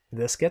on it,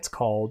 this gets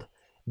called.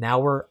 Now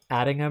we're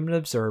adding an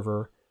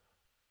observer,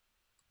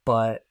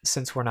 but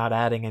since we're not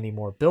adding any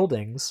more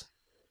buildings,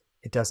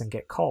 it doesn't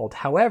get called.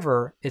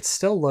 However, it's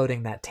still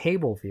loading that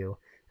table view,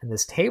 and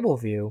this table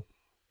view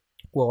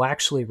will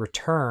actually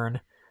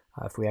return,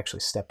 if we actually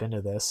step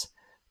into this,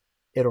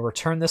 it'll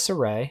return this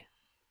array,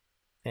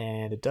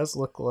 and it does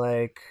look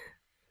like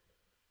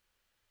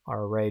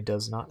our array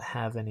does not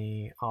have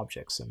any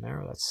objects in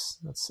there.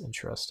 That's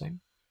interesting.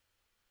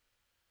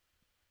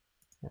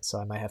 And so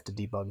I might have to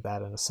debug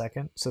that in a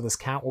second. So this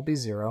count will be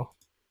 0.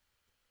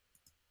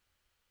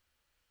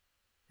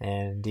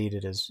 And indeed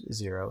it is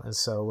 0. And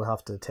so we'll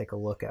have to take a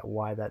look at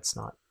why that's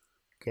not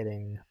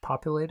getting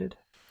populated.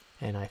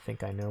 And I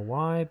think I know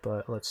why,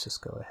 but let's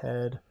just go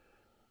ahead.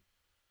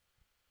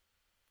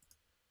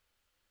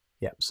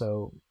 Yep,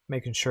 so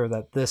making sure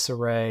that this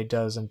array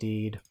does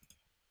indeed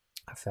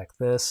affect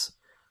this.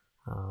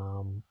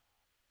 Oh,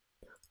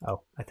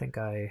 I think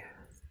I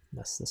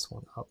messed this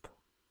one up.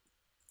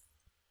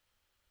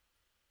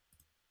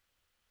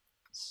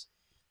 Let's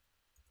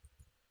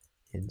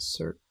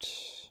insert.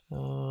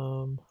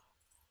 Okay,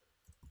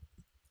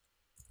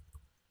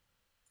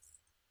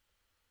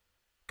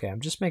 I'm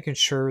just making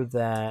sure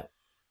that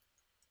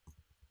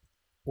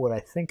what I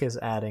think is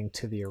adding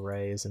to the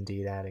array is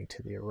indeed adding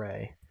to the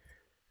array.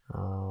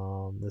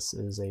 This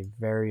is a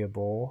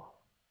variable.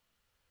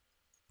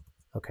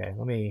 Okay,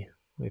 let me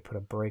put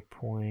a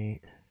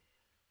breakpoint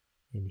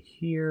in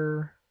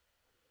here.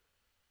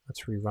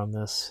 Let's rerun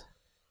this.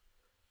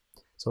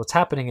 So what's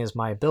happening is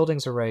my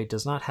buildings array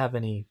does not have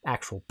any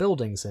actual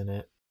buildings in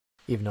it,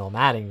 even though I'm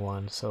adding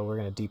one. So we're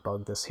going to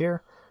debug this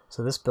here.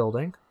 So this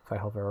building, if I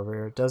hover over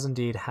here, does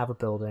indeed have a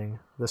building.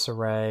 This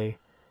array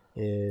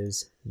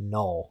is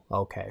null.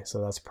 Okay, so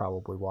that's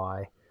probably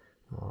why.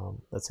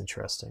 That's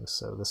interesting.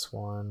 So this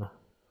one,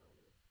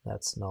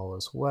 that's null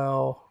as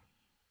well.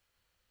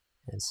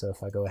 And so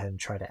if I go ahead and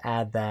try to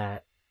add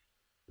that,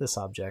 this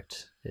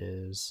object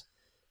is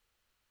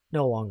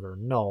no longer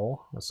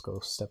null. Let's go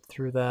step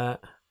through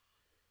that.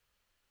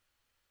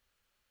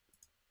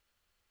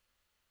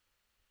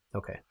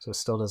 Okay, so it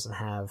still doesn't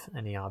have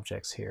any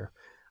objects here.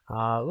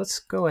 Let's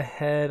go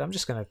ahead. I'm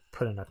just going to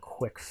put in a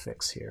quick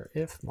fix here.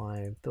 If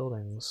my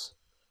buildings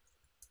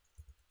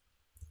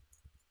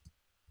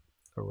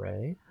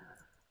array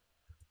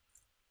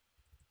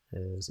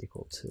is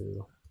equal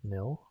to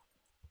nil,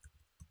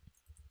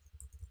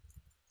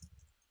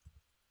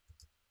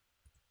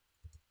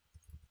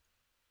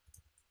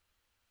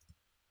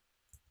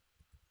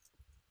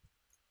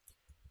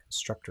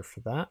 constructor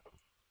for that.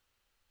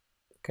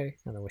 Okay,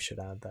 and then we should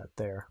add that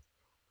there.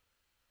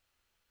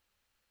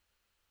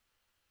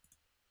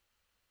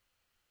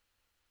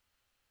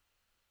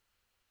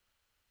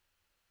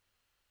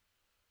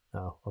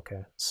 Oh,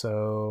 okay.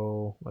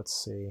 So let's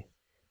see.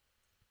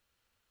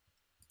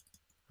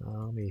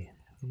 Let me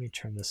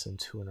turn this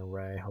into an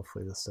array.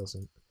 Hopefully this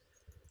doesn't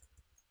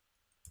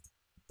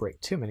break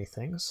too many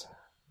things.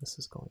 This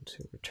is going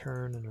to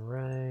return an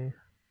array.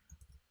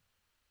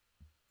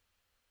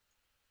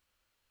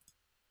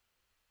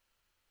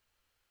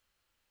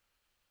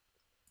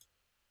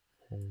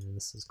 And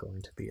this is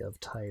going to be of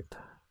type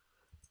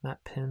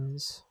map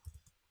pins.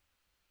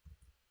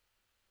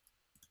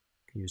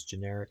 Use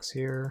generics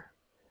here.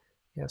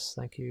 Yes,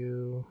 thank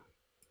you.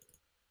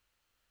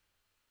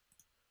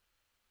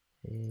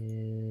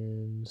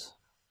 And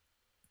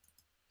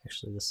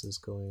actually this is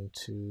going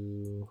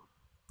to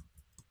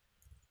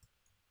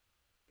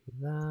be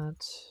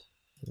that.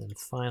 And then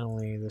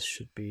finally this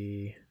should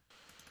be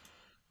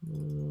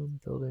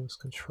buildings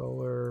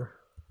controller,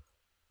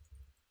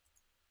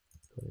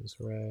 buildings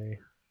array,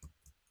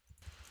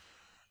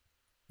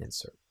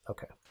 insert.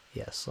 Okay.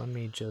 Yes, let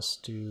me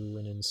just do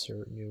an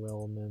insert new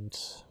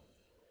element.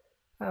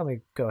 Let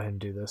me go ahead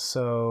and do this.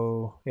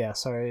 So yeah,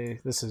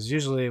 sorry, this is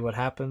usually what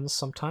happens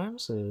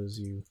sometimes is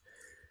you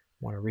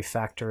want to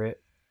refactor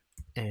it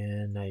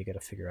and now you got to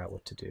figure out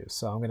what to do.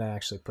 So I'm going to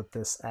actually put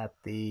this at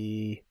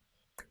the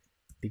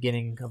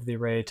beginning of the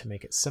array to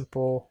make it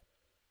simple.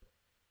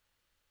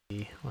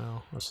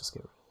 Well, let's just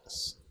get rid of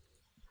this.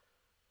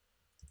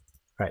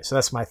 All right, so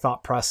that's my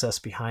thought process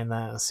behind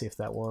that. Let's see if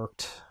that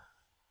worked.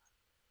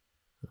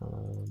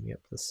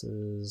 Yep, this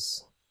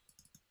is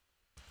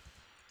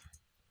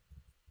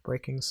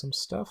breaking some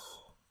stuff.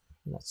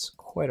 That's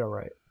quite all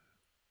right.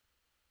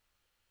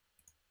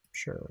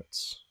 Sure,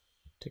 let's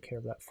take care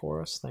of that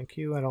for us. Thank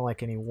you. I don't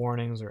like any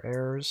warnings or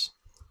errors.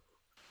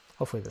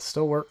 Hopefully this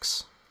still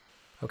works.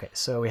 Okay,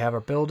 so we have our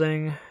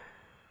building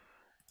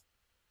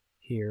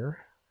here.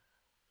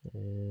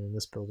 And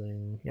this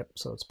building, yep,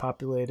 so it's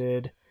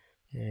populated.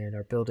 And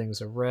our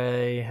building's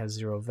array has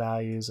 0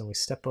 values, and we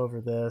step over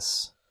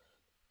this.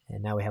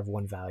 And now we have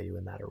 1 value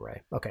in that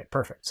array. Okay,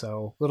 perfect.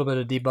 So a little bit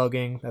of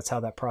debugging. That's how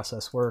that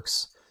process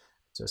works.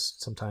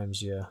 Just sometimes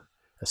you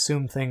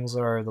assume things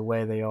are the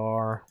way they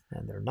are,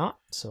 and they're not.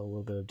 So a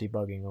little bit of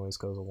debugging always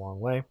goes a long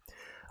way.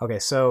 Okay,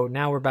 so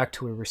now we're back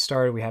to where we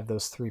started. We have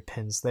those 3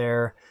 pins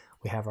there.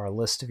 We have our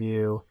list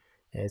view.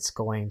 It's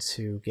going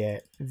to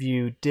get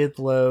view did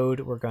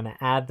load. We're going to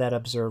add that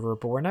observer,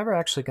 but we're never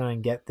actually going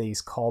to get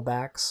these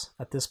callbacks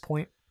at this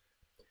point.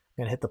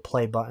 I'm going to hit the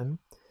play button,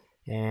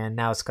 and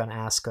now it's going to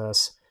ask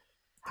us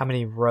how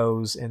many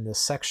rows in this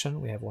section.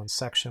 We have 1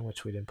 section,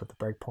 which we didn't put the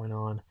breakpoint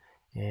on.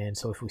 And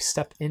so if we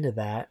step into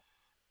that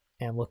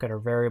and look at our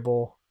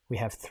variable, we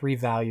have 3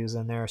 values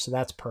in there. So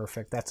that's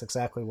perfect. That's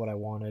exactly what I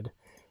wanted.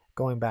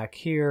 Going back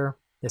here,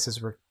 this is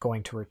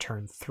going to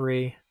return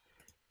 3.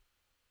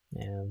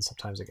 And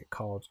sometimes I get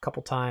called a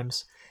couple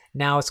times.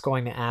 Now it's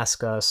going to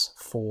ask us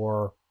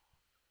for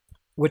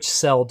which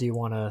cell do you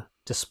want to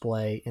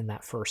display in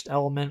that first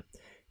element.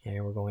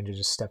 And we're going to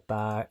just step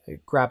back,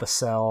 grab a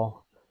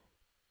cell,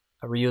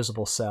 a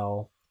reusable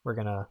cell. We're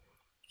going to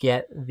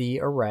get the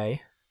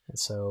array. And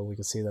so we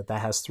can see that that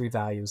has 3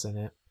 values in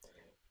it.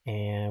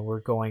 And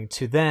we're going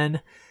to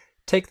then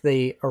take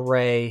the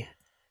array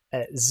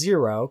at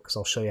 0, because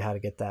I'll show you how to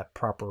get that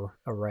proper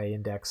array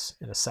index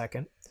in a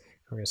second.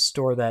 We're going to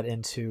store that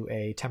into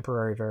a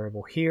temporary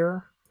variable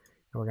here.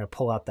 And we're going to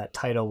pull out that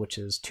title, which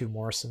is 2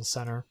 Morrison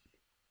Center,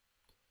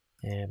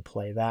 and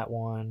play that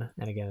one.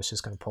 And again, it's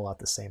just going to pull out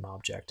the same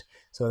object.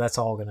 So that's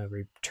all going to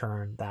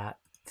return that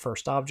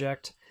first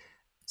object.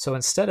 So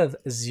instead of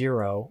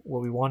 0,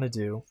 what we want to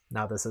do,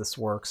 now that this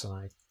works and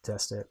I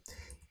test it,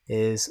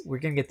 is we're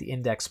going to get the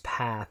index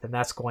path, and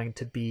that's going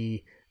to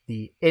be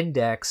the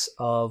index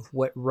of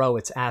what row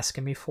it's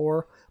asking me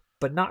for,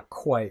 but not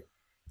quite.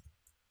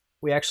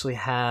 We actually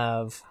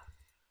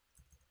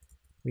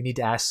we need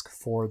to ask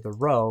for the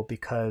row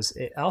because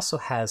it also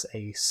has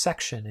a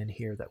section in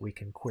here that we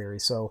can query.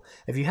 So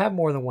if you have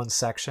more than 1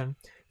 section,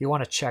 you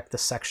want to check the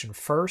section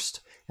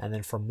first, and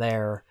then from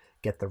there,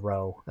 get the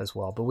row as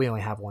well. But we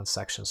only have 1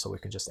 section, so we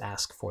can just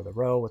ask for the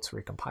row. Let's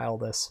recompile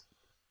this.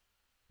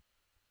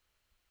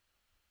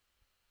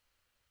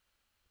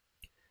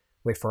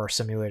 Wait for our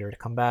simulator to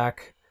come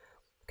back.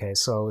 Okay,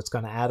 so it's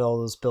going to add all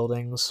those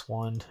buildings,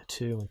 1,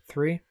 2, and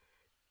 3.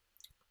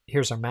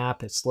 Here's our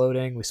map. It's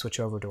loading. We switch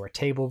over to our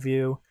table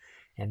view,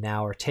 and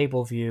now our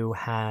table view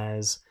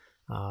is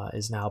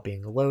now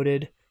being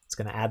loaded. It's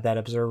going to add that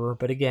observer,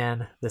 but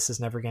again, this is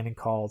never getting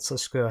called. So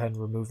let's go ahead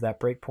and remove that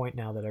breakpoint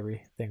now that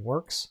everything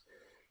works.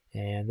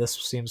 And this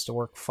seems to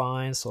work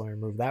fine, so I'll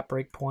remove that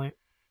breakpoint.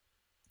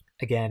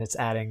 Again, it's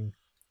adding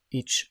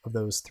each of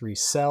those 3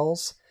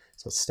 cells.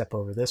 So let's step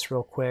over this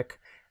real quick.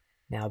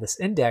 Now this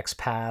index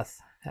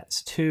path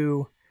has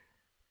 2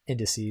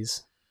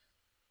 indices.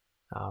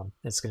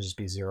 It's going to just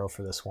be 0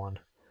 for this one.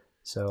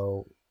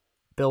 So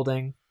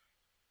building,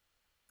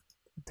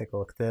 take a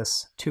look at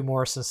this. 2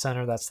 Morrison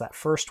Center, that's that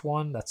first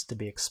one. That's to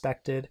be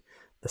expected.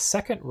 The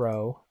second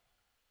row,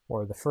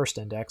 or the first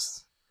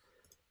index,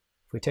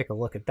 if we take a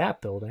look at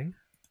that building,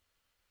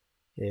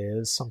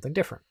 is something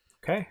different.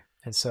 Okay,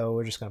 and so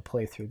we're just going to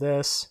play through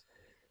this.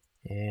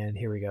 And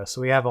here we go.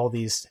 So we have all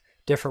these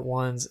different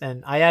ones,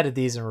 and I added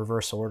these in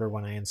reverse order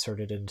when I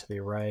inserted it into the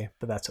array,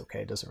 but that's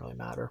okay. It doesn't really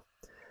matter.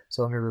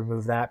 So let me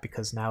remove that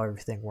because now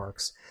everything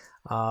works.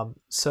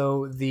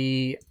 So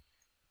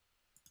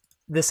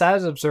this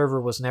as observer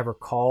was never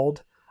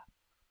called,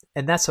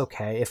 and that's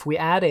okay. If we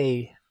add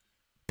a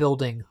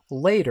building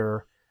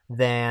later,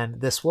 then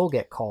this will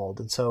get called.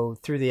 And so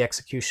through the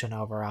execution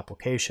of our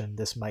application,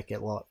 this might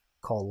get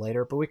called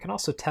later. But we can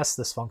also test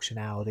this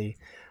functionality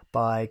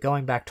by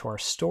going back to our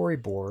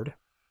storyboard,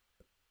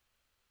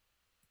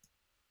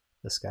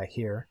 this guy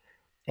here,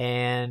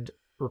 and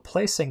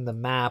replacing the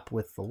map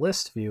with the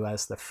list view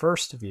as the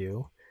first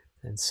view.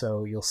 And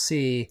so you'll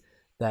see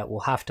that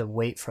we'll have to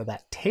wait for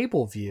that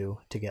table view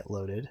to get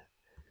loaded.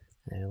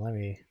 And let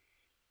me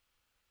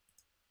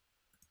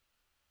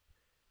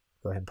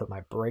go ahead and put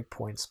my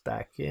breakpoints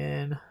back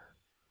in.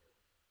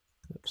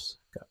 Oops.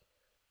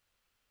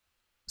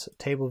 So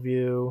table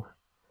view,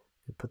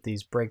 put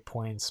these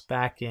breakpoints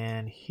back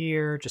in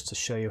here just to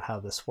show you how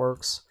this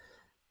works.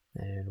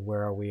 And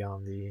where are we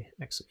on the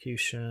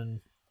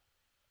execution?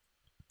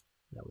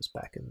 That was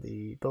back in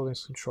the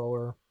buildings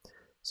controller.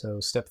 So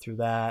step through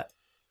that.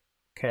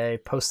 Okay,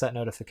 post that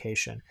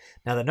notification.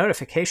 Now the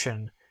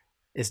notification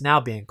is now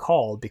being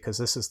called because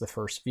this is the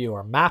first view.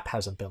 Our map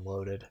hasn't been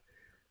loaded.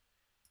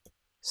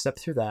 Step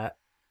through that.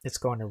 It's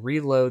going to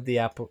reload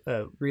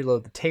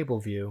the table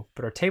view,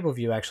 but our table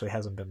view actually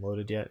hasn't been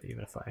loaded yet,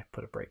 even if I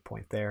put a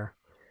breakpoint there.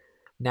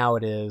 Now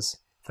it is.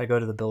 If I go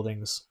to the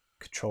buildings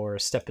controller,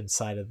 step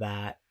inside of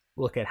that,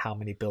 look at how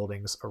many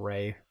buildings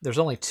array. There's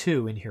only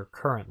 2 in here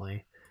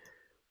currently.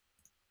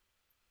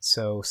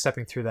 So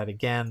stepping through that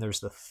again,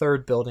 there's the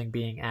third building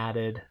being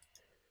added.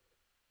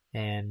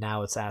 And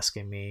now it's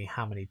asking me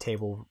how many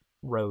table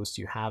rows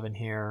do you have in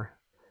here.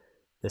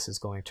 This is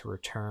going to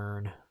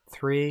return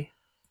 3.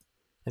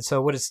 And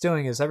so what it's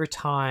doing is every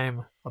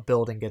time a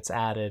building gets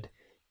added,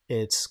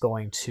 it's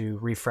going to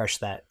refresh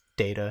that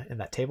data in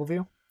that table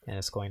view. And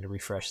it's going to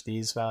refresh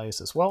these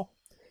values as well.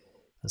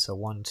 And so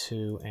 1,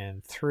 2,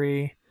 and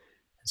 3.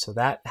 And so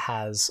that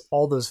has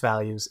all those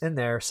values in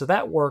there. So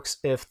that works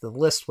if the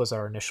list was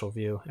our initial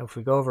view. And if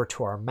we go over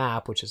to our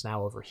map, which is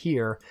now over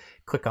here,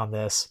 click on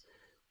this,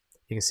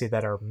 you can see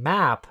that our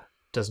map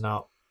does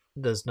no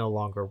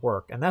longer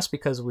work. And that's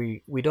because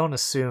we don't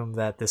assume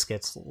that this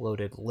gets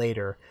loaded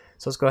later.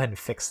 So let's go ahead and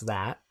fix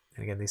that.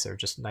 And again, these are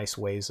just nice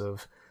ways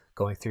of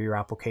going through your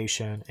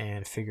application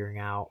and figuring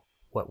out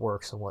what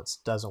works and what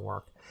doesn't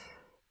work.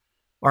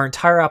 Our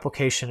entire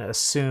application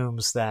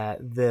assumes that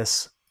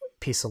this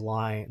piece of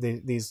line,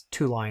 these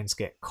 2 lines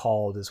get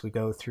called as we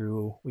go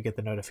through, we get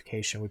the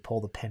notification, we pull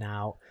the pin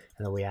out,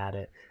 and then we add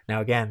it.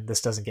 Now again,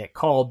 this doesn't get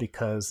called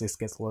because this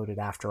gets loaded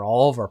after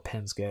all of our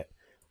pins get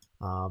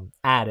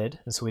added,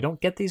 and so we don't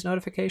get these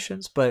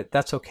notifications, but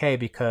that's okay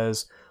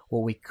because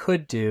what we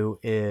could do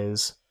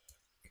is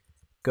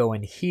go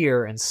in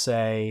here and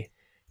say,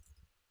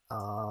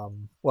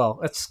 well,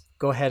 let's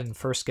go ahead and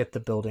first get the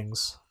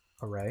buildings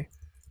array.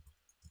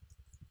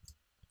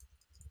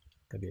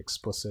 Going to be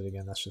explicit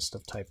again, that's just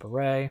of type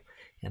array,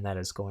 and that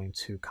is going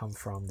to come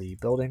from the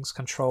buildings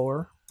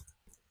controller,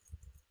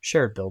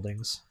 shared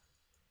buildings.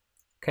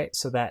 Okay,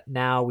 so that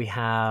now we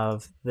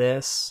have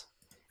this,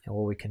 and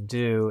what we can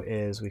do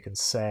is we can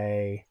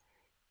say,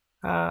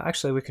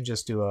 actually we can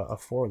just do a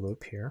for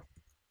loop here.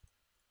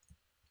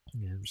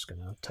 And I'm just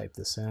going to type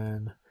this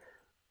in.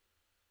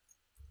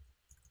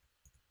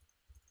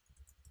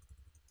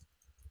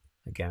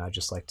 Again, I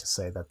just like to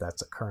say that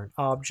that's a current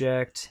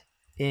object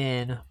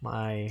in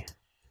my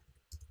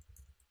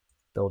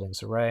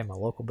buildings array, my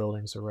local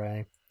buildings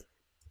array,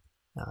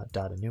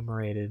 dot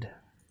enumerated,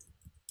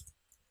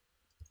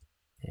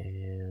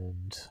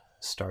 and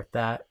start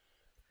that.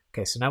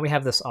 Okay, so now we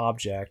have this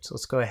object.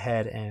 Let's go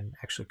ahead and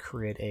actually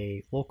create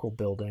a local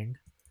building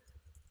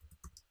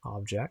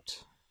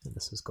object. And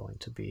this is going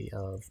to be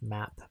of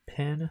map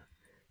pin.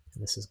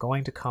 And this is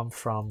going to come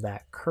from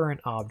that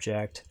current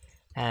object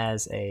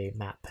as a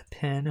map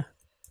pin.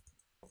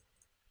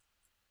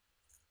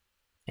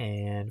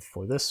 And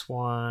for this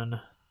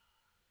one,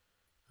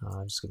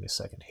 just give me a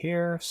second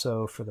here.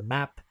 So for the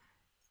map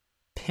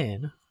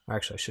pin, or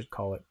actually I should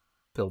call it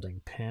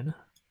building pin.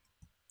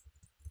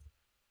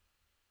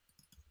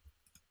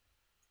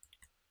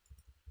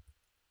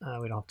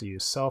 We don't have to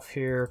use self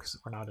here because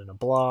we're not in a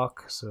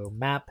block. So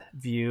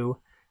MapView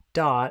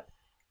dot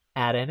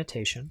add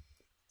annotation.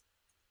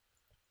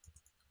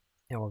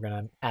 And we're going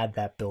to add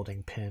that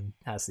building pin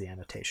as the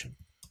annotation.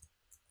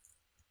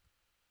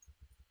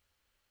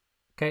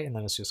 Okay, and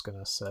then it's just going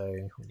to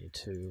say we need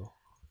to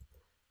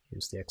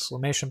use the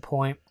exclamation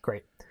point.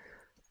 Great.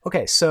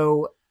 Okay,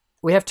 so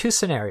we have 2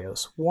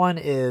 scenarios. One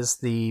is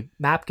the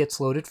map gets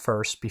loaded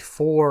first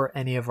before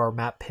any of our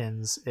map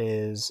pins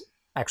is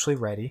actually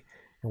ready,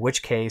 in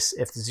which case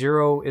if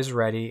 0 is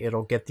ready,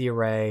 it'll get the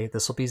array.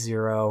 This will be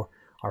 0.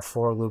 Our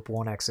for loop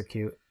won't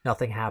execute.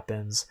 Nothing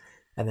happens.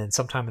 And then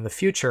sometime in the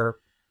future,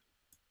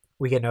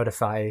 we get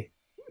notified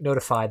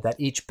that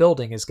each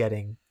building is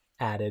getting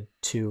added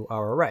to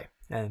our array.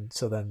 And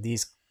so then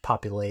these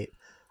populate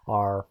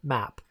our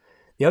map.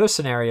 The other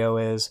scenario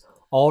is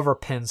all of our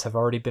pins have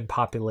already been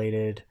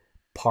populated,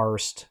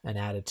 parsed, and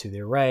added to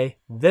the array.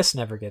 This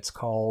never gets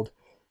called,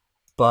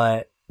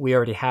 but we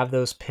already have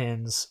those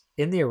pins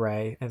in the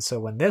array. And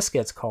so when this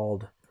gets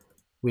called,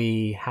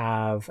 we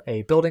have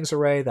a buildings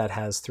array that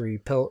has 3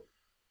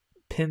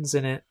 pins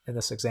in it in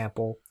this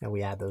example, and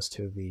we add those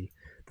to the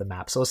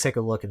map. So let's take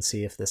a look and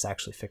see if this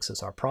actually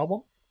fixes our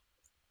problem.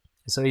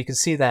 So you can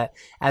see that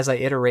as I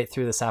iterate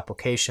through this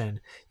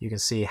application, you can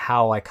see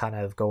how I kind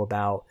of go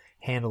about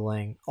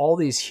handling all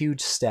these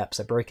huge steps.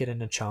 I break it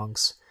into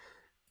chunks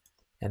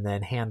and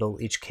then handle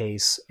each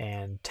case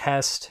and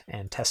test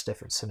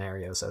different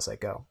scenarios as I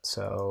go.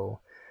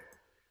 So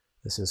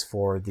this is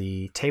for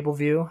the table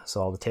view.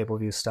 So all the table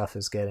view stuff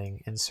is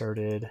getting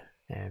inserted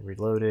and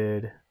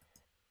reloaded.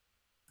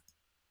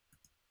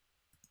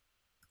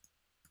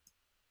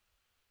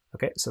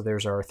 Okay, so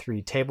there's our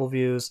 3 table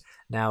views.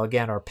 Now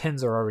again, our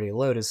pins are already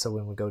loaded, so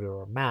when we go to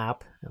our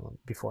map, and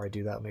before I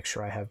do that, make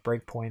sure I have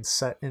breakpoints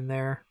set in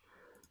there.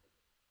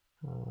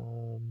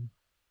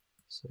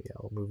 So yeah,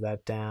 we'll move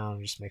that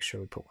down, just make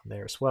sure we put one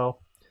there as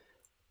well.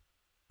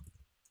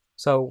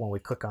 So when we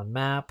click on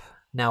map,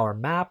 now our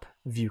map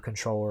view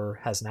controller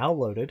has now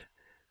loaded.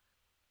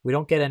 We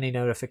don't get any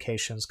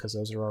notifications because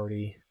those are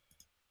already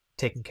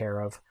taken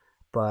care of,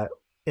 but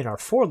in our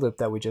for loop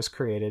that we just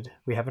created,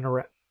 we have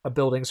a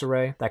buildings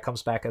array that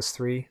comes back as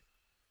 3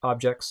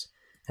 objects,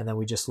 and then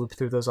we just loop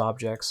through those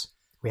objects.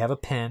 We have a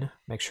pin,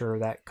 make sure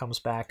that comes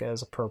back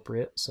as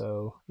appropriate.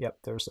 So yep,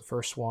 there's the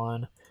first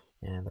one,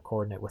 and the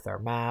coordinate with our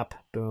map,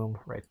 boom,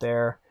 right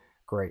there,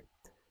 great.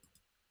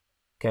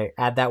 Okay,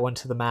 add that one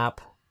to the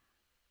map,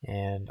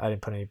 and I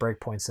didn't put any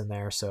breakpoints in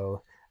there,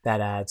 so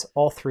that adds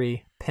all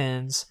 3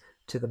 pins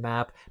to the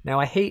map. Now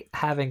I hate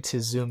having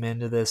to zoom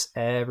into this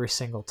every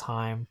single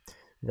time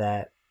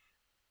that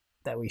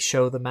we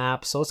show the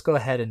map. So let's go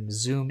ahead and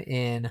zoom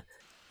in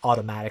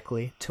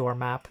automatically to our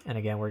map. And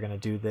again, we're going to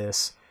do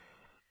this.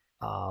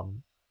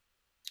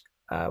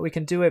 We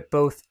can do it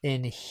both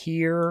in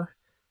here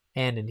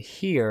and in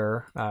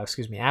here,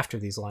 after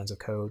these lines of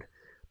code.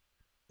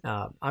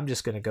 I'm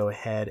just going to go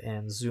ahead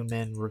and zoom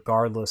in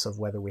regardless of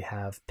whether we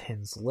have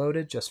pins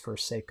loaded, just for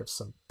sake of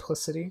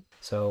simplicity.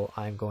 So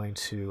I'm going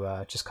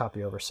to just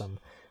copy over some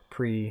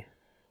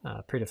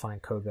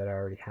predefined code that I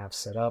already have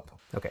set up.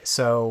 Okay,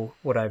 so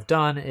what I've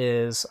done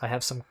is I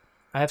have some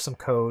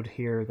code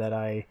here that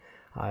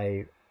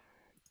I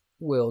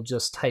will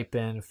just type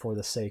in for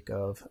the sake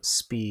of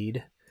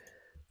speed.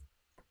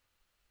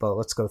 But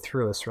let's go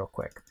through this real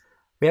quick.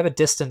 We have a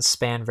distance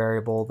span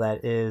variable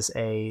that is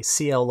a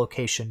CL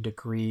location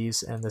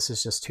degrees, and this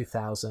is just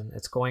 2000.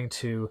 It's going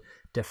to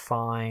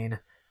define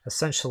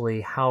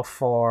essentially how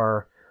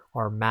far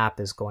our map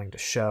is going to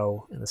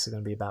show, and this is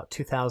going to be about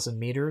 2,000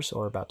 meters,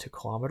 or about 2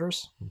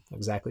 kilometers,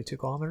 exactly 2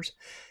 kilometers.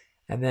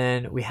 And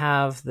then we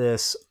have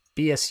this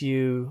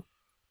BSU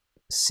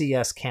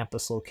CS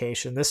campus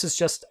location. This is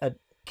just a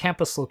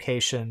campus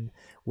location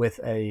with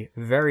a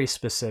very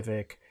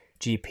specific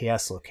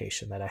GPS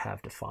location that I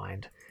have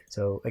defined.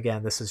 So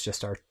again, this is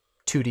just our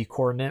 2D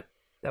coordinate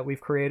that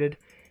we've created.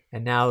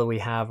 And now that we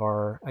have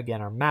our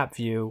map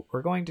view,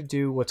 we're going to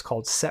do what's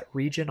called set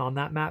region on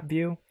that map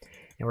view.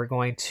 And we're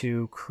going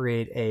to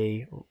create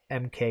a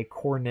MK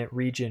coordinate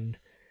region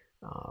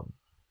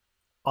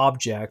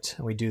object,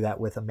 and we do that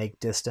with a make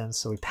distance.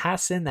 So we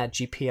pass in that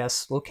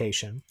GPS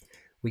location,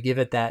 we give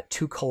it that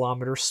 2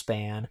 kilometer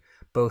span,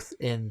 both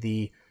in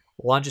the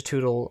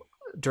longitudinal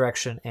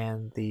direction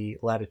and the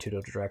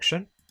latitudinal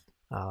direction,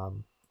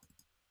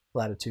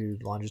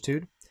 latitude,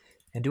 longitude.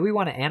 And do we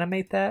want to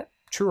animate that?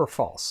 True or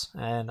false?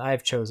 And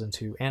I've chosen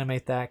to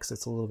animate that because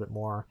it's a little bit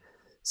more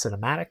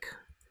cinematic.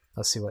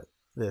 Let's see what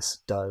this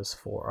does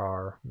for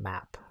our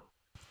map.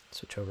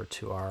 Switch over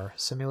to our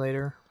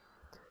simulator,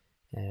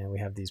 and we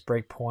have these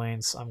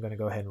breakpoints. I'm going to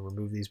go ahead and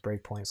remove these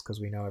breakpoints because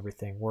we know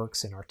everything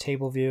works in our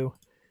table view.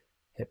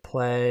 Hit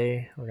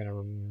play. We're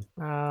going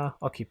to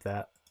I'll keep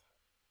that.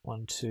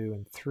 1, 2,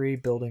 and 3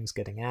 buildings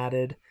getting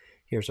added.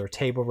 Here's our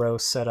table row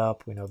set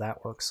up. We know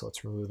that works, so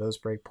let's remove those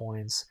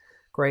breakpoints.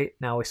 Great.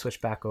 Now we switch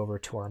back over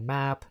to our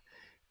map,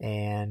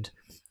 and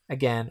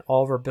again,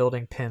 all of our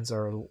building pins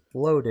are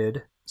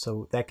loaded.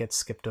 So that gets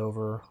skipped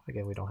over.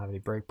 Again, we don't have any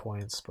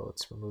breakpoints, but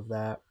let's remove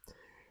that.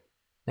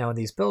 Now when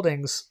these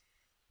buildings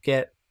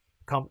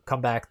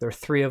come back, there are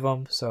 3 of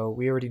them, so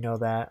we already know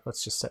that.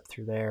 Let's just step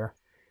through there.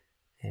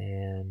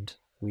 And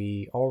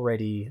we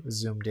already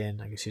zoomed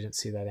in. I guess you didn't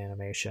see that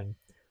animation,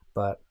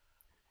 but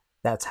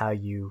that's how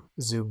you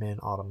zoom in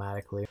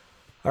automatically.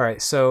 All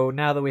right, so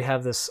now that we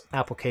have this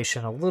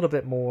application a little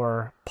bit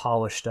more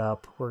polished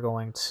up, we're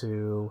going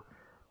to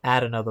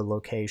add another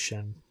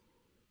location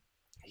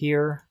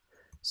here.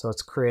 So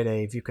let's create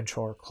a view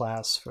controller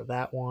class for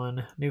that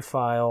one. New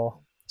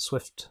file,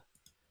 Swift,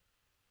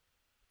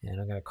 and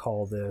I'm going to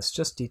call this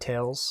just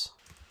details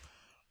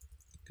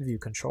view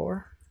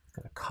controller.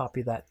 I'm going to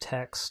copy that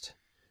text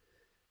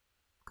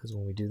because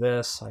when we do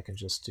this, I can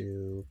just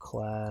do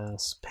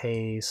class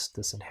paste.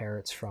 This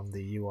inherits from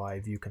the UI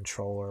view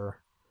controller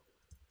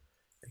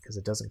because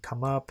it doesn't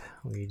come up.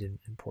 We didn't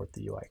import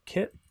the UI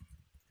kit.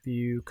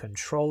 View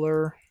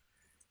controller.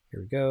 Here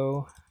we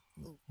go.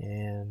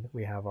 And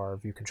we have our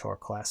view controller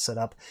class set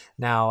up.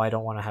 Now I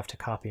don't want to have to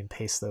copy and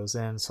paste those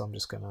in, so I'm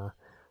just gonna,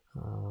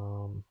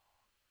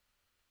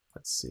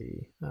 let's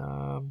see,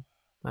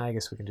 I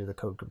guess we can do the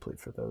code complete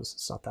for those.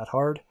 It's not that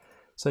hard.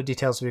 So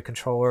details view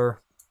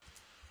controller,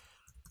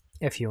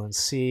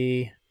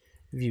 FUNC,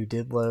 view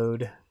did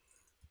load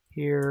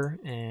here,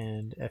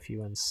 and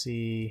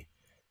FUNC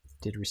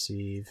did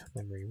receive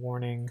memory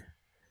warning.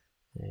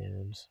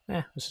 And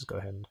let's just go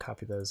ahead and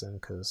copy those in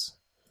because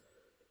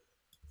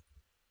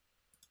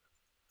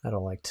I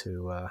don't like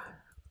to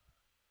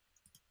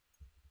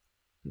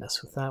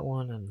mess with that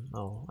one. And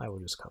I will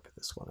just copy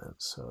this one in.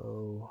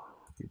 So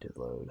view did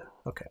load.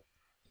 Okay.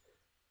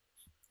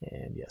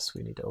 And yes,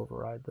 we need to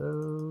override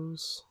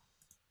those.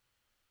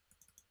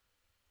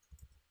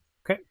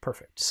 Okay,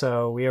 perfect.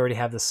 So we already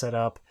have this set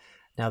up.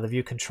 Now the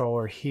view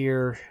controller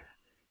here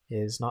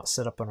is not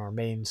set up on our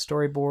main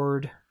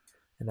storyboard,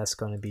 and that's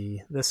going to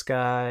be this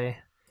guy.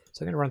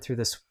 So I'm going to run through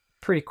this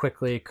pretty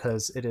quickly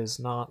because it is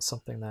not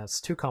something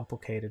that's too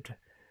complicated.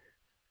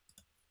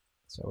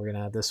 So we're going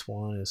to add this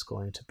one is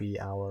going to be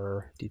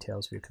our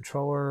details view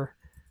controller.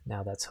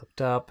 Now that's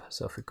hooked up.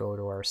 So if we go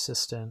to our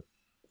assistant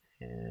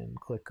and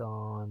click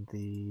on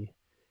the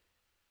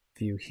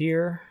view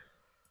here,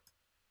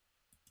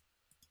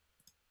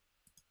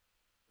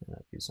 and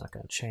that view's not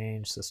going to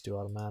change. Let's do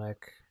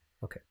automatic.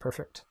 Okay,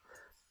 perfect.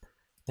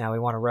 Now we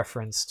want a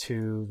reference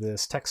to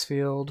this text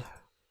field.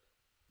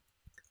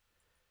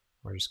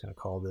 We're just going to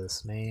call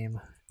this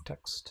name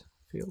text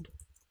field.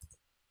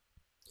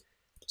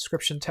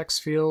 Description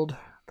text field,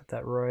 put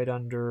that right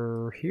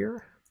under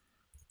here.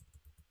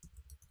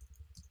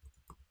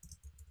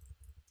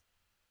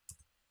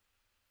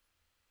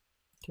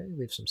 Okay,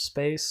 leave some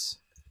space.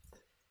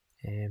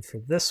 And for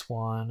this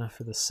one,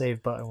 for the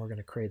save button, we're going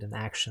to create an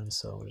action.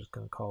 So we're just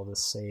going to call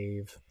this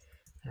save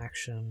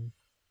action.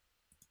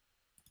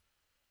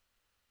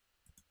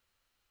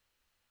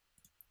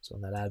 So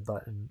when that add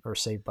button or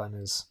save button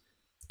is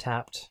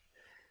tapped,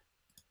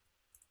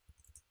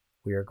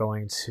 we are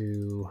going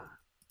to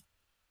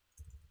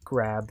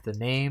grab the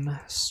name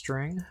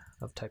string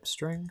of type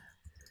string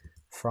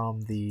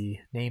from the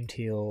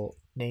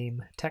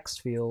name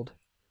text field.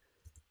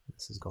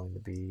 This is going to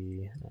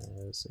be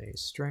as a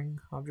string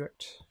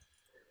object.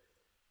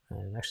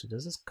 And actually,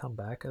 does this come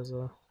back as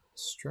a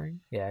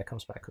string? Yeah, it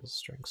comes back as a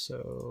string.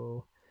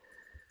 So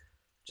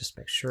just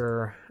make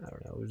sure, I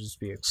don't know, we'll just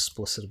be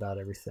explicit about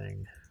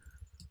everything.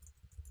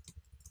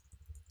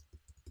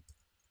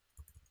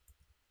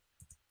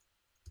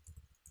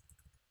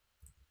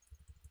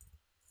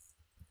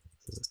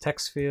 This is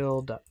text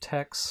field,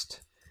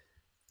 .text.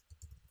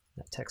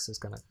 That text is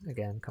going to,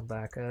 again, come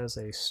back as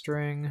a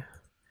string.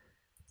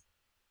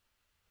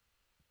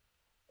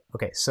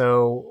 Okay,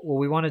 so what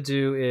we want to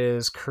do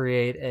is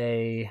create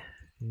a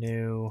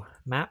new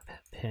map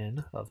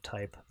pin of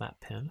type map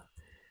pin.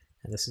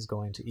 And this is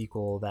going to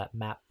equal that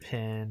map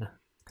pin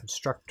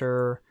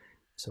constructor.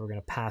 So we're going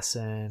to pass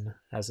in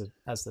as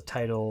the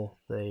title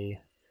the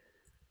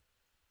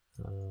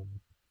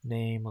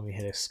name. Let me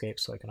hit escape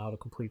so I can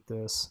autocomplete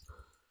this.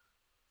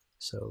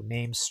 So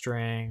name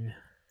string,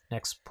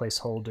 next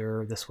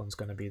placeholder. This one's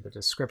going to be the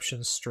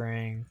description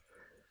string.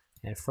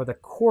 And for the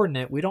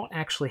coordinate, we don't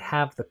actually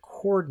have the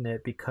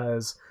coordinate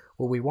because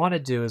what we want to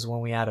do is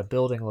when we add a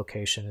building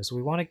location is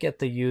we want to get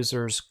the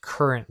user's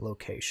current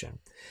location.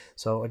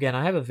 So again,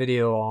 I have a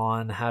video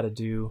on how to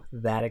do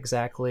that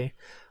exactly.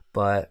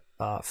 But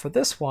for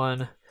this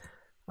one,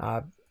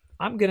 I'm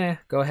going to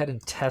go ahead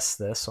and test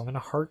this. So I'm going to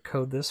hard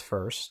code this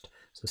first.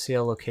 So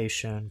CL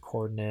location,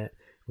 coordinate.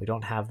 We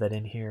don't have that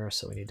in here,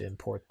 so we need to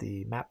import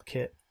the map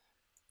kit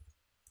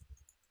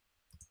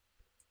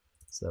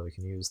so that we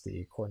can use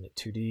the coordinate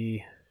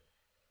 2D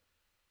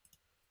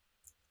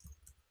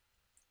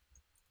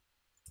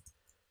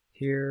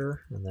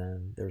here, and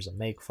then there's a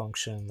make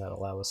function that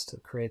allows us to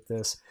create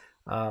this.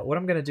 What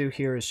I'm going to do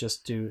here is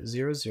just do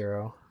 0,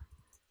 0,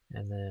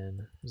 and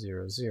then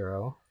 0,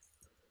 0.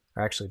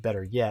 Or actually,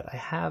 better yet, I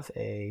have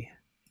a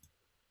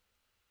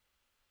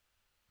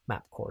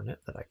map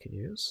coordinate that I could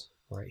use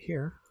right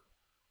here.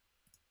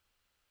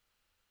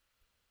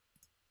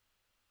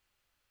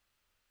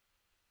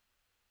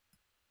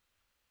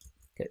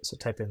 Okay, so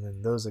type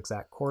in those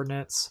exact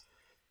coordinates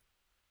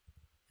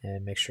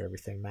and make sure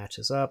everything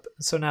matches up.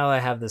 So now I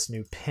have this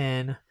new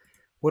pin.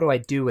 What do I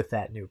do with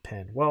that new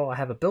pin? Well, I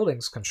have a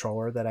buildings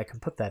controller that I can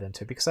put that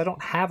into because I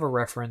don't have a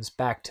reference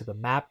back to the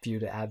map view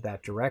to add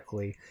that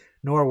directly,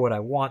 nor would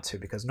I want to,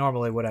 because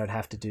normally what I would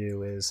have to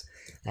do is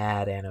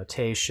add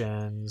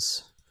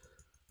annotations,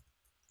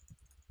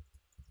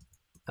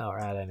 or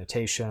add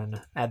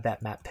annotation, add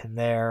that map pin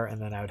there, and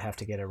then I would have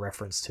to get a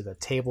reference to the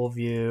table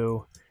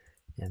view.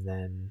 And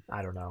then,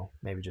 I don't know,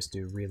 maybe just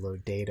do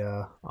reload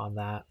data on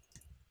that.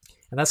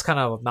 And that's kind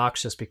of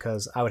obnoxious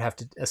because I would have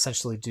to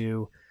essentially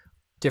do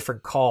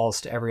different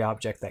calls to every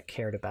object that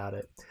cared about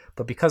it.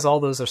 But because all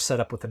those are set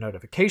up with the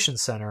notification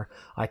center,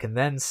 I can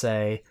then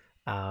say,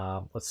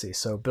 let's see,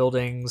 so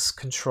buildings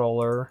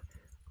controller,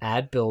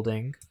 add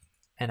building,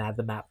 and add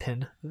the map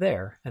pin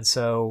there. And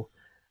so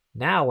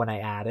now when I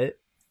add it,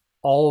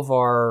 all of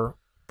our,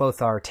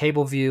 both our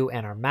table view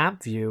and our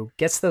map view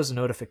gets those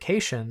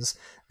notifications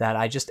that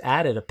I just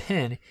added a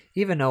pin,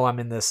 even though I'm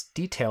in this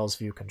details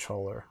view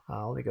controller.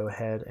 Let me go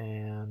ahead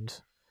and,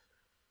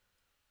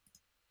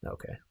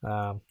 okay,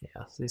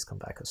 yeah, so these come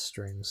back as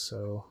strings,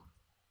 so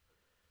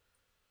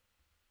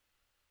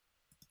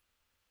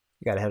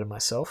I got ahead of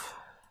myself.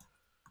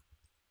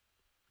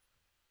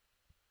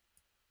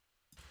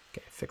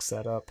 Okay, fix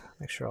that up,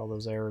 make sure all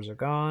those errors are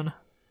gone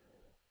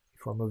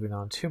before moving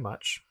on too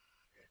much.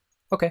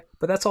 Okay,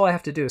 but that's all I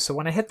have to do. So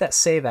when I hit that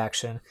save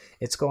action,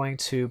 it's going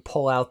to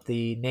pull out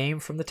the name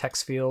from the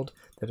text field,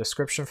 the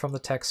description from the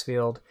text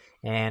field,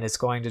 and it's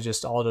going to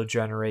just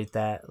auto-generate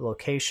that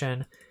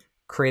location,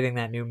 creating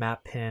that new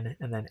map pin,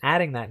 and then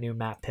adding that new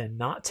map pin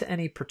not to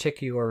any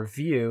particular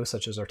view,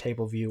 such as our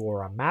table view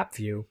or our map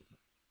view,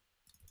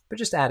 but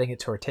just adding it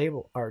to our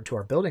table or to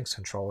our buildings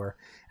controller.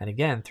 And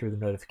again, through the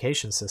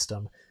notification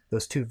system,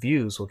 those two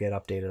views will get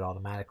updated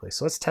automatically.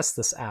 So let's test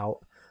this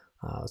out.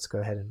 Let's go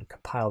ahead and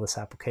compile this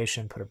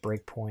application, put a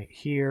breakpoint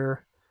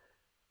here.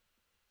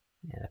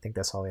 And I think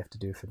that's all we have to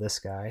do for this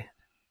guy.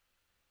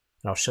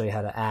 And I'll show you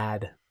how to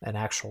add an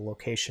actual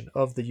location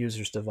of the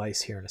user's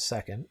device here in a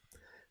second.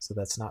 So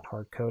that's not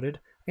hard-coded.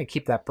 I'm going to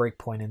keep that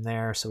breakpoint in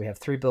there. So we have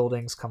 3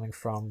 buildings coming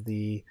from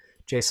the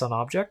JSON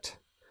object.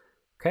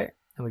 Okay,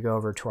 and we go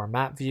over to our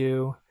map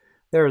view.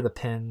 There are the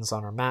pins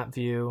on our map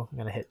view. I'm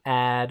going to hit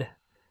add.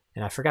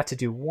 And I forgot to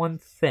do one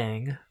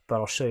thing, but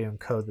I'll show you in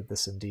code that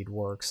this indeed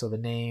works. So the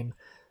name,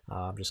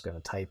 I'm just going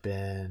to type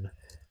in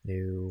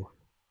new.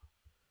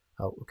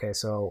 Oh, okay,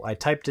 so I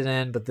typed it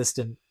in, but this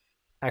didn't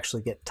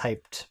actually get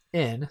typed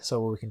in.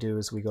 So what we can do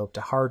is we go up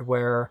to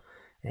hardware,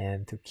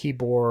 and through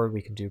keyboard,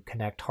 we can do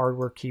connect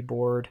hardware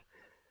keyboard,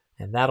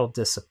 and that'll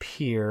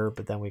disappear,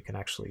 but then we can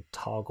actually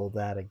toggle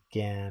that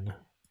again,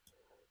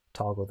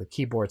 toggle the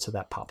keyboard so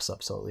that pops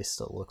up, so at least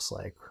it looks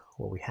like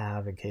what we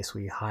have in case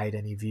we hide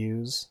any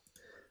views,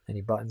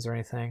 any buttons or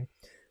anything.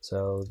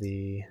 So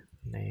the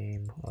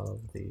name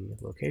of the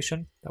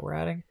location that we're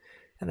adding.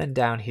 And then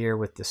down here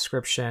with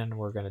description,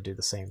 we're going to do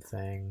the same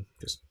thing.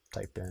 Just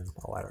type in,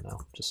 oh, I don't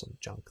know, just some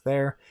junk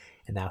there.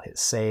 And now hit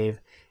save.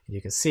 And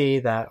you can see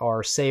that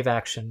our save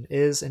action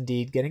is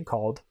indeed getting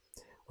called.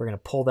 We're going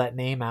to pull that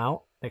name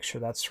out, make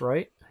sure that's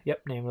right.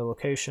 Yep, name of the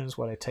location is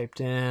what I typed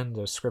in.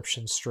 The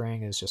description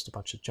string is just a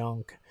bunch of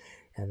junk.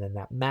 And then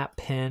that map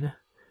pin.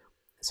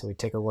 So we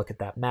take a look at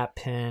that map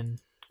pin,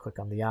 click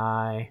on the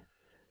eye.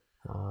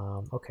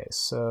 Okay,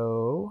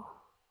 so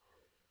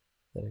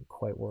that didn't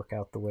quite work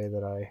out the way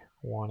that I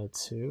wanted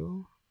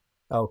to.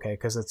 Okay,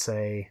 because it's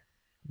a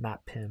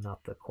map pin,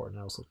 not the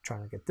coordinate. I was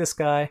trying to get this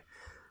guy.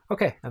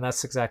 Okay, and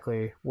that's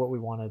exactly what we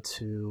wanted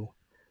to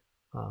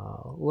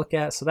look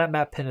at. So that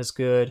map pin is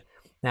good.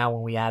 Now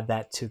when we add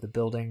that to the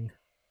buildings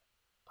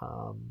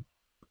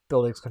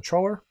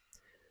controller,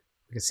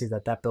 we can see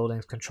that that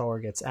buildings controller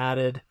gets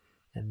added.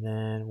 And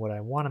then what I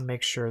want to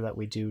make sure that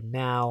we do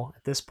now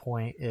at this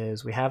point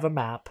is we have a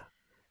map.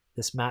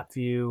 This map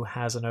view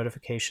has a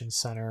notification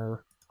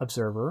center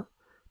observer.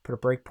 Put a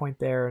breakpoint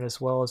there, and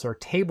as well as our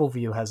table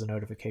view has a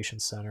notification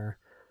center,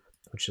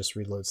 which just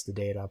reloads the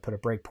data. I'll put a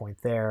breakpoint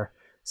there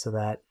so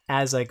that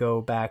as I go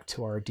back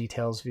to our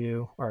details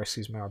view, or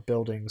excuse me, our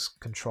buildings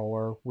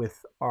controller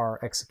with our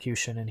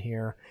execution in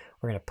here,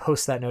 we're going to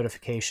post that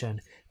notification,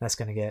 and that's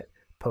going to get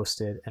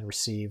posted and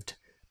received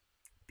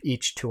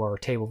each to our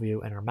table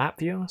view and our map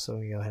view. So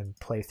we go ahead and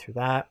play through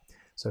that.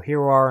 So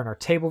here we are in our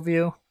table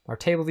view. Our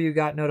table view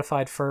got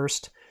notified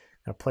first.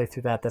 I'm going to play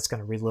through that. That's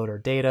going to reload our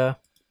data.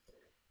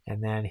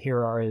 And then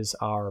here is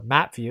our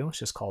map view. It's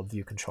just called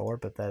view controller,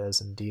 but that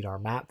is indeed our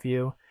map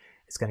view.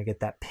 It's going to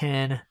get that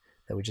pin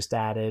that we just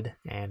added,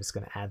 and it's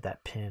going to add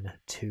that pin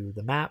to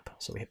the map.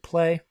 So we hit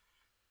play.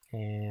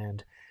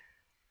 And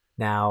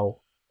now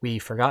we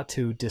forgot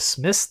to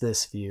dismiss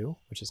this view,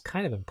 which is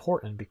kind of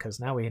important because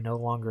now we no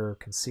longer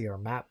can see our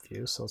map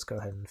view. So let's go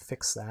ahead and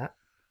fix that.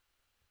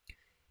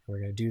 We're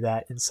going to do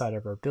that inside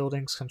of our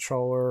buildings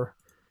controller,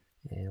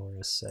 and we're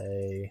going to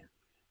say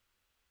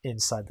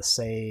inside the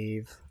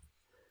save,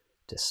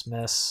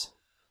 dismiss,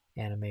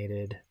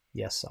 animated.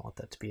 Yes, I want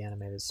that to be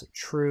animated, so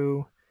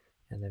true.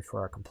 And then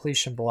for our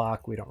completion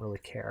block, we don't really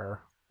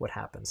care what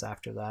happens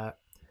after that.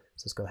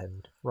 So let's go ahead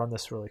and run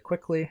this really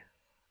quickly.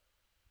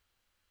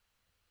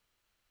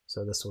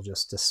 So this will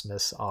just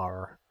dismiss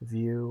our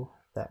view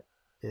that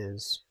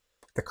is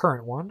the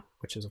current one,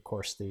 which is of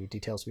course the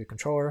details view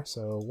controller.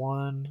 So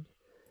 1,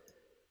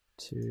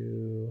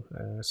 2,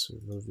 let's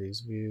remove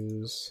these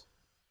views.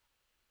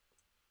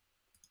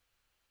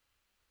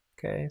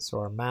 Okay, so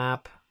our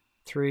map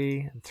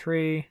 3 and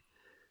 3.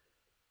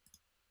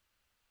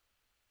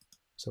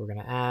 So we're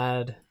going to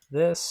add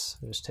this.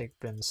 Just take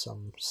in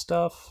some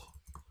stuff.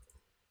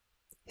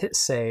 Hit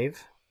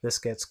save. This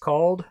gets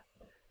called.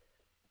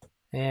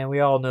 And we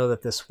all know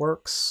that this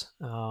works.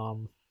 So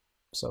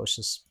let's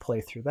just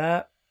play through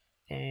that.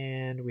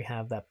 And we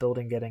have that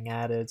building getting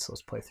added. So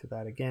let's play through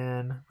that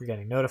again. We're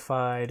getting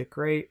notified.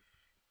 Great.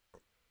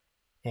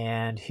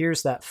 And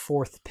here's that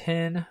 4th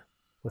pin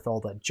with all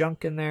that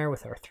junk in there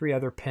with our 3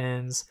 other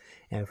pins.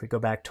 And if we go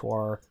back to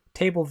our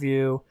table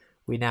view,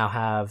 we now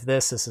have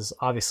this. This is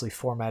obviously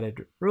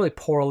formatted really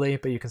poorly,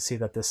 but you can see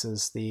that this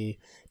is the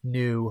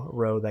new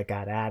row that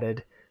got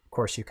added. Of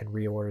course, you can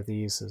reorder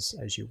these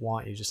as you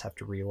want. You just have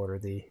to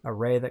reorder the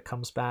array that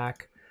comes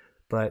back.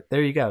 But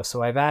there you go.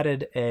 So I've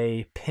added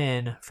a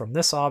pin from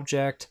this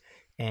object,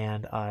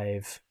 and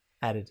I've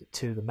added it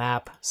to the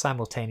map,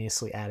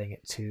 simultaneously adding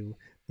it to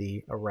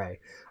the array.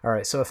 All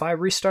right, so if I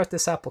restart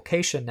this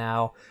application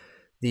now,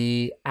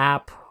 the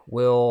app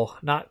will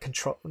not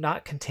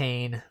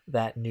contain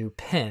that new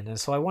pin. And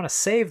so I want to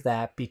save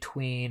that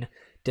between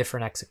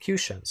different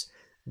executions.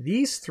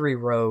 These 3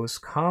 rows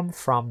come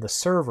from the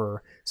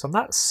server, so I'm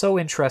not so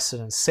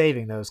interested in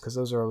saving those because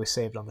those are always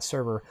saved on the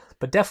server,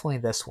 but definitely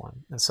this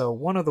one. And so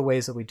one of the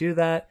ways that we do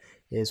that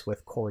is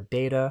with core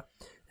data.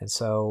 And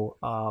so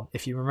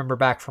if you remember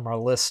back from our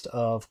list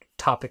of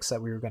topics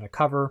that we were going to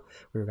cover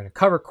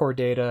core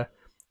data,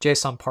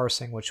 JSON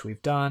parsing, which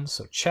we've done,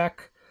 so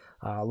check.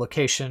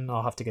 Location,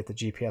 I'll have to get the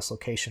GPS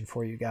location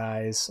for you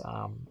guys,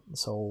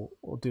 so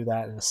we'll do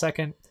that in a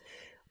second.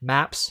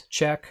 Maps,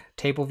 check.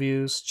 Table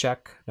views,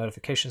 check.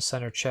 Notification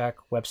center, check.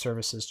 Web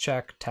services,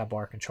 check. Tab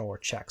bar controller,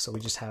 check. So we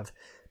just have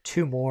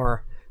two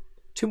more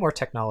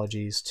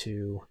technologies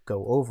to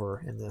go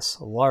over in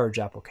this large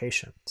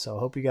application. So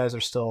I hope you guys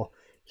are still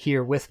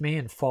here with me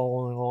and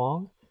following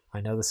along. I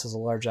know this is a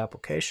large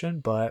application,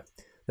 but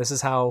this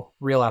is how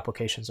real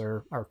applications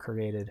are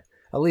created,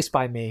 at least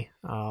by me.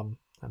 I'm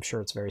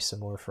sure it's very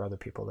similar for other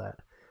people that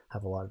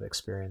have a lot of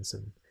experience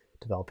in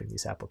developing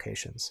these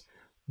applications.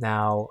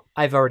 Now,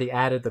 I've already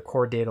added the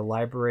core data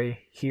library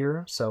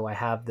here, so I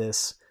have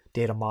this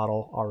data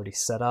model already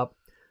set up.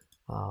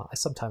 I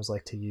sometimes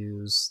like to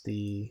use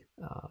the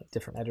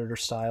different editor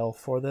style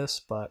for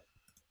this, but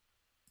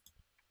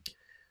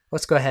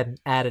let's go ahead and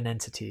add an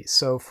entity.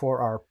 So for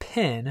our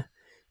pin,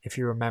 if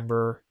you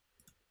remember,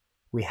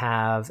 we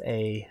have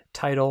a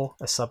title,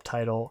 a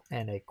subtitle,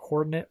 and a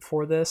coordinate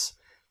for this.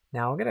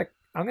 Now I'm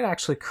gonna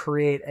actually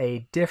create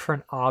a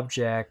different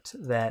object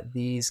that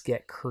these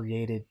get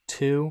created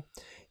to.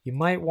 You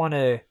might want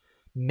to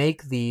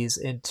make these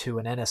into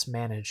an NS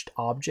managed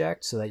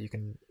object so that you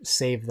can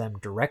save them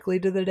directly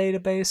to the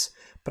database,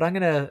 but I'm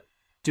gonna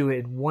do it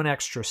in one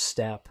extra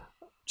step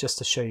just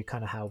to show you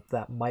kind of how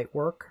that might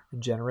work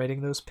in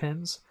generating those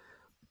pins.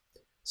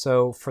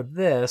 So for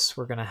this,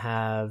 we're gonna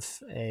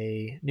have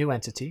a new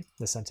entity.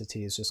 This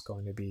entity is just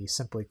going to be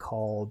simply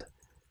called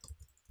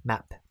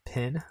map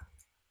pin.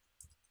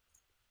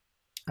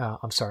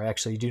 I'm sorry,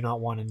 actually, you do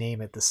not want to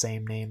name it the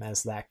same name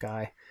as that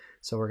guy.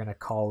 So we're going to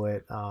call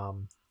it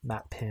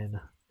map pin.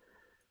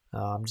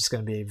 I'm just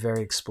going to be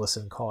very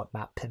explicit and call it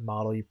map pin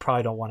model. You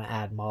probably don't want to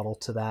add model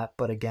to that,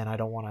 but again, I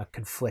don't want to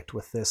conflict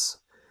with this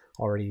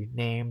already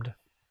named.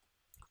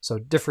 So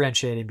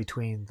differentiating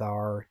between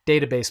our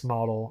database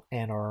model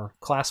and our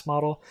class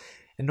model.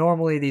 And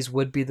normally these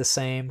would be the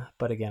same,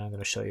 but again, I'm going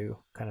to show you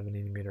kind of an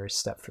intermediary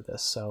step for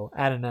this. So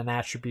adding an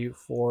attribute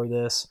for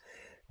this,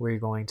 we're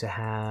going to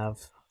have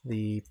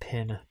the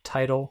pin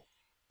title.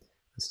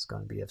 This is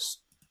going to be of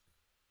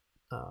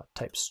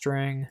type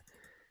string.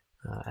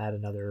 Add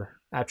another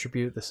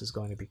attribute. This is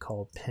going to be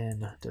called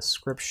pin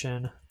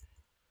description.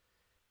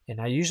 And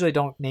I usually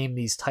don't name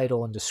these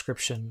title and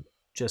description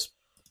just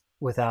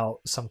without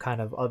some kind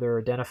of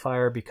other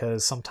identifier,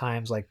 because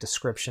sometimes like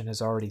description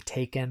is already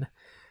taken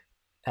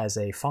as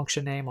a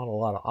function name on a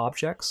lot of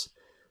objects.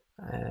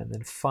 And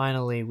then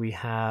finally we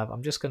have,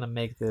 I'm just going to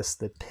make this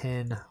the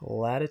pin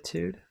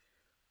latitude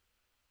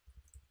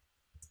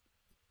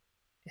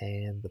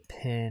and the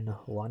pin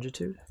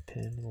longitude.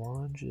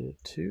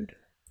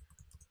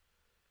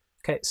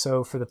 Okay,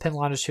 so for the pin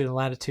longitude and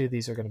latitude,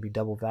 these are going to be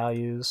double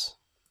values.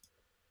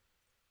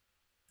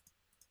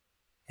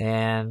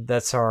 And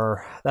that's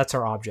our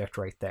object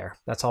right there.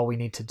 That's all we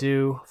need to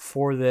do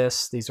for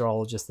this. These are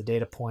all just the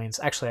data points.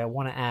 Actually, I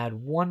want to add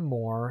one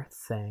more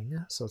thing.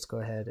 So let's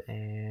go ahead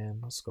and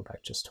let's go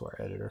back just to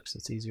our editor because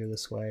it's easier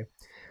this way.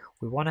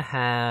 We want to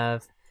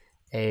have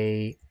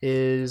a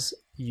is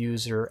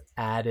user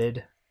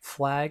added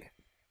flag,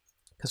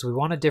 because we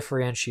want to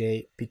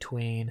differentiate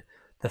between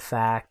the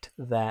fact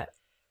that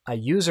a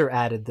user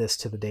added this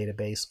to the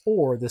database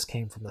or this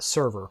came from the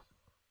server,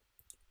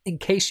 in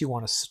case you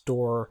want to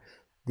store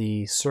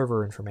the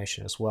server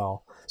information as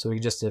well. So we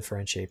can just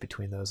differentiate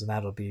between those, and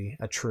that'll be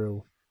a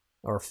true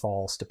or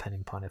false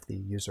depending upon if the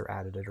user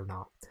added it or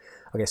not.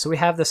 Okay, so we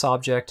have this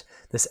object,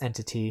 this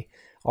entity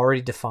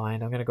already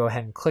defined. I'm going to go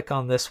ahead and click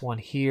on this one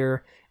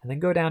here and then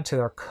go down to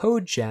our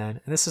code gen,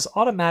 and this is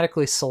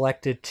automatically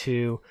selected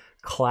to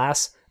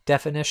class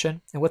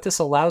definition. And what this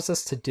allows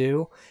us to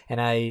do, and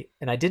I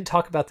didn't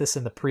talk about this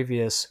in the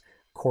previous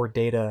core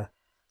data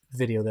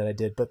video that I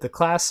did, but the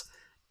class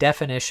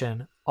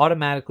definition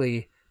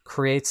automatically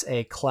creates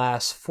a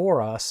class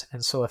for us.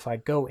 And so if I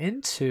go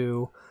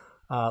into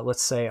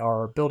let's say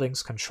our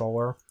buildings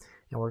controller,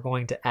 and we're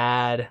going to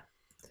add,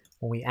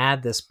 when we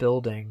add this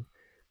building,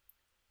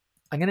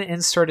 I'm going to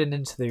insert it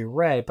into the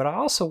array, but I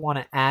also want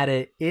to add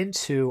it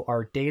into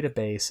our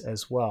database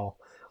as well.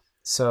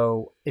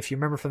 So if you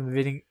remember from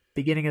the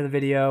beginning of the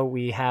video,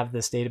 we have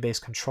this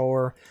database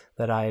controller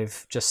that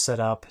I've just set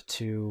up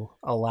to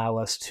allow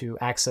us to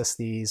access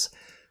these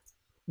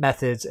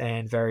methods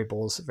and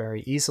variables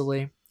very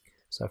easily.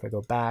 So if I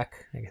go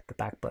back and hit the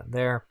back button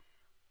there,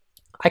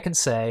 I can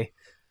say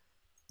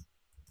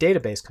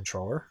database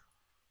controller.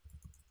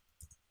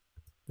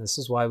 This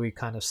is why we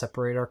kind of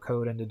separate our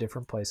code into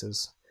different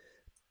places.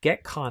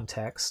 Get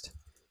context,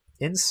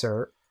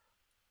 insert,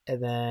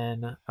 and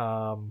then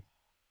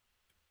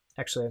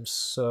actually let's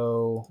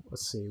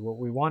see, what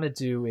we want to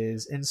do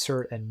is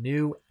insert a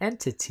new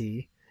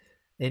entity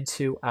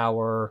into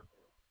our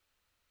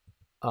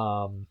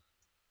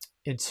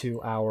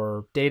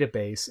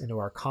database, into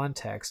our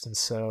context. And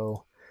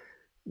so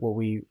what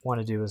we want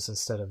to do is,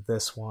 instead of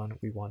this one,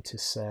 we want to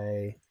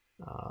say,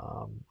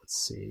 let's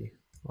see,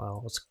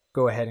 well, let's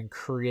go ahead and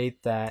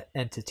create that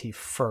entity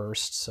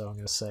first. So I'm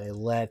going to say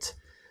let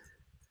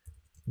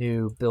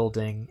new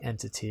building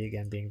entity,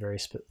 again being very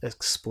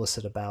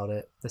explicit about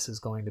it. This is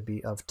going to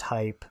be of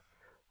type,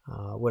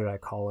 what did I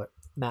call it?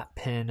 Map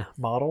pin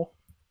model.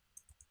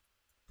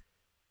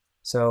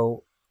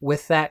 So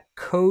with that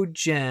code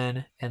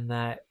gen and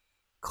that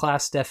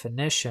class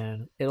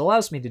definition, it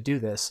allows me to do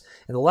this.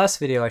 In the last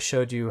video, I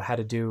showed you how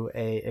to do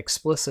a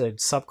explicit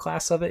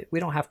subclass of it. We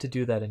don't have to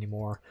do that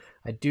anymore.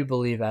 I do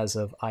believe as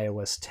of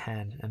iOS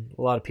 10, and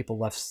a lot of people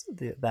left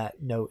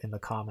that note in the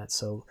comments,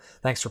 so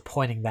thanks for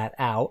pointing that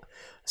out.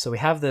 So we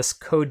have this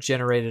code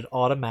generated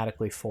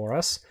automatically for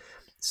us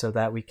so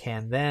that we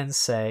can then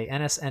say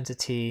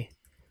NSEntity,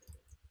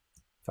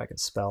 if I can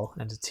spell,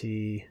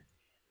 entity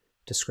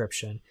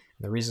description.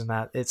 And the reason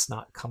that it's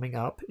not coming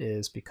up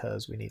is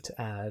because we need to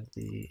add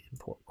the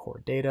import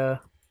core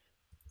data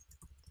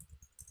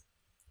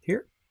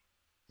here.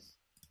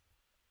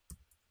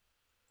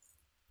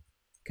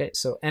 Okay,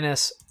 so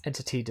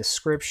NSEntity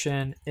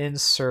description,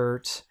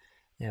 insert,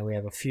 and we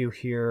have a few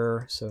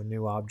here. So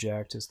new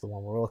object is the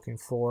one we're looking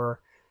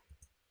for.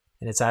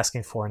 And it's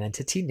asking for an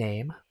entity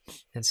name.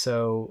 And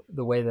so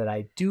the way that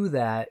I do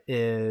that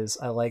is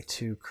I like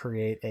to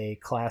create a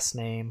class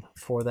name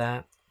for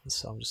that. And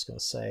so I'm just going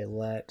to say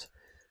let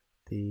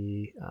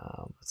the,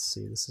 let's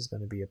see, this is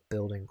going to be a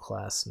building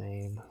class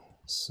name.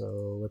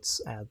 So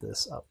let's add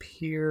this up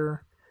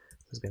here.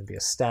 This is going to be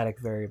a static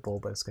variable,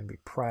 but it's going to be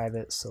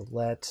private. So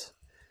let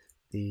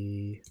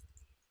the,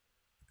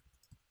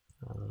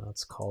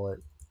 let's call it,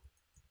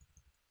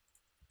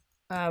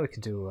 we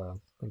can do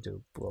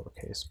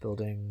lowercase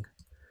building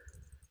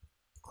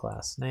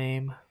class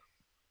name.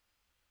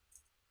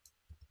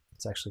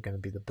 It's actually going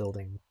to be the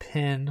building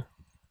pin.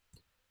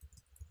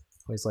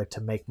 Always like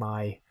to make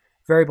my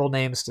variable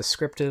names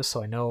descriptive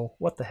so I know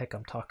what the heck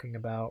I'm talking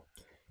about.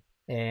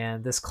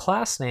 And this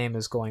class name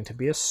is going to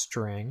be a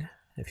string.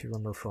 If you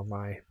remember from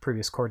my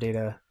previous core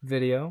data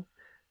video,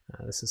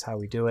 this is how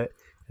we do it.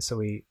 And so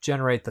we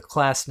generate the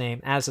class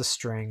name as a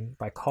string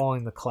by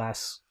calling the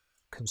class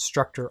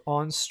constructor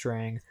on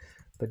string,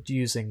 but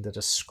using the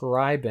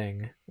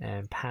describing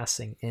and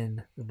passing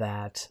in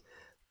that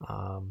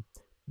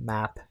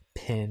map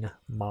pin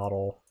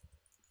model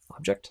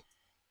object.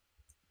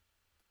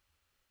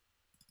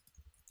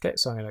 Okay,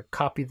 so I'm going to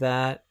copy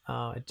that.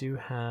 I do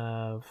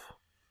have,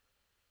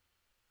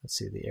 let's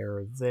see, the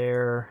error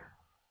there.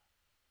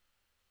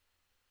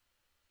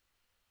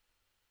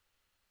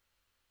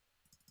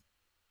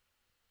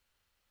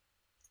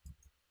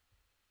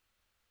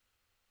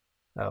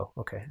 Oh,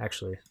 okay,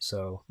 actually,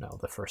 so no,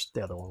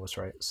 the other one was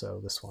right. So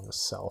this one is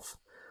self.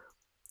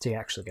 So you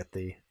actually get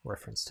the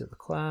reference to the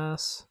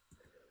class.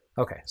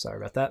 Okay, sorry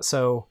about that.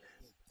 So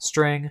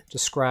string,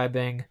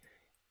 describing,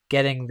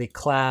 getting the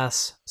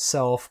class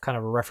self, kind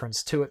of a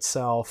reference to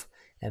itself,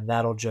 and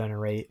that'll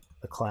generate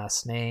the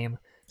class name.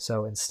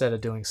 So instead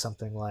of doing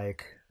something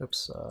like,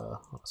 oops, hold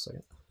on a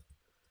second.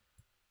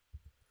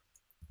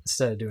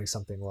 Instead of doing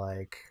something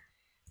like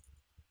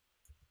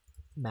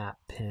map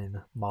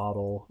pin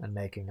model and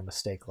making a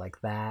mistake like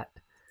that,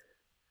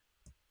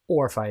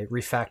 or if I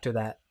refactor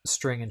that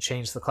string and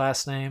change the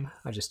class name,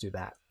 I just do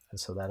that. And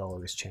so that'll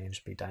always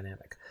change, be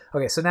dynamic.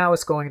 Okay, so now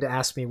it's going to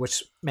ask me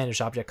which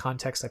managed object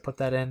context I put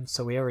that in.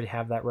 So we already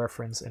have that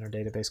reference in our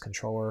database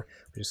controller.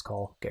 We just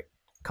call get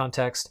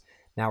context.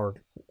 Now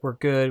we're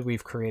good.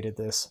 We've created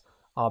this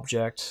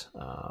object.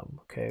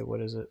 Okay, what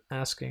is it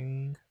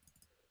asking?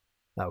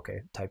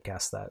 Okay,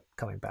 typecast that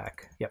coming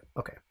back. Yep,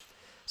 okay.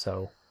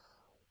 So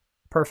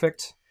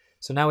perfect.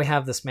 So now we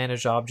have this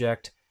managed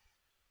object,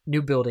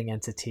 new building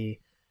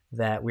entity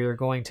that we are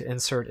going to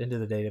insert into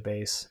the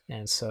database.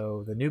 And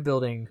so the new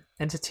building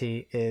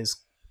entity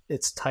is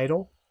its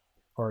title,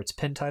 or its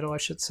pin title, I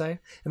should say.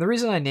 And the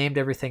reason I named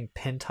everything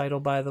pin title,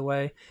 by the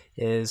way,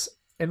 is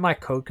in my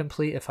code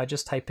complete, if I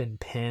just type in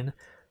pin,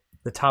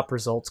 the top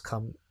results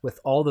come with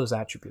all those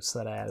attributes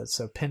that I added.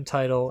 So pin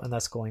title, and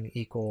that's going to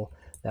equal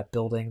that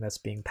building that's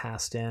being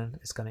passed in.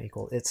 It's going to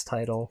equal its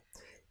title,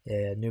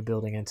 new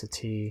building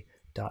entity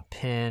dot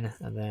pin,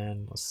 and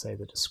then let's say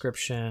the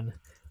description.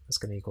 It's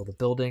going to equal the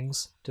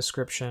building's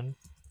description.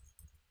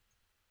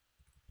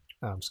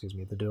 Excuse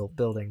me, the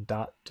building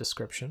dot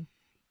description.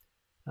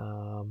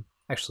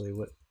 Actually,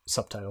 what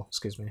subtitle,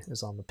 excuse me,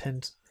 is on the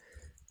pin.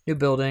 New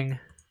building,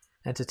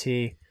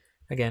 entity,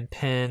 again,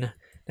 pin.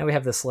 Now we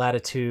have this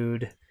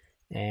latitude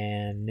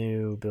and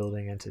new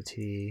building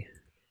entity,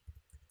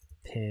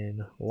 pin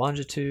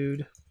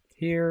longitude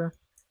here.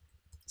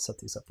 Set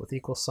these up with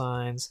equal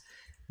signs.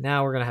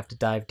 Now we're going to have to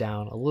dive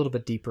down a little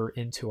bit deeper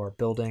into our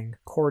building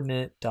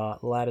coordinate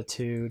dot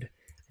latitude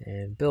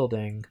and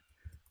building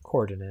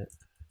coordinate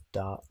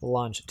dot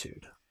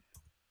longitude.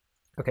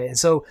 Okay, and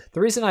so the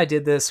reason I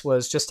did this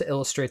was just to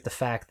illustrate the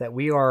fact that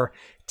we are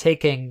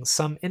taking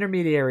some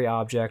intermediary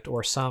object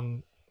or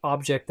some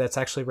object that's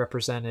actually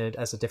represented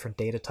as a different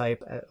data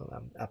type,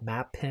 a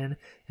map pin,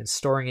 and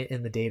storing it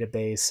in the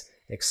database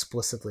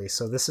explicitly.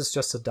 So this is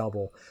just a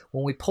double.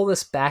 When we pull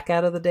this back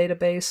out of the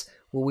database,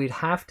 what we'd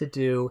have to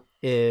do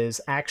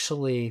is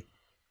actually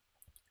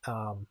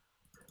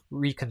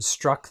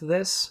reconstruct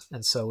this.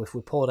 And so if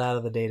we pull it out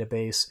of the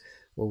database,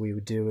 what we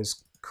would do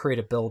is create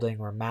a building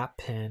or a map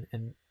pin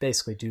and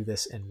basically do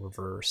this in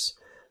reverse.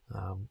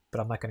 But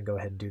I'm not going to go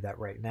ahead and do that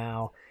right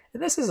now.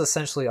 And this is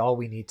essentially all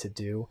we need to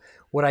do.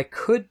 What I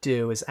could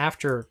do is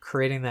after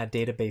creating that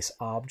database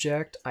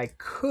object, I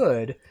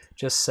could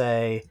just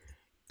say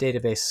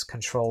database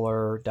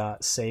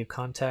controller.save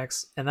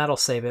context, and that'll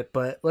save it.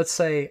 But let's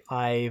say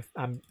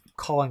I'm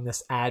calling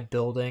this add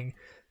building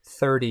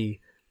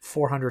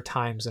 400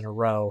 times in a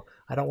row.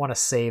 I don't want to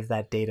save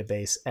that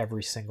database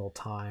every single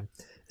time.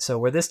 So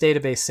where this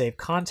database save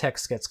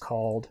context gets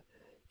called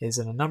is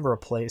in a number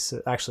of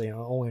places, actually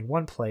only in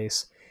one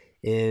place,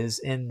 is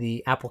in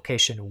the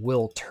application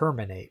will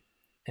terminate.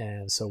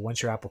 And so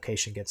once your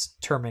application gets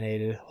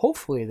terminated,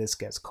 hopefully this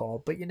gets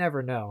called, but you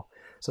never know.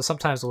 So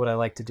sometimes what I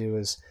like to do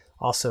is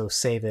also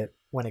save it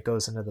when it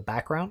goes into the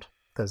background,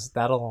 because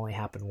that'll only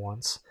happen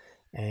once.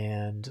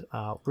 And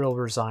real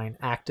resign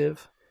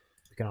active,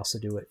 we can also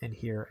do it in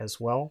here as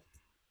well.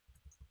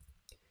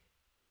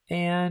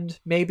 And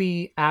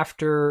maybe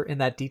after, in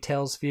that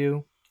details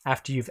view,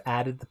 after you've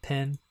added the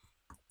pin,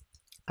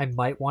 I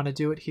might want to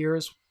do it here,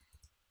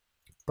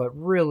 but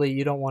really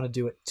you don't want to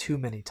do it too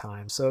many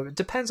times. So it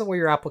depends on where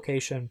your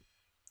application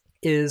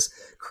is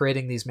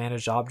creating these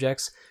managed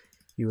objects.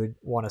 You would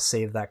want to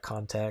save that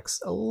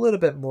context a little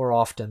bit more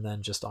often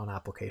than just on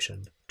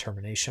application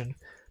termination.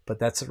 But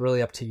that's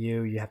really up to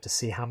you. You have to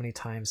see how many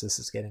times this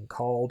is getting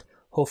called.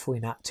 Hopefully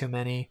not too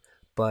many,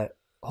 but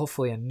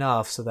hopefully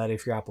enough so that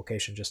if your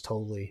application just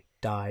totally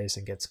dies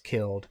and gets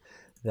killed,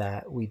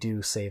 that we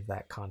do save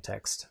that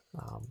context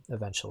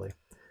eventually.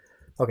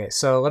 Okay,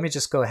 so let me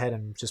just go ahead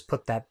and just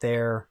put that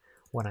there.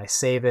 When I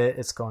save it,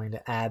 it's going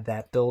to add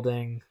that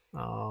building.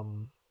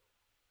 And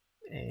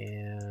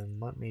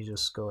let me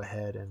just go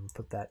ahead and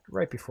put that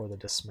right before the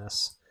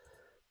dismiss.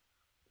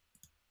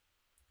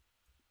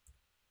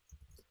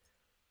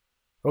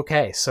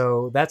 Okay,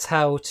 so that's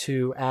how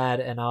to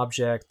add an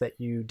object that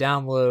you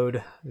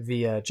download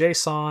via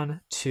JSON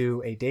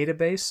to a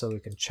database. So we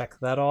can check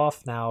that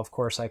off. Now, of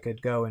course, I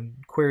could go and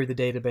query the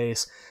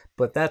database,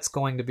 but that's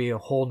going to be a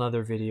whole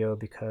nother video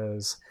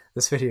because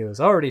this video is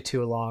already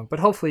too long, but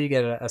hopefully you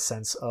get a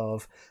sense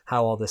of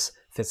how all this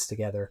fits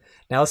together.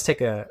 Now let's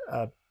take a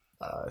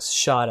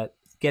shot at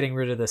getting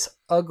rid of this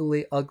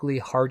ugly, ugly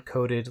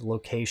hard-coded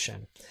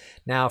location.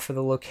 Now for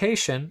the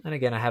location, and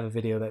again, I have a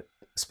video that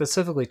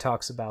specifically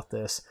talks about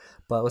this,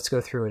 but let's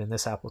go through it in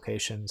this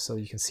application so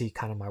you can see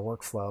kind of my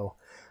workflow,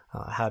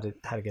 how to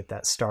get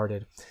that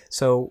started.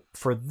 So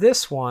for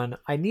this one,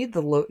 I need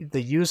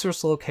the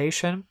user's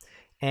location,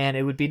 and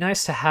it would be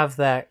nice to have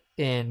that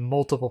in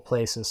multiple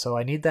places. So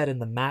I need that in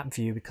the map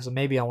view because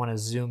maybe I want to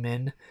zoom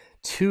in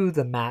to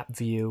the map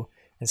view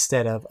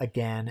instead of,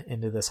 again,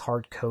 into this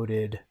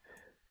hard-coded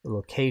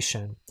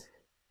location.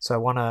 So I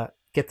want to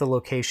get the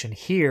location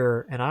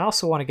here, and I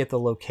also want to get the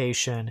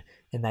location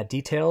in that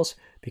details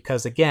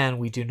because, again,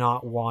 we do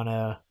not want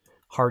to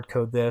hard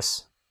code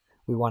this.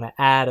 We want to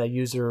add a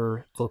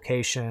user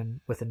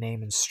location with a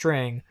name and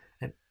string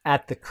and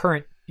at the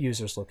current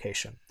user's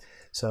location.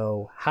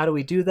 So how do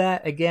we do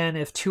that? Again,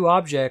 if two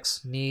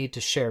objects need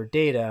to share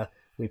data,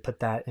 we put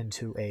that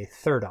into a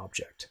third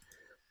object.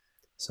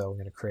 So we're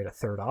going to create a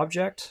third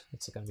object.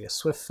 It's going to be a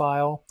Swift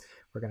file.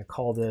 We're going to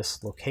call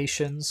this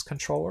locations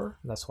controller.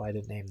 That's why I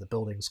didn't name the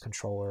buildings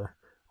controller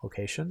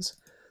locations.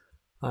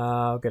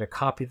 I'm going to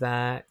copy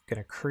that,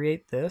 going to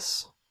create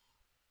this.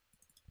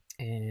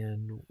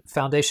 And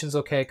foundation's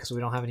okay because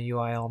we don't have any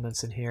UI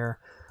elements in here.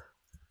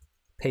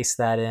 Paste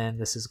that in.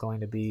 This is going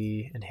to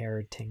be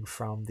inheriting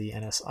from the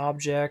NS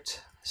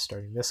object,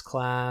 starting this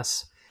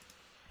class.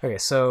 Okay,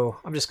 so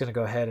I'm just going to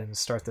go ahead and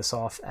start this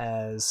off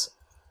as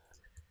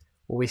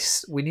what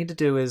we need to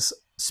do is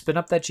spin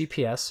up that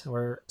GPS.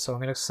 So I'm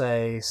going to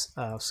say,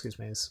 excuse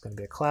me, this is going to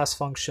be a class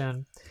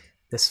function.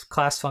 This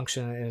class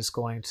function is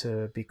going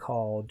to be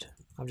called,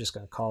 I'm just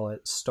going to call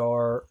it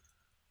start,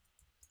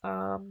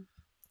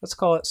 let's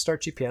call it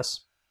start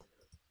GPS.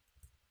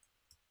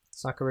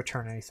 It's not going to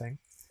return anything.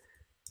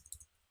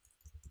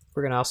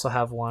 We're going to also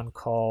have one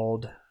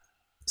called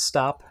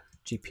stop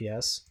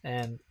GPS.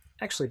 And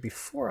actually,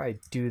 before I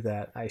do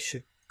that, I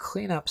should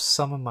clean up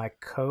some of my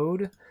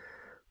code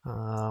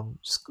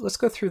Let's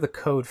go through the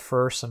code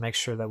first and make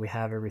sure that we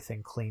have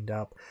everything cleaned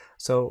up.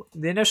 So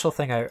the initial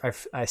thing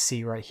I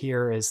see right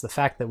here is the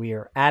fact that we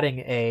are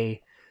adding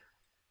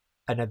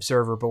an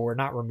observer, but we're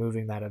not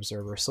removing that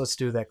observer. So let's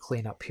do that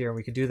cleanup here.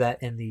 We can do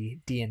that in the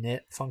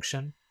dinit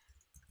function.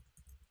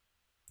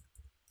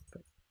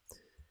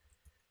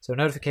 So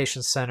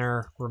notification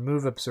center,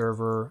 remove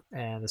observer,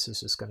 and this is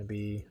just going to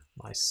be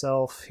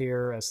myself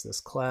here as this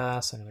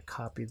class. I'm going to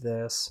copy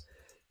this.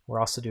 We're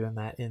also doing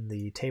that in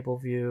the table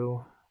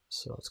view.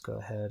 So let's go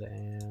ahead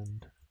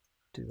and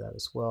do that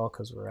as well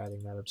because we're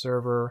adding that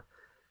observer.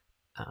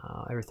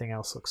 Everything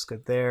else looks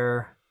good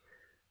there.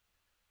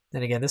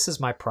 And again, this is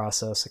my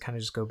process. I kind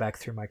of just go back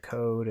through my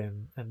code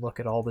and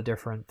look at all the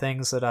different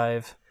things that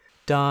I've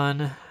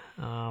done.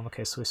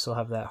 Okay, so we still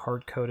have that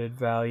hard-coded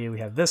value. We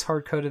have this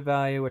hard-coded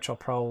value, which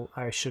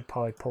I should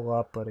probably pull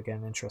up, but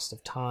again, interest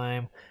of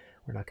time,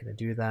 we're not going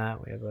to do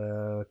that. We have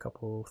a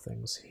couple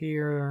things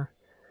here.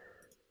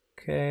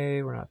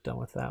 Okay, we're not done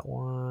with that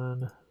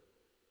one.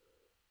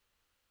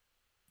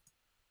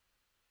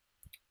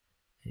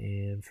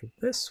 And for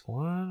this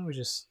one,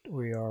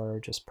 we are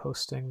just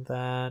posting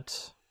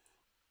that.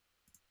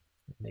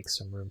 Make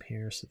some room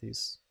here so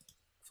these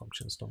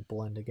functions don't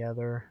blend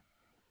together.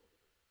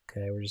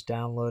 Okay, we're just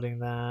downloading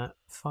that.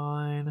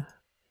 Fine.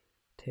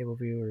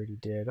 TableView already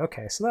did.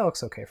 Okay, so that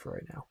looks okay for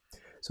right now.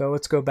 So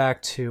let's go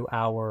back to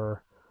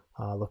our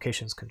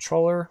locations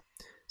controller.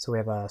 So we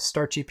have a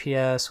start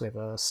GPS, we have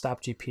a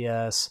stop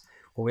GPS.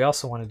 What we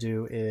also want to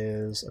do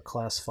is a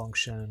class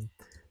function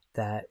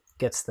that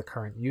gets the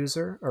current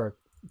user, or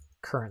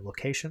current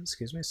location,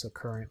 excuse me, so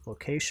current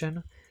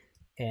location.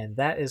 And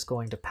that is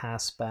going to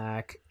pass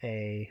back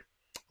a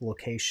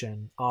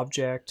location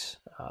object.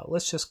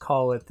 Let's just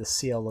call it the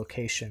CL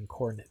location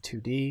coordinate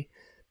 2D.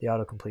 The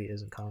autocomplete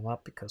isn't coming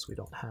up because we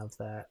don't have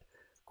that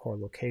core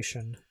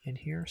location in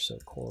here. So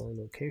core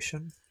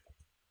location.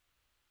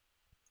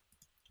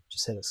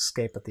 Just hit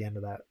escape at the end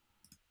of that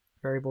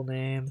variable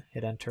name,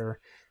 hit enter,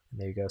 and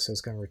there you go. So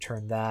it's going to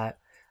return that.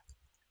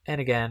 And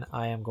again,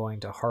 I am going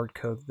to hard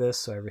code this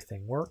so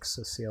everything works.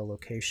 So CL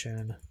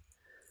location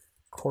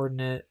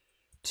coordinate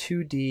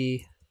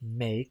 2D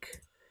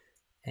make.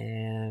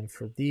 And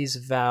for these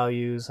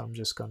values, I'm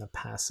just going to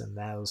pass in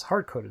those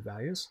hard-coded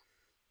values.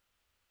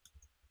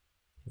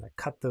 I'm going to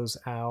cut those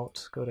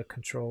out, go to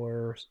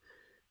controllers,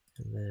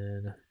 and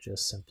then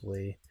just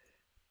simply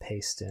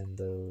paste in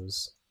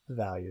those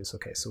values.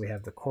 Okay, so we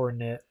have the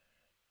coordinate.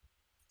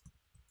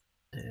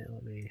 And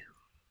let me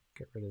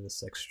get rid of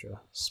this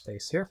extra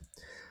space here.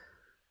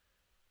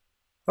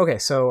 Okay,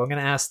 so I'm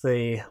going to ask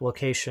the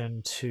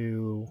location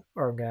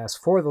or I'm going to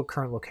ask for the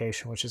current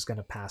location, which is going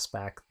to pass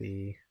back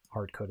the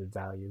hard-coded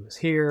values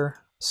here.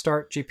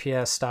 Start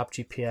GPS, stop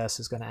GPS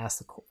is going to ask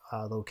the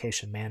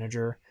location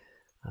manager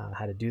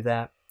how to do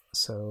that.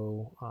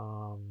 So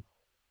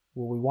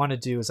what we want to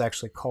do is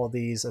actually call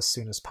these as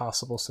soon as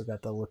possible so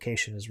that the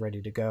location is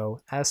ready to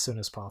go as soon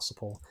as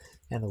possible.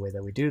 And the way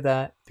that we do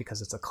that,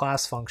 because it's a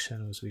class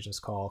function, is we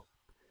just call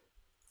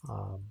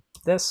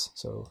this,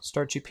 so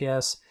start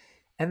GPS.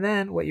 And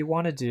then what you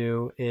want to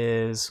do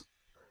is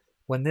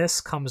when this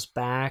comes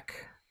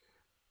back,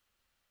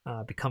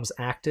 becomes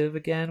active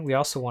again, we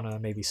also want to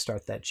maybe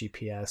start that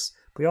GPS.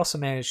 We also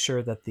make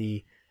sure that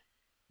the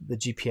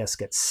GPS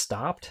gets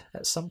stopped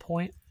at some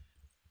point.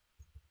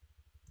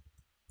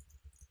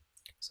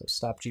 So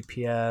stop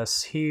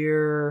GPS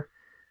here,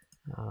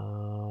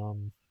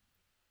 and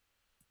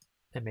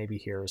maybe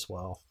here as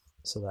well,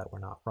 so that we're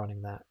not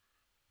running that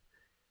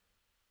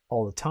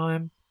all the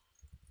time.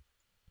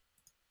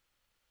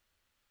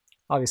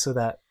 Obviously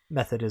that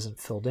method isn't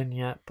filled in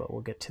yet, but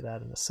we'll get to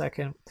that in a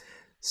second.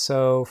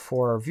 So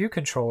for our view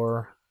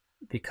controller,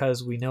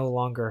 because we no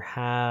longer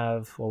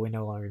have, well, we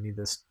no longer need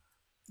this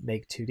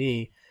make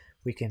 2D,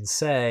 we can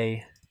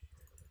say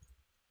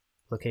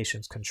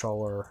locations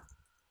controller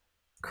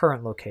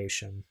current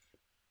location.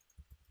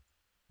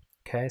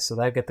 Okay, so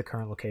that'll get the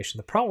current location.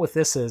 The problem with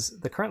this is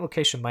the current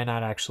location might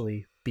not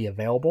actually be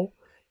available,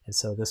 and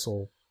so this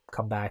will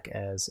come back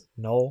as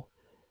null.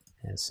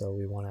 And so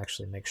we want to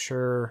actually make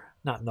sure,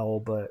 not null,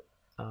 but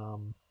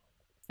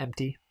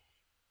empty.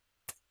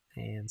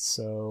 And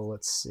so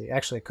let's see,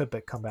 actually it could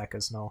come back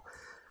as null.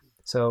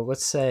 So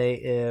let's say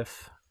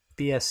if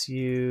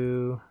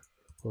BSU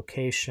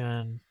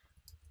location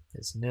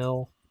is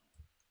nil,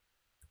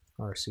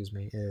 or excuse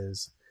me,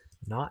 is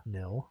not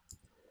nil,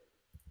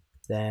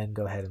 then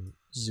go ahead and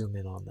zoom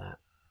in on that.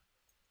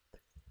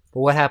 But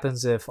what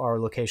happens if our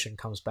location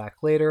comes back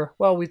later?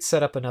 Well, we'd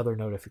set up another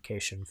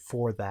notification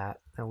for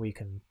that, and we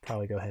can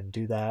probably go ahead and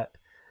do that.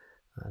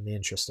 In the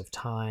interest of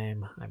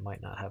time, I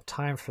might not have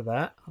time for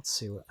that. Let's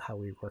see how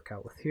we work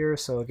out with here.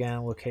 So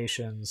again,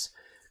 locations,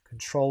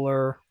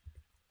 controller,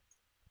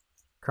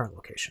 current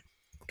location.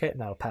 Okay,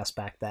 and that'll pass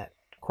back that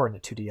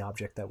coordinate 2D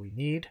object that we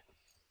need.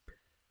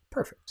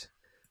 Perfect.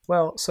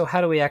 Well, so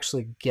how do we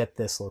actually get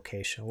this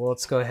location? Well,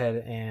 let's go ahead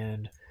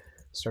and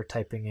start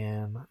typing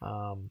in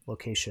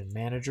location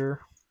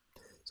manager.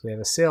 So we have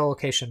a CL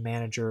location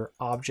manager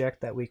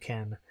object that we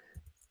can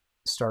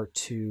start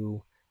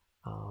to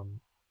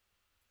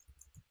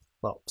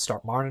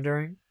start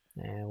monitoring,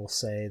 and we'll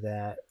say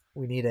that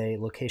we need a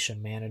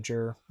location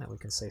manager, and we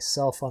can say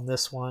self on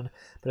this one.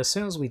 But as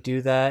soon as we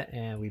do that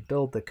and we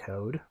build the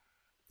code,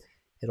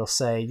 it'll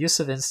say use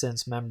of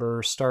instance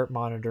member start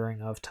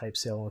monitoring of type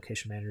CL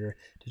location manager.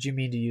 Did you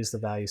mean to use the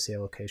value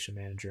CL location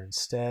manager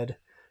instead?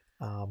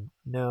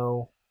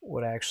 No,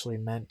 what I actually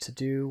meant to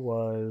do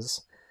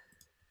was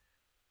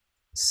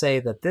say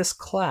that this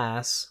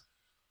class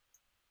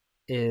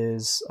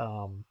is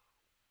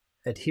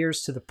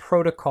adheres to the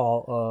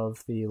protocol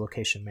of the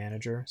location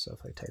manager. So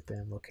if I type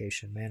in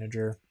location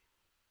manager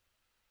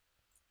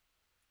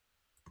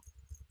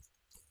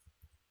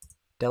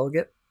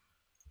delegate,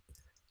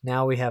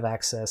 now we have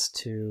access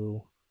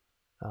to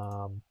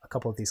a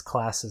couple of these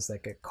classes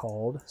that get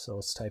called. So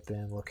let's type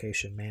in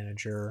location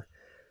manager.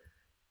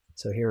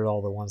 So here are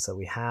all the ones that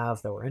we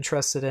have that we're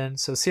interested in.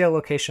 So CL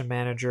location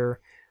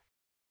manager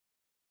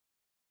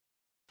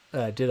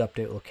did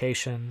update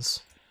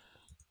locations.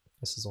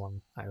 This is the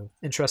one I'm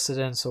interested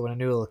in. So when a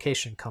new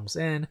location comes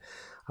in,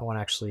 I want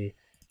to actually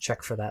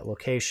check for that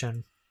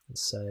location and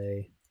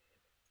say,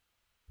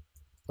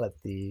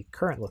 let the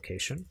current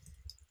location,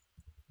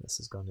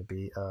 this is going to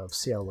be of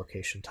CL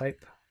location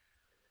type.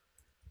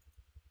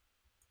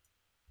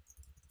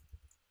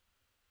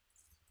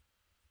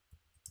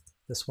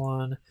 This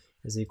one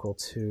is equal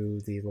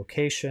to the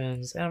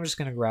locations, and I'm just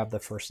going to grab the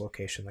first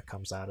location that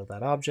comes out of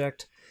that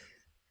object.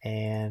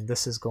 And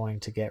this is going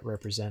to get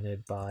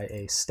represented by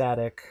a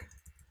static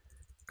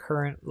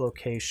current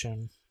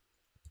location.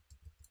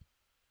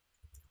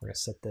 We're going to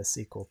set this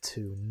equal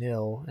to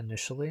nil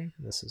initially.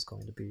 This is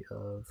going to be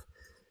of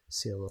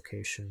CL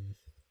location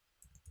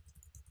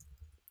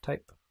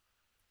type.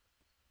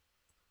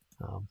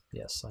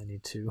 Yes, I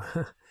need to.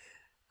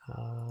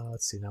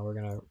 Let's see, now we're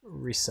going to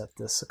reset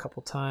this a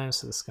couple times.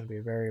 So this is going to be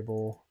a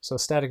variable. So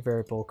static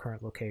variable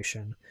current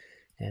location.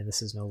 And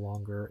this is no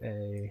longer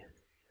a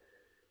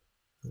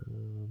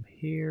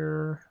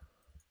here.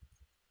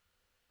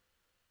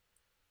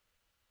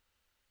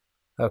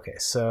 Okay,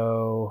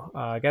 so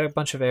I got a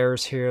bunch of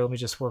errors here. Let me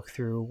just work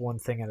through one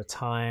thing at a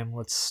time.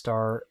 Let's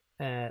start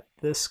at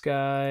this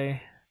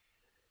guy.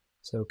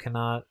 So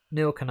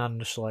nil cannot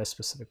initialize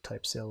specific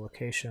type CL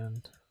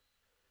location.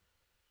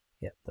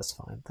 Yep, that's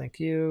fine. Thank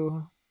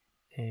you.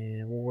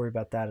 And we'll worry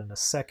about that in a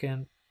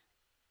second.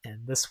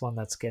 And this one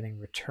that's getting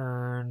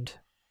returned,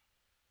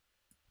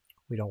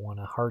 we don't want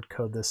to hard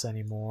code this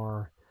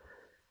anymore.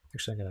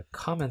 Actually, I'm going to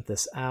comment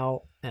this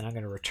out, and I'm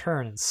going to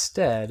return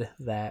instead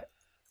that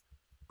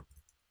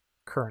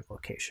current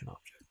location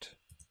object.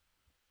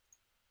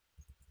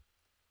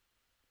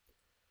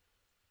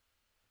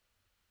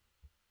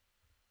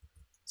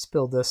 Let's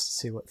build this to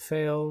see what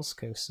fails.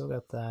 Okay, we still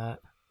got that.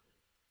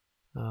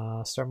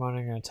 Start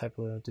monitoring on type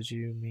of, did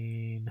you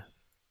mean?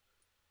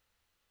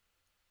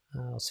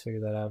 Let's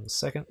figure that out in a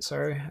second,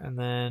 sorry. And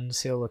then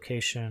CL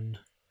location.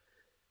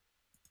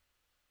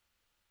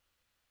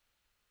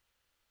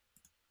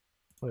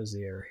 What is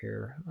the error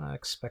here? I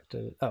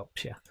expected, oh,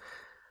 yeah.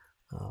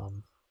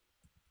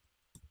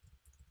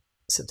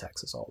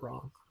 Syntax is all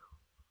wrong.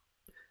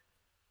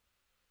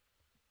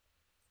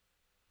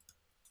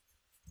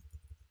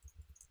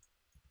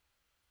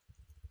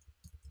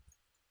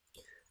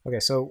 Okay,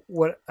 so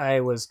what I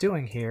was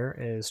doing here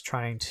is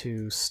trying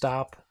to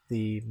stop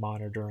the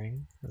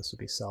monitoring. This would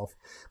be self.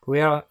 But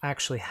we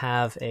actually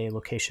have a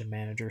location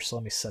manager, so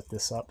let me set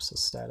this up. So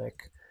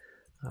static,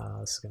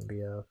 this is going to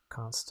be a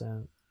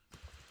constant.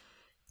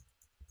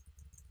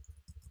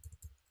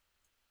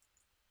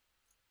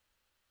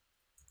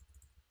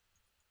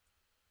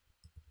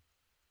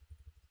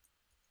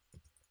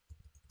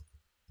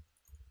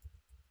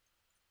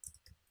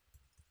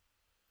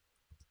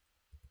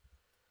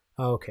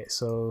 Okay,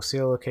 so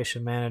CL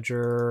location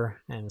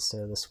manager, and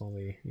instead of this one,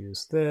 we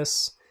use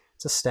this.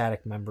 It's a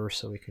static member,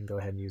 so we can go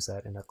ahead and use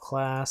that in a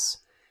class.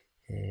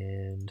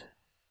 And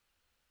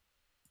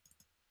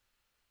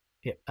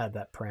yep, add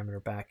that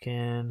parameter back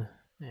in,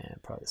 and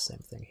probably the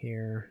same thing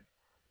here.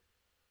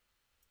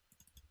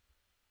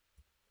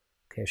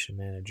 Location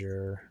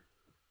manager,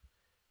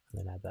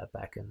 and then add that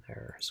back in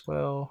there as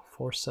well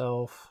for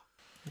self.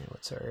 And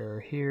what's our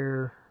error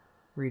here?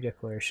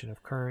 Redeclaration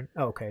of current.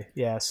 Okay,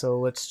 yeah, so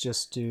let's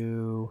just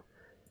do,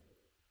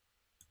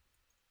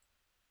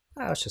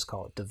 let's just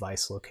call it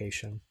device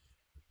location,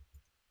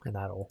 and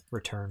that'll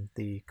return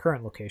the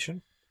current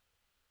location.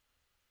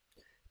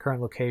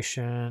 Current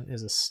location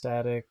is a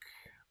static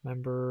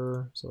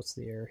member, so what's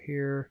the error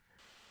here?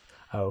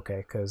 Oh,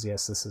 okay, because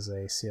yes, this is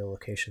a CL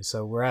location.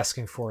 So we're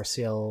asking for a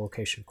CL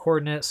location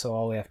coordinate, so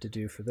all we have to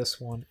do for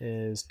this one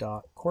is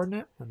dot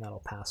coordinate, and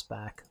that'll pass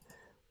back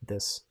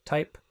this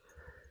type.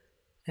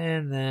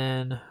 And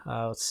then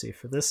let's see,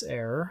 for this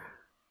error.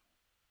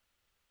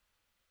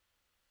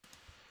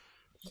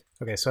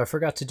 Okay, so I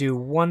forgot to do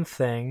one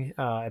thing.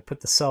 I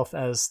put the self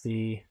as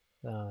the,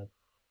 for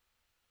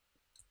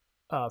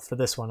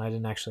this one, I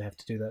didn't actually have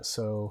to do that.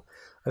 So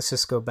let's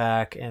just go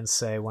back and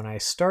say when I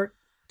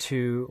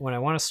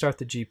want to start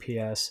the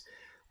GPS,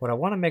 what I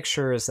want to make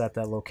sure is that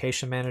that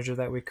location manager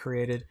that we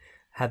created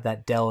had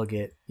that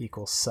delegate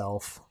equals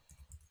self.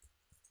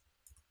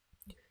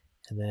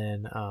 And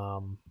then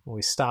when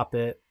we stop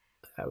it,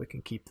 we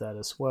can keep that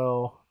as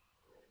well.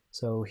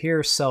 So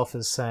here self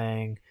is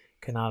saying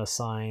cannot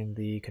assign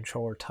the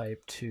controller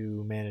type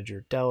to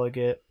manager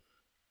delegate.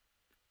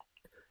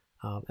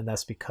 And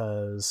that's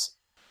because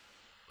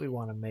we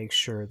want to make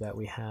sure that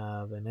we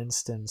have an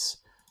instance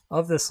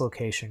of this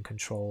location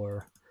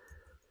controller.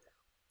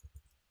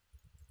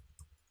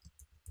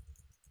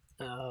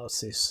 Let's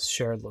see,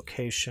 shared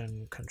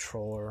location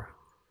controller.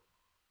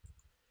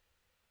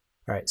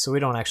 All right, so we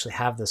don't actually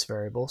have this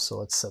variable, so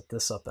let's set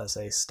this up as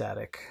a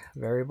static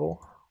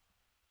variable.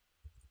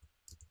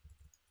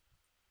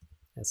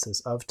 It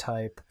says of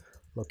type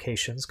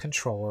locations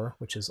controller,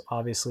 which is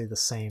obviously the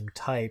same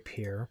type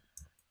here.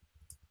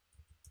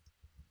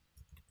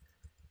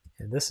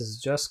 And this is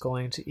just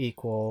going to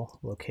equal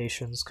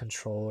locations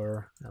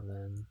controller and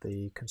then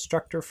the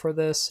constructor for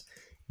this.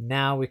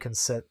 Now we can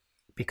set,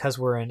 because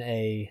we're in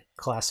a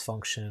class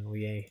function,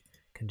 we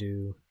can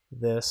do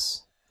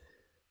this.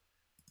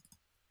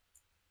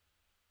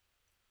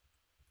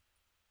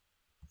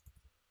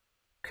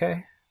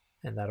 Okay,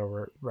 and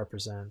that'll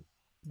represent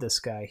this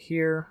guy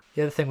here.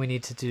 The other thing we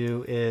need to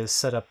do is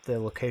set up the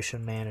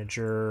location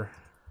manager,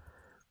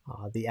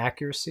 the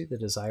accuracy, the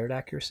desired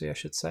accuracy, I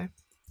should say.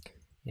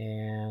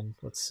 And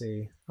let's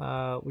see,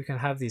 we can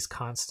have these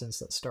constants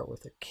that start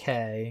with a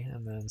K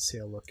and then see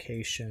a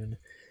location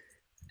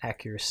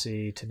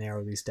accuracy to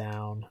narrow these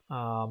down.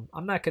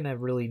 I'm not going to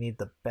really need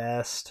the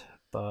best,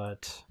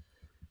 but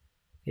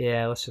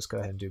yeah, let's just go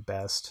ahead and do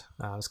best.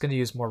 It's going to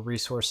use more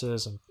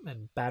resources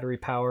and battery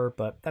power,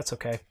 but that's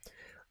okay.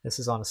 This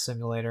is on a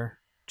simulator.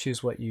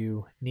 Choose what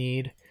you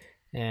need.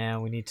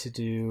 And we need to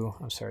do,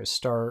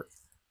 start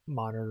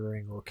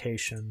monitoring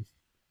location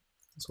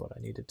is what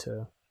I needed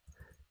to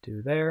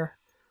do there.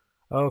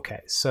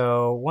 Okay,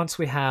 so once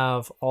we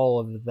have all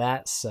of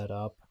that set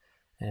up,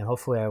 and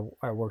hopefully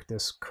I worked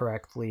this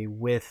correctly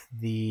with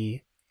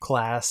the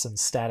class and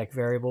static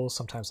variables,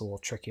 sometimes a little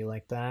tricky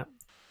like that.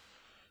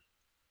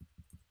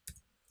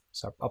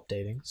 Stop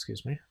updating,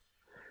 excuse me.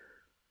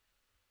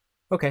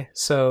 Okay,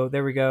 so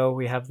there we go.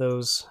 We have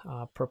those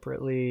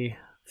appropriately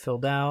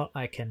filled out.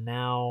 I can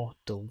now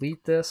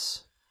delete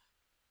this.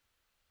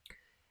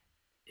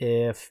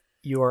 If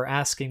you are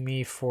asking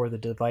me for the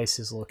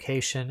device's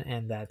location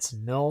and that's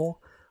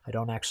null, I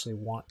don't actually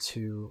want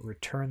to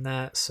return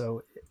that.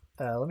 So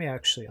let me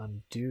actually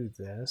undo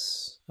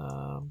this.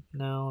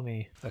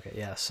 Okay,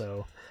 yeah,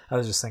 so I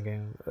was just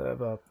thinking of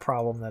a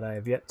problem that I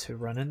have yet to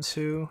run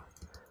into.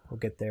 We'll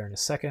get there in a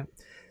second.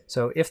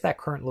 So if that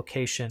current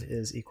location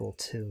is equal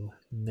to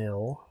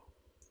nil,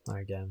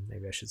 again,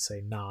 maybe I should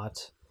say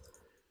not,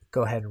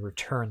 go ahead and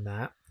return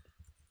that.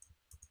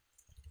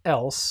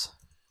 Else,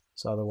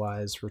 so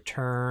otherwise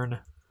return.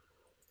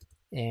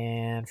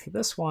 And for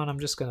this one, I'm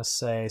just going to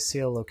say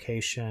CL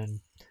location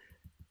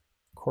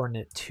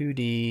coordinate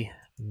 2D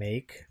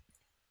make.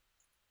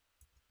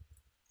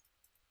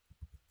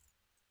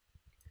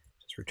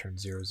 Just return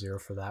 0, 0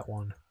 for that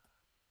one.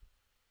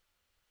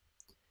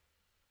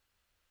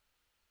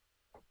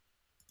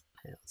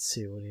 And let's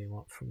see, what do you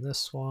want from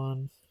this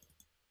one?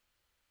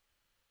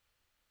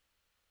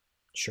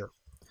 Sure.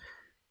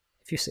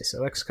 If you say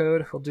so,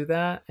 Xcode, we'll do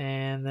that.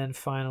 And then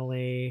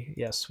finally,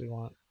 yes, we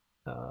want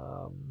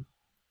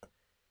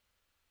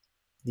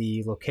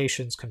the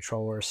locations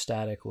controller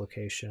static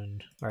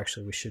location, or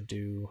actually we should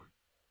do,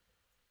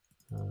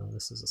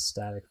 this is a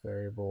static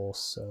variable,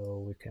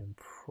 so we can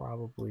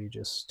probably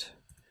just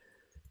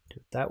do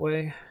it that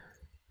way.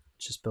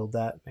 Just build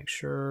that, make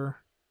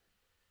sure.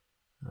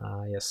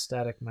 Yes,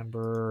 static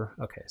member.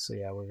 Okay, so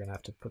yeah, we're gonna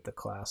have to put the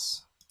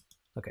class.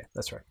 Okay,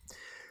 that's right.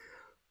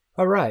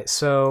 All right,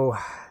 so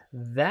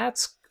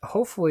that's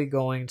hopefully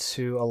going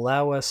to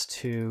allow us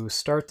to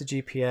start the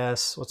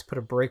GPS. Let's put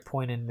a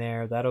breakpoint in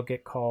there. That'll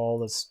get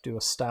called. Let's do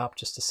a stop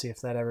just to see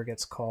if that ever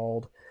gets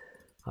called.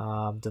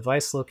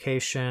 Device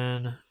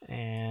location,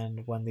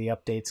 and when the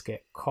updates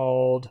get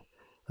called,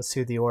 let's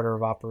see the order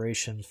of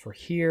operations for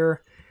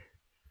here.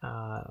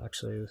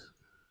 Actually,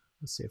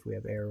 let's see if we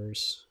have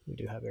errors. We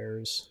do have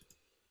errors.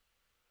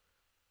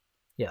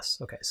 Yes,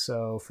 okay,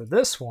 so for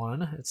this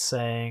one, it's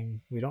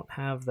saying we don't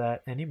have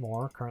that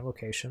anymore, current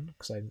location,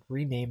 because I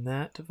renamed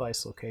that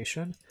device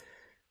location.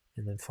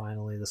 And then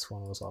finally, this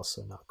one was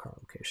also not current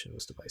location, it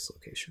was device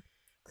location.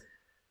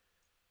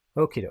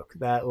 Okie doke,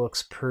 that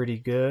looks pretty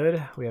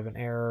good. We have an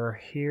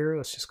error here.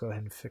 Let's just go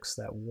ahead and fix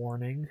that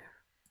warning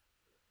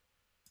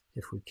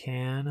if we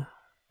can.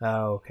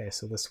 Oh, okay,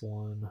 so this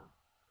one.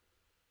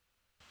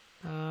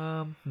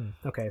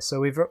 Okay,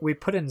 so we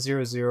put in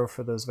 0, 0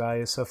 for those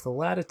values. So if the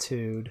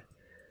latitude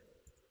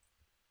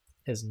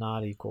is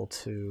not equal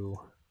to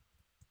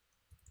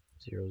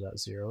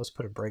 0.0, let's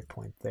put a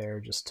breakpoint there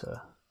just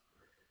to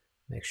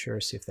make sure,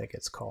 see if that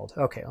gets called.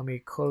 Okay, let me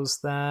close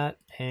that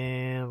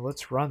and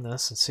let's run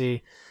this and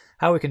see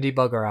how we can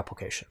debug our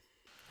application.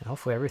 And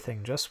hopefully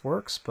everything just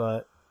works,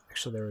 but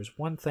actually there is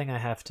one thing I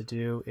have to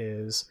do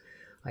is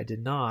I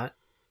did not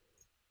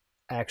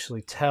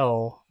actually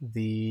tell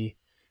the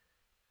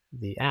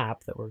the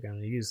app that we're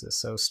going to use this.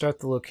 So start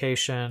the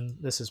location.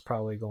 This is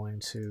probably going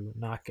to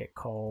not get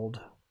called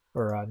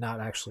or not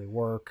actually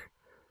work.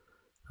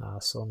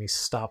 So let me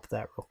stop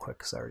that real quick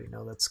because I already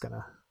know that's going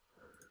to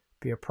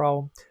be a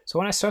problem. So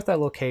when I start that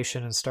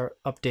location and start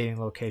updating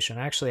location,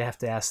 I actually have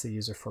to ask the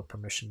user for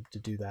permission to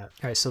do that.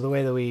 All right, so the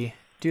way that we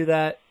do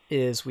that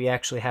is we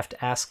actually have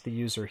to ask the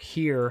user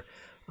here,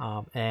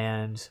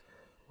 and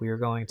we are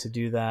going to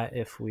do that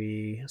if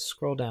we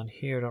scroll down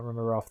here. I don't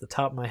remember off the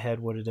top of my head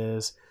what it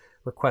is.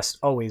 Request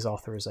always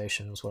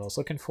authorization is what I was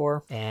looking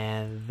for.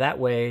 And that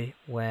way,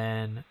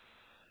 when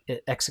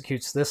it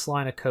executes this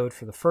line of code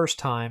for the first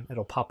time,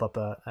 it'll pop up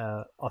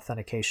a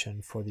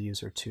authentication for the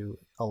user to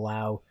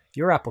allow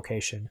your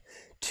application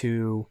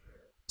to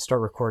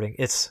start recording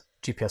its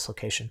GPS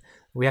location.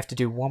 We have to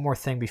do one more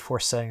thing before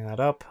setting that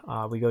up.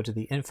 We go to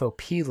the info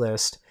P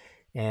list,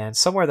 and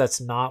somewhere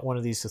that's not one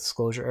of these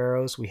disclosure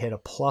arrows, we hit a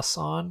plus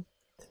on,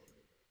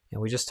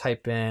 and we just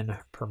type in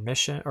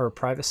permission or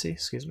privacy,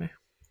 excuse me.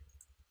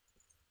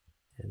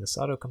 And this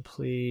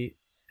autocomplete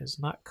is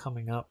not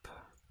coming up.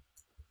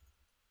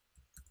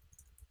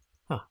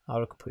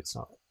 Autocomplete's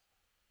not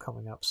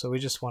coming up. So we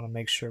just want to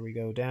make sure we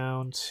go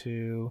down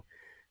to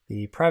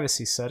the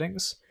privacy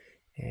settings,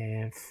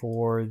 and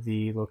for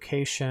the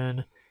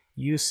location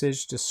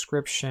usage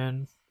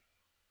description,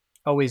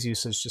 always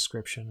usage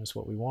description is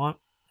what we want.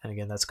 And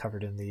again, that's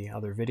covered in the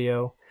other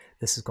video.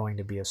 This is going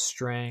to be a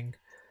string.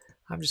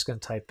 I'm just going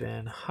to type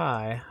in,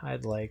 hi,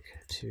 I'd like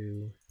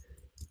to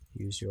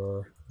use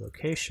your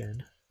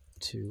location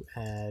to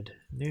add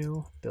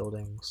new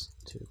buildings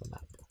to the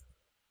map.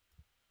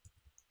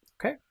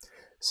 Okay,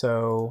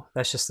 so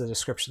that's just the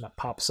description that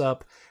pops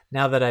up.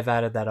 Now that I've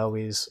added that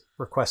always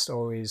request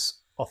always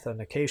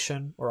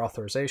authentication or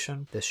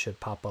authorization, this should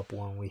pop up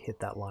when we hit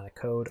that line of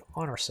code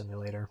on our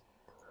simulator.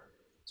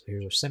 So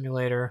here's our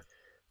simulator.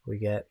 We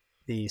get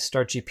the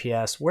start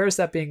GPS. Where is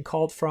that being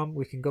called from?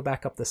 We can go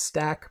back up the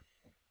stack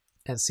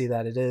and see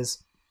that it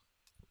is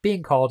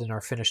being called in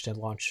our finished and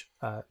launch,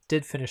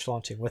 did finish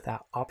launching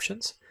without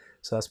options.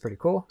 So that's pretty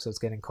cool. So it's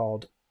getting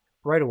called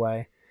right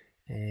away,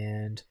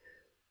 and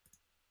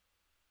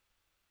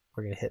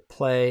we're going to hit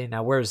play.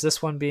 Now, where is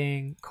this one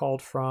being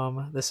called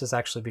from? This is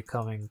actually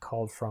becoming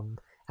called from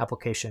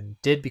application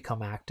did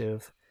become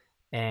active,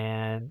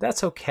 and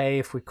that's okay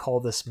if we call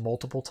this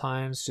multiple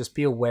times. Just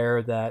be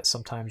aware that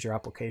sometimes your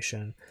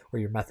application or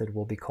your method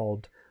will be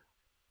called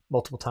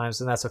multiple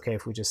times, and that's okay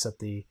if we just set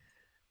the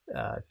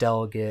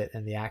delegate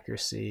and the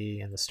accuracy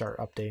and the start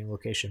updating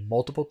location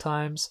multiple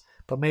times,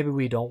 but maybe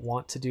we don't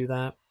want to do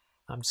that.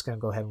 I'm just going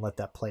to go ahead and let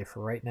that play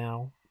for right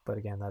now. But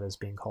again, that is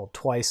being called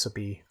twice, so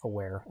be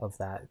aware of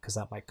that because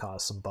that might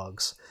cause some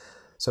bugs.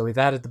 So we've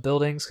added the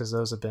buildings because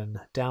those have been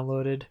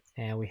downloaded,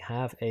 and we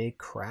have a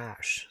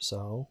crash.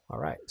 So, all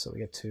right, so we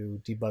get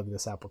to debug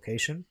this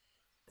application.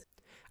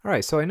 All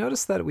right, so I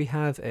noticed that we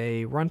have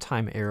a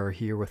runtime error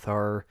here with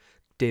our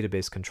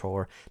database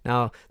controller.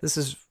 Now, this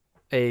is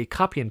a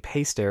copy and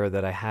paste error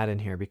that I had in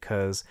here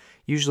because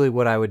usually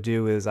what I would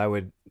do is I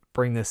would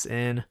bring this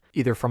in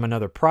either from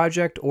another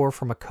project or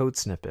from a code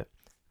snippet.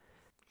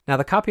 Now,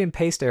 the copy and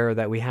paste error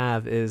that we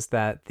have is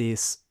that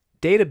these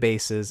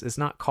databases is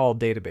not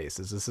called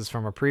databases. This is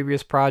from a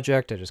previous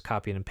project. I just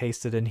copied and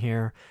pasted in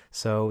here.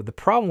 So the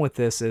problem with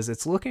this is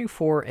it's looking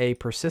for a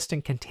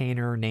persistent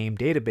container named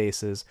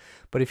databases.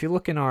 But if you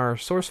look in our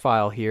source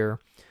file here,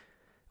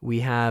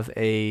 we have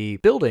a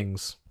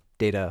buildings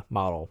data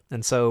model.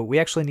 And so we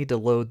actually need to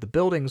load the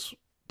buildings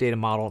data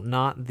model,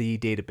 not the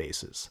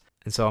databases.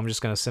 And so I'm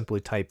just going to simply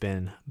type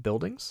in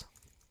buildings.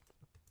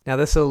 Now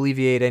this will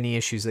alleviate any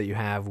issues that you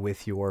have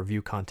with your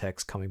view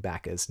context coming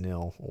back as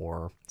nil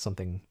or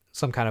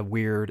some kind of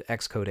weird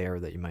Xcode error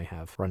that you might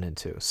have run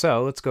into.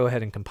 So let's go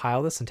ahead and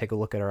compile this and take a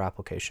look at our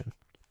application.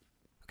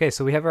 Okay,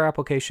 so we have our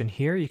application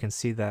here. You can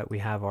see that we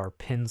have our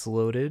pins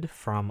loaded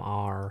from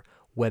our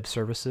web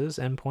services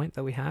endpoint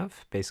that we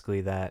have,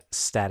 basically that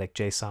static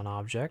JSON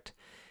object.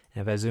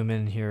 And if I zoom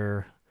in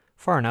here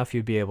far enough,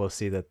 you'd be able to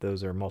see that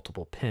those are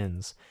multiple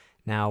pins.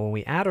 Now when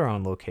we add our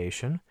own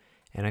location,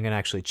 and I'm going to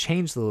actually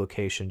change the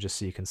location just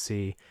so you can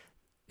see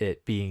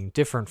it being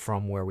different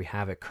from where we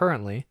have it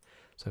currently.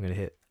 So I'm going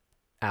to hit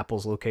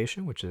Apple's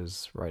location, which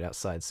is right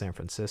outside San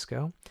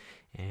Francisco.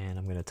 And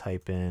I'm going to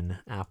type in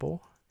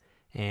Apple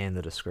and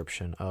the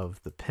description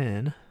of the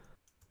pin.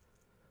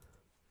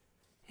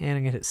 And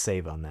I'm going to hit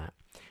save on that.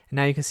 And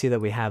now you can see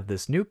that we have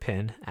this new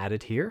pin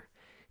added here.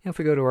 And if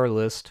we go to our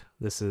list,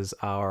 this is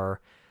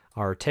our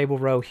table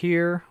row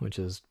here, which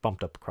is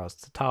bumped up across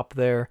the top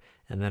there,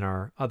 and then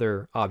our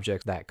other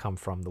objects that come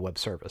from the web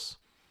service.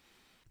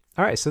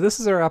 All right, so this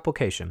is our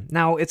application.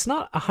 Now, it's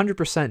not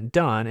 100%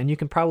 done, and you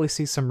can probably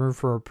see some room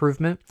for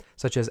improvement,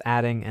 such as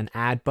adding an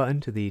add button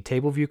to the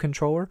TableView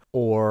controller,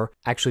 or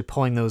actually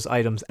pulling those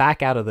items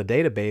back out of the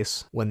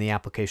database when the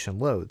application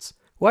loads.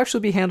 We'll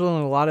actually be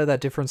handling a lot of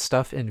that different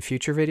stuff in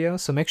future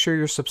videos, so make sure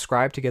you're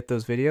subscribed to get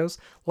those videos.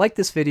 Like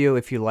this video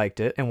if you liked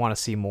it and want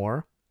to see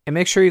more. And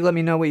make sure you let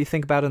me know what you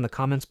think about it in the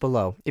comments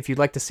below. If you'd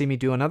like to see me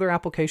do another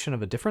application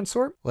of a different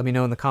sort, let me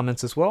know in the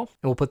comments as well,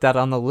 and we'll put that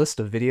on the list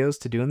of videos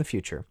to do in the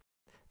future.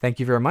 Thank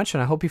you very much,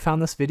 and I hope you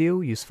found this video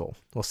useful.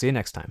 We'll see you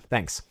next time.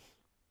 Thanks.